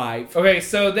 5. Okay,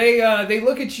 so they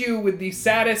look at you with the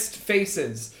saddest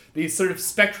faces, these sort of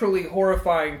spectrally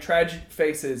horrifying, tragic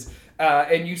faces,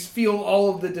 and you feel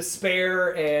all of the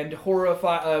despair and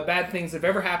bad things that have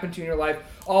ever happened to you in your life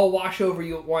all wash over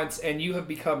you at once, and you have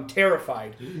become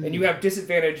terrified. And you have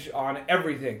disadvantage on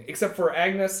everything, except for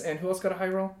Agnes, and who else got a high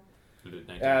roll?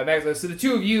 Magdalene. So the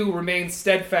two of you remain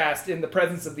steadfast in the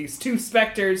presence of these two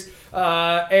specters,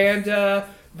 and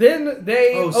then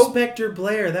they... Spectre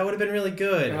Blair, that would have been really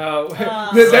good.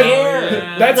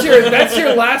 That's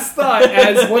your last thought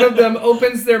as one of them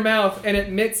opens their mouth and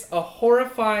emits a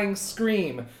horrifying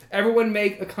scream. Everyone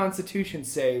make a Constitution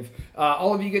save.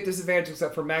 All of you get disadvantage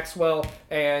except for Maxwell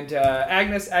and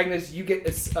Agnes. Agnes, you get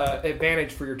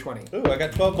advantage for your 20. Ooh, I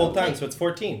got 12 both times, so it's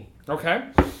 14. Okay.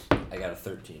 I got a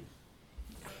 13.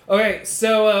 Okay,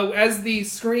 so as the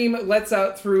scream lets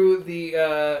out through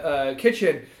the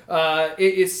kitchen,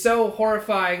 it is so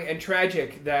horrifying and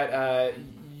tragic that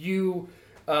you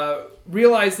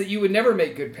realize that you would never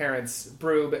make good parents,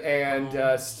 Broob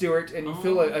and Stuart, and you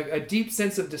feel a deep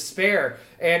sense of despair.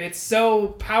 And it's so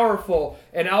powerful,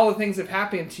 and all the things have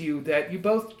happened to you that you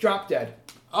both drop dead.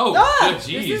 Oh,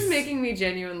 jeez. This is making me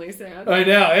genuinely sad. I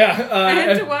know, yeah. I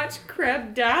had to watch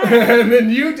Kreb die. And then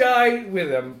you die with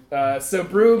him. So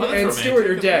Broob and Stuart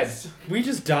are dead. We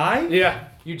just died? Yeah.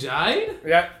 You died?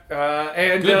 Yeah.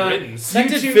 And good riddance. That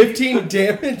did 15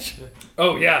 damage?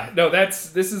 Oh, yeah. No,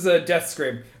 this is a death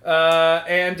scream.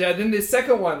 And then the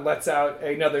second one lets out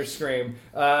another scream.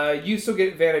 You still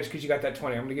get advantage because you got that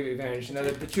 20. I'm going to give you advantage. And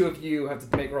then the two of you have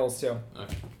to make rolls, too.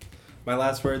 Okay. My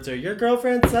last words are, your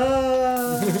girlfriend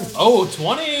sucks. 20!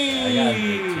 I got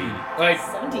 18. Like,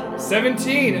 17.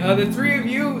 17. The three of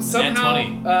you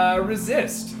somehow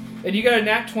resist. And you got a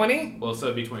nat 20? Well, so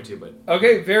it'd be 22, but...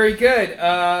 Okay, very good.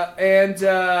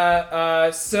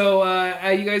 So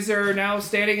you guys are now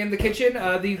standing in the kitchen.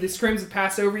 The screams have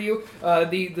passed over you.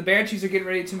 The Banshees are getting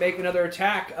ready to make another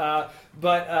attack.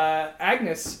 But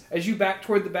Agnes, as you back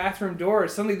toward the bathroom door,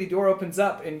 suddenly the door opens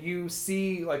up and you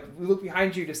see, we look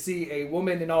behind you to see a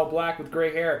woman in all black with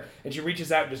gray hair, and she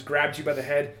reaches out and just grabs you by the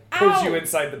head, pulls you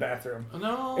inside the bathroom. Oh,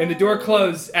 no. And the door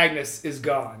closed. Agnes is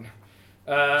gone.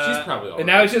 She's probably all And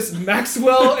now it's just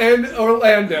Maxwell and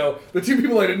Orlando, the two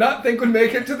people I did not think would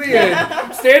make it to the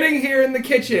end, standing here in the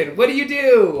kitchen. What do you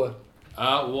do?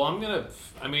 Well, I'm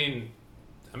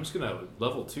just gonna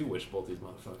level 2 wish both these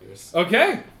motherfuckers.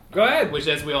 Okay, go ahead. Which,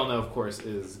 as we all know, of course,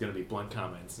 is gonna be blunt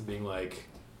comments and being like,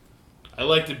 I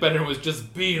liked it better when it was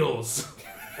just Beatles.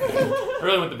 I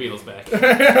really want the Beatles back.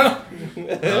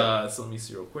 So let me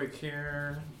see real quick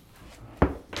here.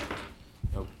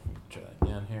 Oh, try that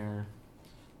again here.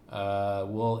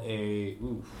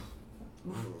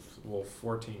 Will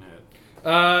 14 hit?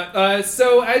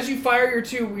 So as you fire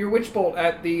your witch bolt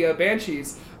at the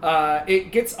Banshees,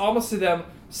 it gets almost to them,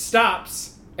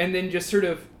 stops, and then just sort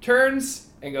of turns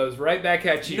and goes right back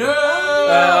at you.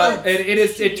 No! And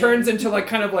it turns into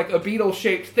kind of like a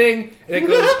beetle-shaped thing, and it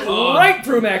goes right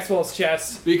through Maxwell's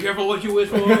chest. Be careful what you wish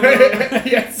for.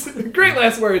 Yes, great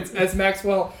last words as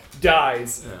Maxwell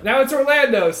dies. Yeah. Now it's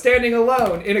Orlando standing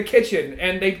alone in a kitchen,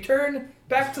 and they turn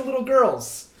back to little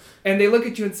girls, and they look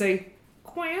at you and say,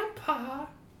 Grandpa,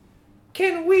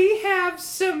 can we have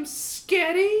some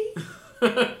sketty?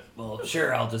 Well,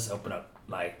 sure, I'll just open up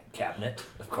my cabinet,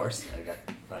 of course. I got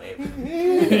plenty of...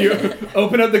 You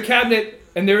open up the cabinet,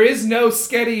 and there is no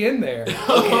sketty in there.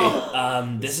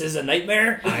 Okay, this is a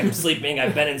nightmare. I'm sleeping.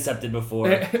 I've been incepted before.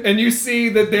 And you see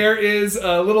that there is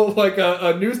a little,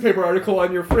 a newspaper article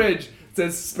on your fridge. It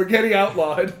says Spaghetti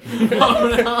Outlawed.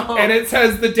 Oh, no. And it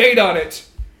has the date on it.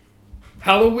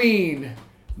 Halloween,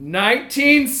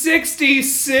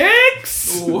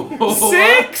 1966? Whoa.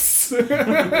 6?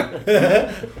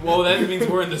 Well, that means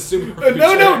we're in the super future.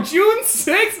 No, June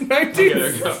 6th, Okay,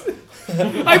 there we 1966. go.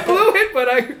 I blew it, but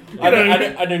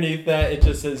Underneath that, it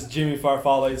just says Jimmy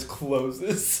Farfalle's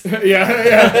closes.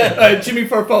 Yeah. Jimmy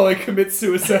Farfalle commits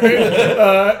suicide.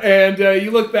 And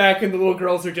you look back, and the little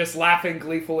girls are just laughing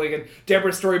gleefully, and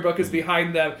Deborah Storybook is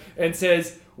behind them and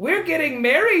says, "We're getting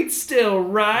married still,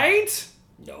 right?"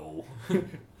 No.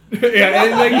 Yeah,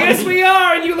 and like, yes, we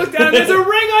are. And you look down, and there's a ring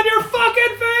on your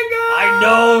fucking finger.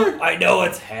 I know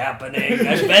what's happening.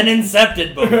 I've been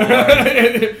incepted before.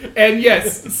 And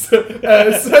yes,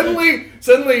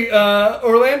 suddenly,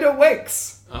 Orlando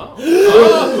wakes.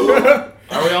 Oh.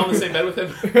 Are we all in the same bed with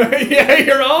him? Yeah,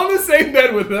 you're all in the same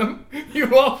bed with him.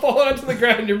 You've all fallen onto the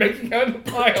ground. You're making out a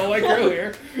pile like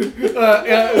earlier. We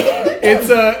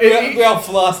all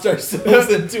flossed ourselves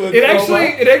into a It coma.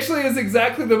 actually is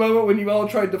exactly the moment when you all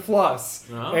tried to floss,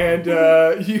 and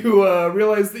you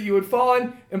realized that you had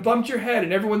fallen and bumped your head,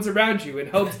 and everyone's around you, and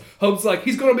Hope's like,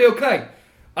 he's gonna be okay.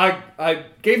 I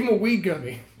gave him a weed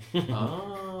gummy,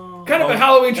 Oh. kind of a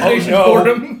Halloween tradition for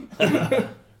him.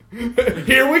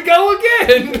 Here we go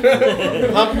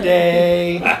again. Hump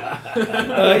day.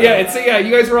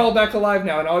 You guys are all back alive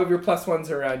now, and all of your plus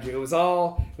ones are around you. It was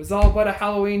all but a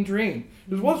Halloween dream.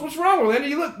 What's wrong, Orlando?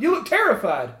 You look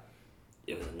terrified.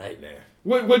 It was a nightmare.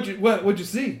 What'd you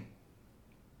see?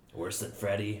 Worse than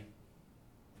Freddy.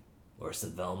 Worse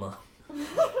than Velma.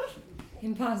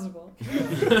 Impossible.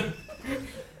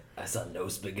 I saw no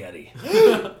spaghetti.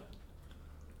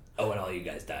 Oh, and all you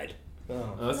guys died.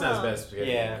 Oh. Oh, that's not as bad as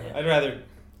spaghetti. Yeah, I'd rather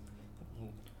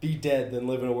be dead than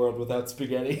live in a world without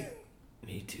spaghetti.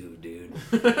 Me too, dude.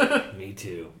 Me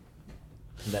too.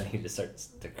 And then he just starts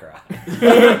to cry.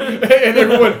 And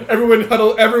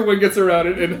everyone gets around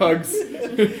it and hugs.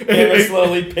 And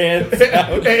slowly pants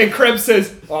out. And Krebs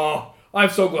says, "Oh, I'm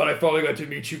so glad I finally got to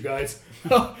meet you guys.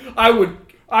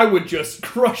 I would just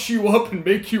crush you up and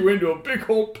make you into a big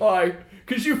old pie,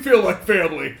 because you feel like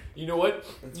family." You know what?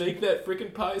 Make that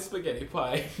freaking pie spaghetti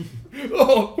pie.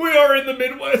 Oh, we are in the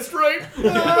Midwest, right?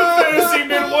 The fantasy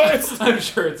Midwest. I'm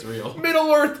sure it's real.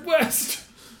 Middle Earth West.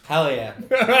 Hell yeah.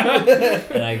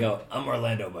 And I go, I'm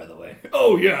Orlando, by the way.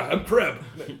 Oh, yeah, I'm Kreb.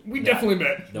 We definitely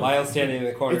met. Miles standing in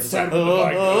the corner. It's just sad like, when the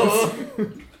bike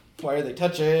goes. Why are they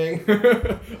touching?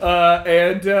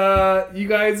 You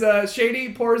guys,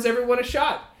 Shady pours everyone a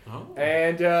shot. Oh.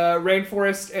 And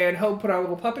Rainforest and Hope put on a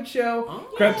little puppet show.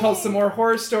 Kreb tells some more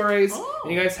horror stories.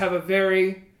 And you guys have a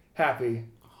very happy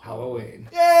Halloween.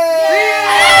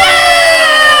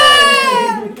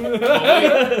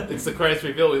 It's the Christ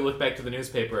reveal. We look back to the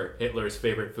newspaper. Hitler's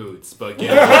favorite food, spaghetti.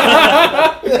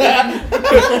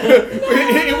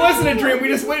 It wasn't a dream. We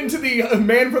just went into the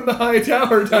Man from the High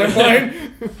Tower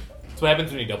timeline. That's what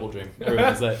happens when you double dream. Everyone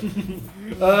does that.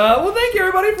 Well, thank you,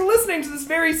 everybody, for listening to this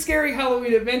very scary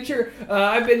Halloween adventure.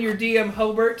 I've been your DM,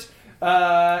 Hobart.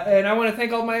 And I want to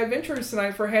thank all my adventurers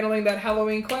tonight for handling that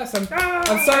Halloween quest. I'm sorry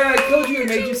I killed you and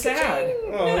made you sad.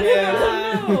 Oh,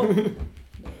 yeah.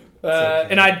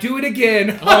 And I'd do it again.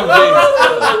 Who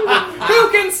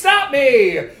can stop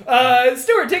me?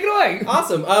 Stuart, take it away.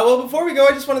 Awesome. Well, before we go,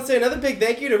 I just want to say another big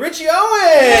thank you to Richie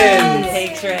Owens.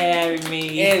 Thanks for having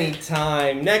me.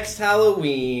 Anytime. Next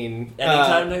Halloween.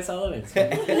 Anytime next Halloween.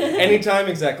 Anytime,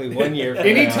 exactly 1 year from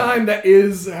now. Anytime that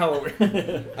is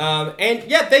Halloween. And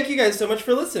yeah, thank you guys so much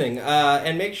for listening.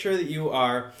 And make sure that you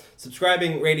are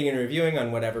subscribing, rating, and reviewing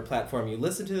on whatever platform you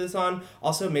listen to this on.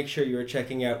 Also, make sure you are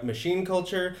checking out Machine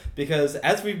Culture, because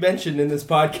as we've mentioned in this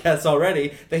podcast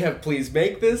already, they have Please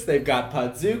Make This, they've got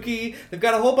Podzuki, they've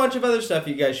got a whole bunch of other stuff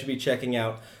you guys should be checking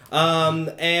out.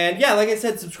 And yeah, like I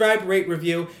said, subscribe, rate,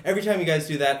 review. Every time you guys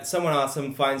do that, someone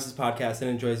awesome finds this podcast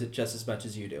and enjoys it just as much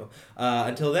as you do.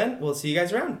 Until then, we'll see you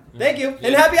guys around. Thank you,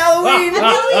 and happy Halloween!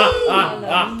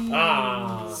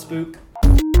 Spook.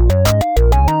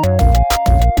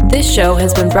 This show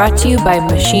has been brought to you by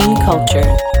Machine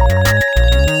Culture.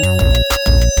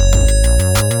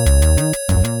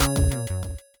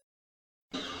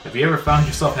 Have you ever found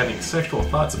yourself having sexual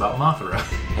thoughts about Mothra?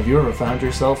 Have you ever found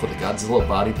yourself with a Godzilla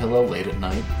body pillow late at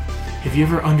night? Have you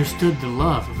ever understood the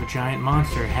love of a giant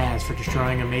monster has for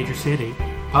destroying a major city?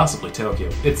 Possibly Tokyo.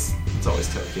 It's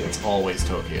always Tokyo. It's always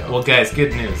Tokyo. Well, guys,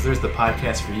 good news. There's the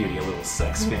podcast for you, you little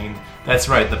sex fiend. That's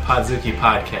right, the Podzuki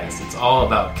Podcast. It's all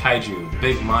about kaiju,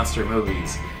 big monster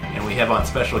movies. And we have on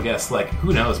special guests like,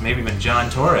 who knows, maybe even John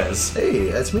Torres. Hey,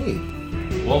 that's me.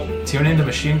 Well, tune into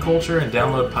Machine Culture and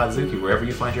download Podzuki wherever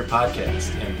you find your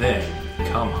podcast. And then,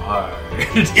 come hard.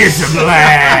 It's a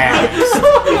blast!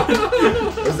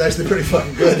 That was actually pretty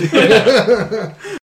fucking good.